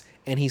shoots,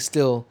 and he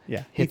still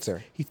hits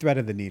her. He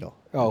threaded the needle.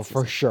 Oh,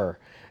 for sure.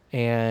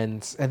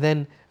 And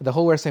then the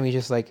whole rest of the time he's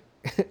just like,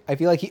 I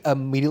feel like he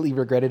immediately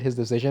regretted his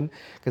decision,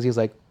 because he was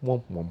like,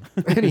 womp womp,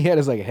 and he had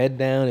his like head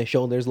down, his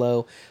shoulders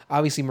low.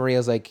 Obviously,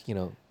 Maria's like, you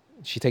know,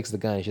 she takes the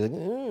gun, and she's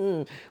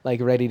like,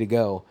 like ready to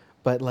go.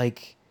 But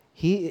like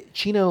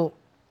Chino,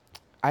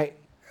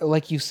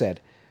 like you said,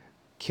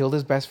 killed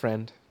his best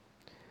friend,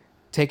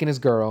 taken his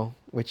girl,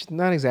 which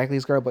not exactly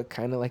his girl, but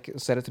kind of like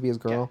set it to be his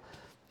girl,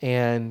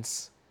 and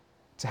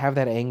to have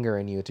that anger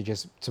in you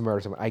to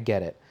murder someone, I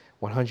get it,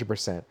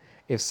 100%.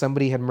 If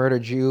somebody had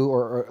murdered you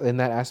or in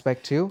that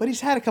aspect too, But he's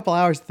had a couple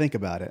hours to think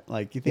about it.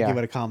 Like, you think he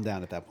would have calmed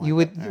down at that point. you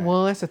would. but, all right.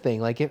 Well, that's the thing.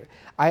 Like,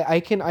 I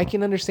can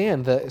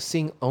understand the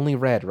seeing only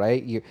red,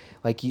 right?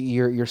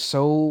 You're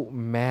so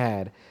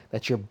mad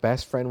that your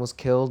best friend was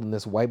killed, and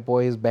this white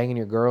boy is banging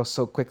your girl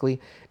so quickly.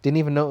 Didn't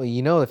even know.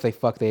 You know, if they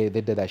fucked, they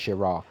did that shit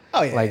raw.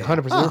 Oh, yeah, like yeah,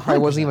 100%. yeah. There probably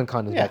wasn't 100%. even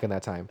condoms Yeah. back in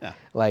that time. Yeah.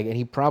 Like, and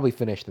he probably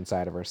finished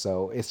inside of her.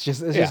 So it's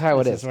just Yeah, how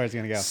it that's is. where it's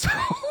gonna go. So,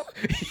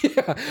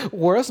 yeah,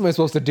 where else am I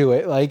supposed to do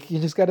it? Like, you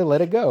just got to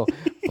let it go.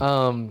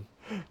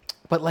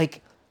 But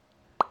like,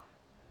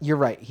 you're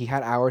right. He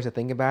had hours to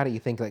think about it. You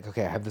think like,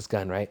 okay, I have this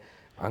gun, right?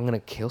 I'm gonna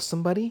kill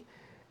somebody.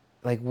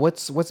 Like,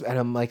 what's and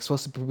I'm like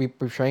supposed to be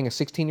portraying a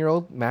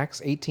 16-year-old,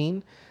 max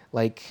 18.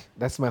 Like,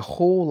 that's my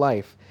whole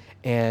life.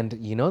 And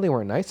you know, they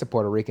weren't nice to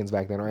Puerto Ricans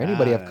back then, or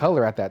anybody of Nah.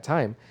 color at that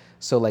time.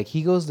 So like,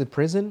 he goes to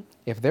prison.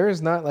 If there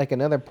is not like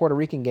another Puerto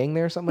Rican gang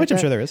there or something Which like I'm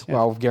that, sure there is, yeah.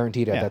 well,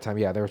 guaranteed at Yeah. that time,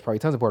 yeah, there was probably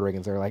tons of Puerto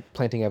Ricans that were like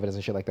planting evidence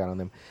and shit like that on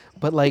them.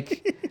 But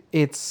like,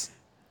 it's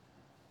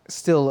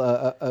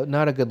still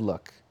not a good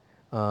look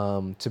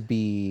to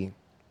be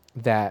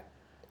that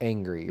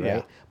angry, right?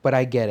 Yeah. But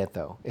I get it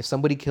though. If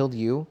somebody killed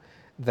you,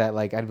 that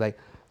like I'd be like,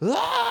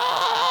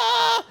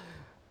 "Ah!"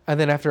 And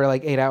then after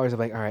like 8 hours, I'm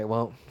like, all right,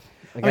 well,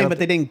 I mean, but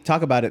they didn't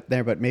talk about it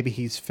there. But maybe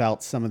he's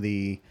felt some of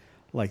the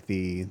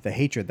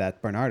hatred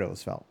that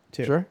Bernardo's felt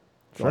too. Sure,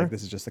 So, sure. like,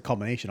 this is just the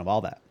culmination of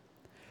all that.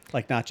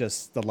 Like, not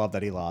just the love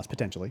that he lost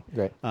potentially.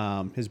 Right.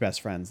 His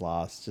best friends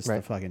lost. Just the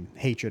Right. fucking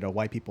hatred of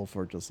white people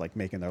for just like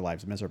making their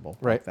lives miserable.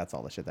 Right. Like, that's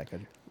all the shit that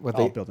could What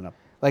all they- building up.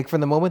 like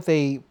from the moment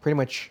they pretty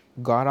much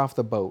got off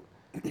the boat,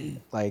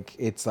 like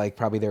it's like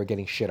probably they were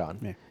getting shit on.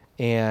 Yeah.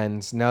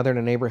 And now they're in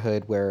a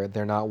neighborhood where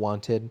they're not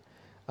wanted.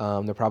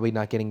 They're probably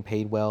not getting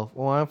paid well.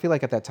 Well, I don't feel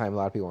like at that time a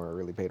lot of people weren't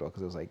really paid well,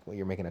 because it was like, well,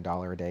 you're making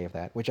 $1 a day of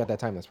that, which at that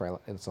time that's probably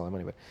it's a lot of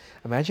money. But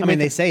imagine, I mean,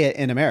 they making- say it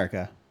in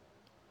America.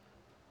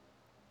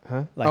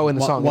 huh? Like, Oh, in the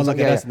one, song. One the look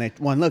song, at yeah, us and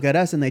one look at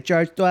us and they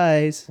charge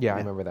twice. yeah, I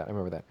remember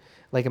that.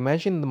 Like,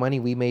 imagine the money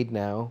we made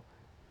now,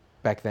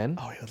 back then.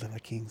 Oh, we would live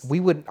like kings.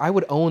 I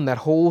would own that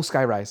whole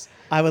skyrise.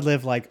 I would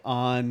live like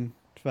on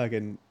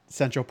fucking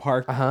Central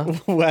Park Uh-huh.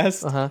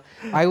 West.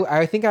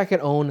 I think I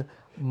could own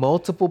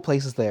multiple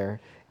places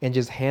there and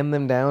just hand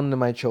them down to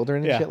my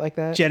children and Yeah. shit like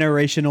that.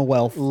 Generational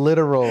wealth.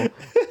 Literal.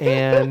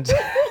 And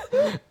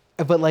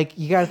but like,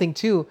 you gotta think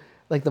too,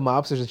 like the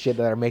mobsters and shit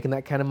that are making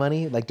that kind of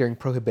money, like during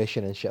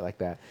Prohibition and shit like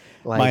that.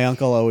 Like, My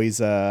uncle always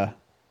so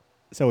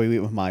we meet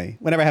with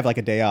whenever I have like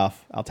a day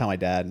off, I'll tell my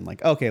dad and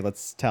like, okay,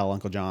 let's tell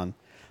Uncle John,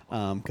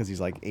 because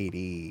he's like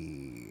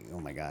 80. Oh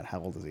my God, how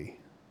old is he?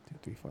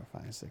 2, 3, 4,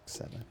 5, 6,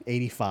 7,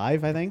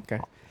 85, I think.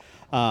 Okay.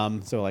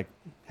 So like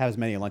have as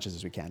many lunches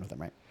as we can with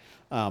him, right?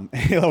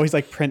 He'll always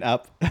like print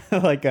up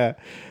like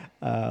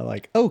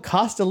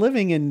cost of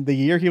living in the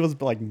year he was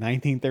like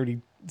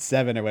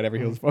 1937 or whatever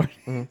he was born.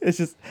 It's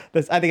just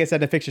this. I think I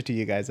sent a picture to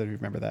you guys if you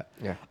remember that.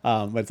 Yeah.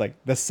 But it's like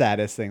the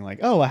saddest thing. Like,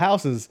 oh, a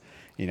house is,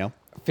 $10,000.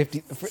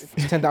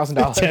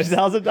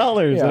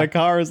 $10,000 Yeah. and a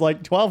car is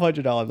like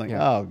 $1,200. Like,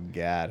 Yeah. oh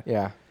God.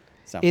 Yeah.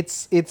 So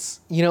It's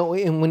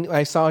and when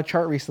I saw a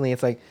chart recently,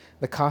 it's like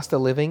the cost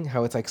of living,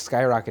 how it's like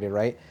skyrocketed,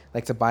 right?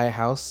 Like to buy a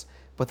house,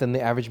 but then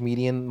the average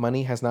median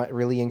money has not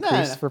really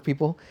increased no. for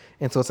people,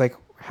 and so it's like,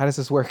 how does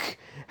this work?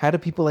 How do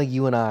people like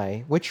you and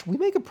I, which we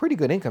make a pretty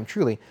good income,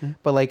 truly,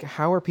 but like,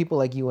 how are people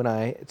like you and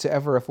I to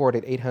ever afford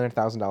an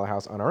 $800,000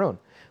 house on our own?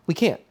 We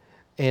can't,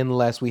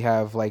 unless we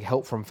have like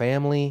help from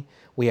family,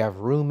 we have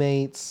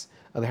roommates.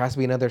 There has to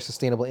be another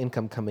sustainable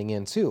income coming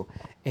in too,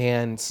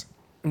 and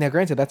now,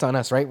 granted, that's on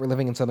us, right? We're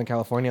living in Southern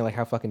California. Like,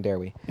 how fucking dare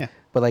we? Yeah.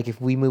 But like, if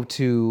we moved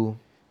to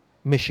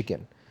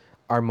Michigan,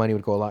 our money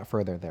would go a lot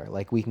further there.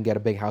 Like, we can get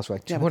a big house for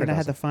like yeah, two but hundred. then I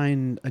had to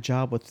find a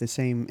job with the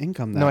same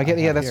income. That No, I get.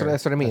 I Yeah, have here,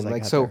 that's what I mean. as I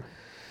Like, got so, there.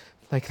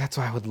 like that's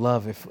why I would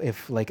love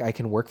if like I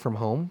can work from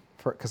home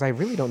for, because I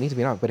really don't need to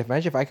be out. But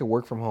imagine if I could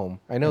work from home.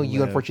 I know And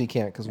you live. unfortunately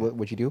can't because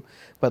what you do.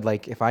 But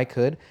like, if I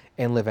could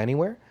and live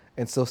anywhere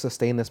and still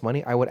sustain this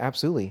money, I would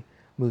absolutely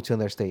move to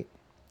another state.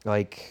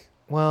 Like,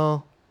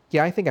 well,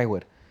 yeah, I think I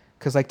would,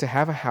 because like to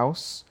have a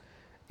house,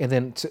 and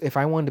then if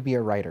I wanted to be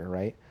a writer,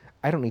 right?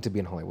 I don't need to be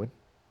in Hollywood.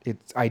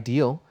 It's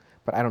ideal,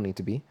 but I don't need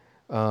to be.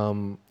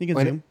 You can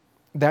when- Zoom.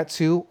 that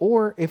too,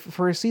 or if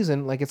for a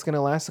season, like it's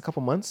gonna last a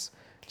couple months,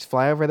 just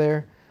fly over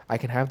there. I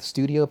can have the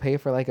studio pay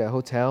for like a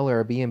hotel or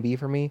a B&B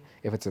for me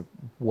if it's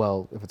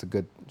a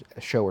good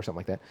show or something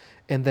like that,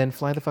 and then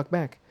fly the fuck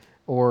back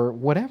or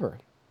whatever.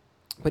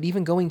 But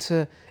even going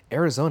to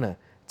Arizona,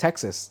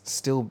 Texas,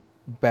 still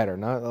better,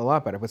 not a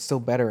lot better, but still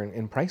better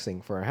in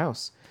pricing for a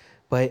house.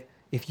 But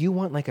if you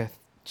want like a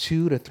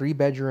 2 to 3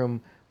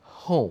 bedroom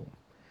home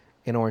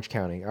in Orange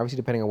County, obviously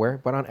depending on where,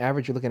 but on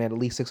average you're looking at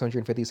least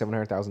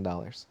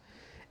 $650,000-$700,000.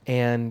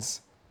 And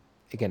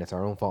again, it's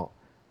our own fault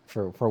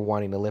for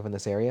wanting to live in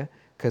this area.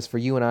 Because for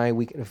you and I,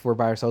 if we're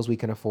by ourselves, we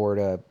can afford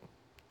an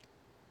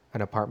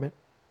apartment,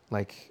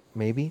 like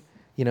maybe,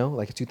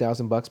 like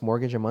 $2,000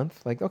 mortgage a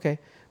month. Like, okay,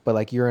 but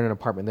like you're in an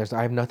apartment.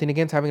 I have nothing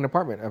against having an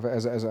apartment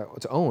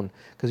to own,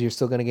 because you're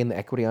still gonna gain the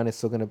equity on it.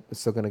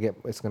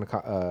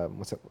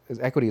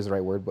 Equity is the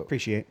right word, but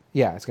Appreciate.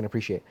 yeah, it's gonna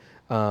appreciate.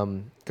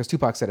 Because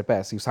Tupac said it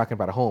best. He was talking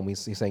about a home.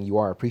 He's saying you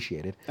are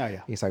appreciated. Oh,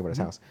 yeah. He's talking about his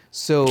house.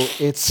 So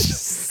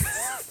it's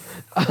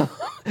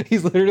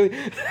he's literally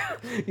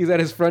he's at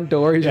his front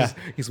door.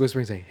 He's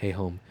whispering, saying, "Hey,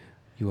 home,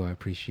 you are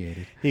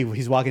appreciated."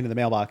 He's walking to the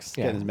mailbox,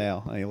 Yeah. getting his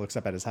mail, and he looks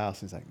up at his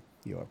house. And he's like,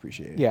 "You are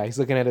appreciated." Yeah, he's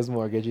looking at his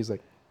mortgage. He's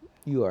like,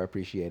 "You are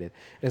appreciated."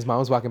 And his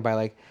mom's walking by,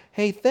 like,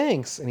 "Hey,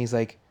 thanks." And he's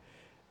like,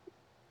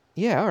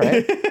 "Yeah, all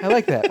right. I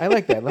like that. I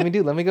like that. Let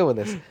me go with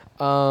this."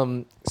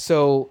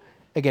 So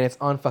again, it's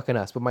on fucking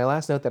us. But my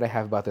last note that I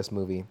have about this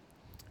movie,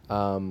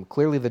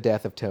 clearly the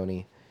death of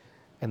Tony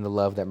and the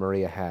love that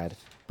Maria had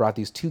brought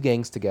these two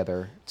gangs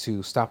together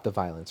to stop the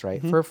violence,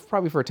 right?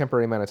 Probably for a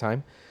temporary amount of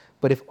time.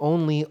 But if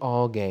only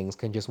all gangs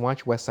can just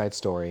watch West Side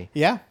Story,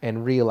 Yeah.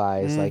 and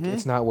realize like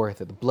it's not worth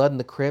it. The Blood and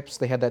the Crips,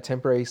 they had that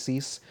temporary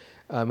cease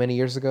many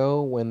years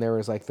ago when there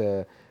was like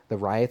the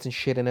riots and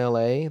shit in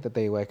LA, that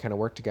they like kind of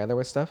worked together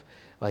with stuff.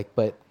 Like,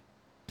 but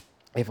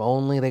if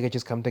only they could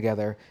just come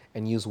together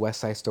and use West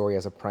Side Story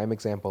as a prime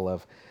example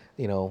of,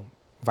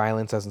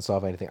 violence doesn't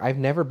solve anything. I've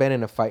never been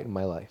in a fight in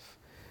my life.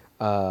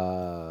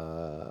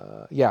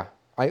 Yeah.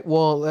 I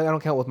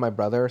don't count with my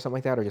brother or something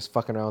like that, or just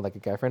fucking around with like a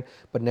guy friend,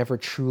 but never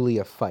truly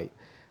a fight.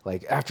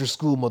 Like, after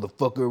school,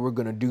 motherfucker, we're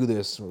gonna do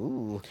this.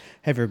 Ooh.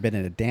 Have you ever been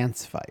in a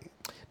dance fight?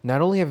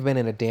 Not only have I been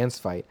in a dance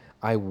fight,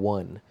 I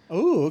won.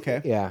 Oh,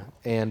 okay. Yeah,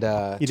 and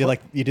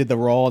You did the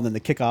roll and then the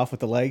kickoff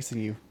with the legs,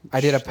 and you. I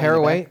did a shot in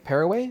the back.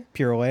 pirouette,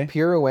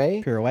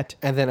 Pirouette.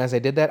 and then as I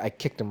did that, I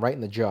kicked him right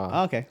in the jaw.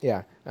 Oh, okay.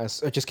 Yeah,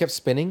 it just kept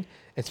spinning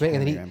and spinning,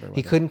 and remember then what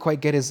he that- couldn't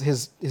quite get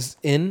his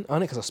in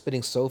on it because I was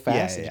spinning so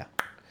fast. Yeah.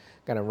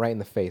 Got him right in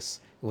the face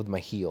with my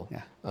heel.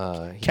 Yeah.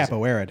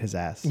 Capoeira at his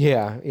ass.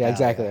 Yeah,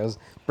 exactly. yeah. I was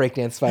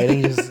breakdance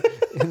fighting just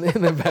in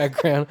the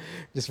background,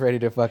 just ready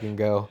to fucking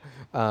go.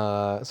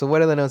 So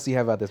what other notes do you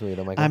have about this movie,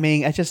 though, Michael? I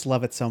mean, I just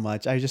love it so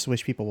much. I just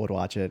wish people would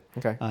watch it.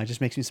 Okay. It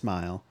just makes me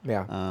smile.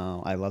 Yeah.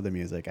 I love the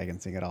music. I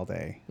can sing it all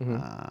day.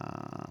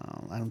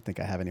 I don't think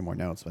I have any more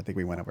notes. I think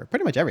we went over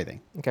pretty much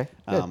everything. Okay,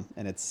 good.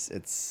 And it's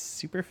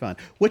super fun.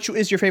 Which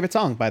is your favorite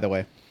song, by the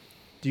way?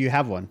 Do you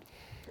have one?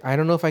 I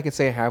don't know if I could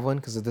say I have one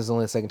because this is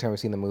only the second time I've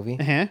seen the movie.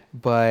 Uh-huh.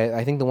 But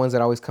I think the ones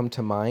that always come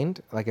to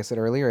mind, like I said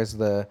earlier, is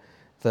when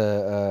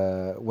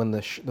they're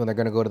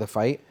gonna go to the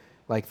fight,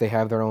 like they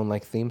have their own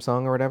like theme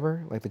song or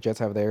whatever. Like the Jets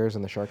have theirs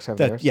and the Sharks have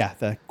theirs.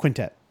 The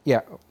quintet.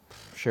 Yeah,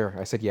 sure.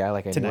 I said yeah,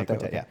 like I knew Tonight what that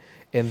Quintet,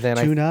 okay. And then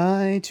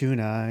Tonight.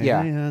 Yeah.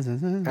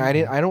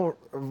 I don't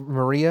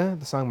Maria,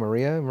 the song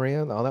Maria,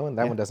 all that one.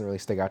 That one doesn't really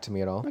stick out to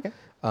me at all. Okay.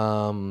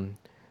 I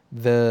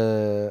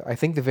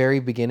think the very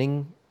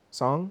beginning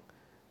song,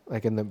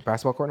 like in the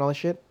basketball court and all that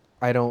shit,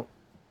 I don't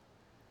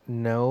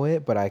know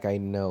it, but I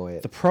know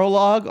it. The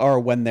prologue, or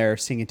when they're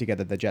singing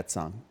together the Jet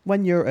song.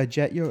 When you're a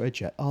jet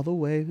all the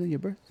way to your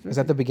birth. Is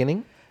that the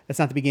beginning? It's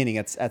not the beginning.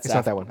 It's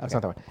Not that one. It's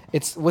not that one.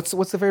 It's what's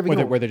the very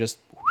beginning? where they're just.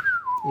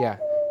 Yeah,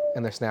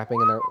 and they're snapping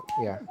and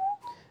they're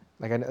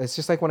like it's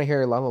just like when I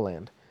hear La La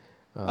Land.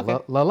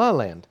 Okay. La La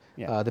Land.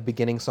 Yeah. The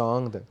beginning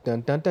song, the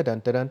dun dun dun dun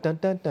dun dun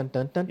dun dun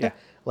dun dun Yeah. dun.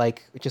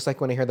 Like just like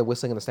when I hear the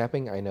whistling and the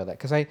snapping, I know that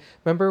because I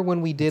remember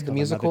when we did the Called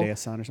musical Another Day of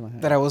Sun or something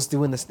like that that. I was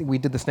doing this. We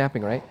did the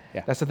snapping, right?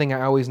 Yeah. That's the thing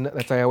I always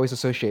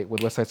associate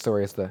with West Side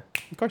Story is the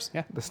Of course,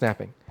 yeah.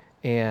 snapping,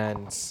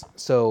 and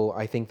so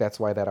I think that's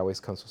why that always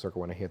comes full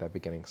circle when I hear that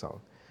beginning song.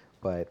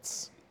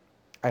 But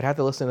I'd have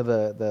to listen to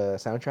the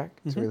soundtrack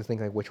to really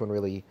think like which one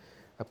really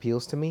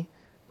appeals to me.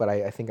 But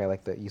I think I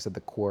like you said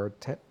the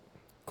quartet.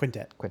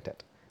 Quintet.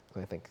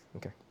 I think.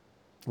 Okay.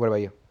 What about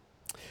you?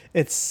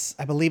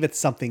 I believe it's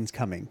Something's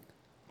Coming.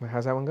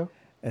 How's that one go?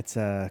 It's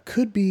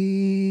could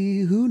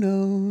be, who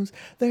knows?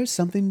 There's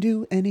something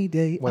due any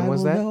day. When I was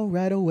will that? know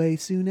right away,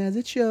 soon as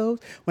it shows.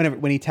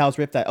 When he tells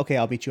Rip that, okay,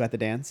 I'll meet you at the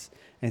dance,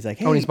 and he's like,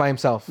 hey, Oh, and he's by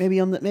himself. maybe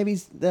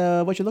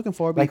what you're looking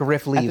for. Like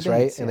Riff at the leaves,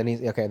 right? dance, And then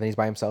he's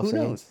by himself. who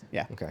singing. knows?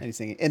 Yeah. Okay. And he's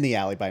singing in the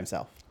alley by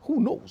himself. Who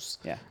knows?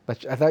 Yeah.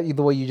 But I thought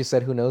the way you just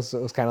said "who knows"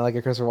 it was kind of like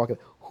a Christopher Walken.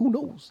 Who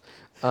knows?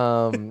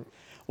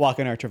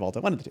 Walken or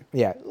Travolta, one of the two.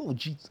 Yeah. Oh,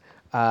 jeez.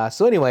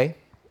 So anyway,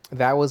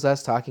 that was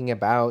us talking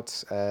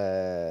about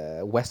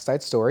West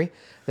Side Story.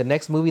 The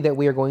next movie that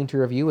we are going to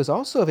review is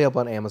also available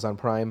on Amazon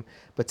Prime,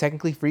 but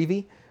technically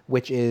freebie,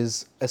 which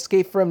is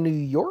Escape from New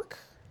York.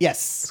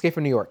 Yes. Escape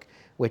from New York,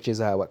 which is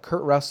what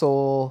Kurt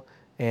Russell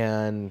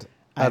and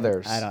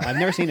others. I've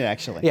never seen it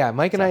actually. Yeah,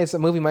 Mike and I, it's a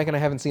movie Mike and I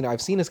haven't seen.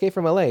 I've seen Escape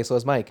from LA, so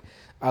has Mike,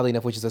 oddly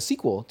enough, which is a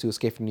sequel to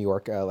Escape from New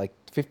York, like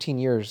 15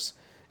 years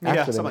Yeah,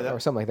 after something like that. or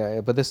something like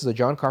that. But this is a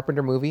John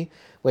Carpenter movie,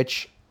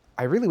 which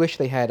I really wish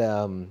they had.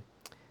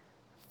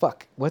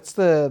 What's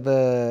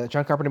the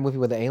John Carpenter movie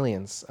with the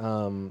aliens?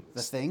 The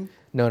Thing?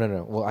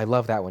 No. Well, I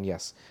love that one,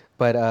 yes.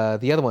 But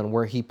the other one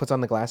where he puts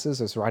on the glasses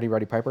is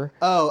Roddy Piper.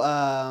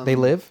 Oh, They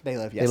Live? They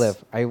Live, yes. They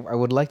Live. I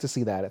would like to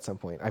see that at some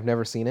point. I've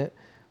never seen it,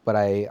 but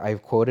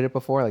I've quoted it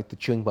before, like the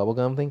chewing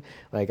bubblegum thing.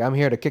 Like, I'm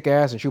here to kick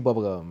ass and chew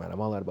bubblegum, and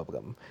I'm all out of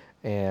bubblegum.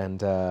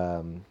 And,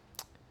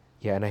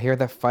 yeah, and I hear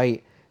that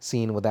fight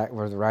scene with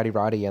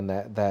Roddy and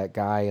that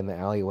guy in the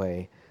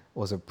alleyway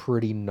was a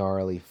pretty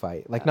gnarly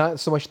fight. Like, not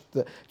so much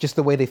just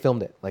the way they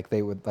filmed it. Like,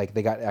 they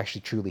got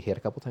actually truly hit a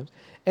couple times.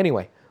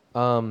 Anyway,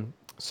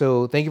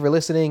 so thank you for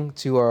listening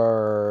to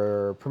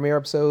our premiere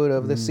episode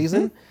of this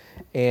season,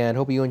 and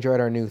hope you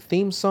enjoyed our new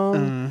theme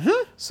song.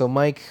 So,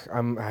 Mike,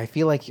 I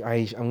feel like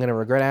I'm gonna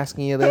regret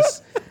asking you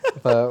this,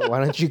 but why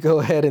don't you go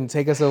ahead and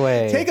take us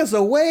away? Take us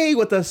away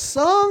with the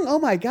song. Oh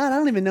my God, I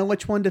don't even know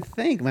which one to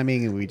think. I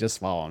mean, we just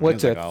follow What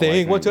to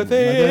think? What to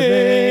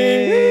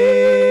think?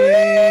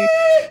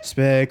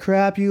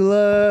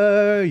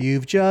 Spectacular,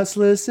 you've just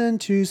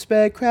listened to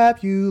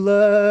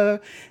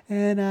Spectacular,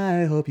 and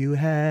I hope you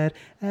had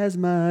as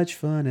much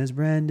fun as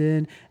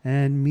Brandon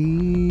and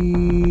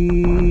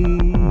me.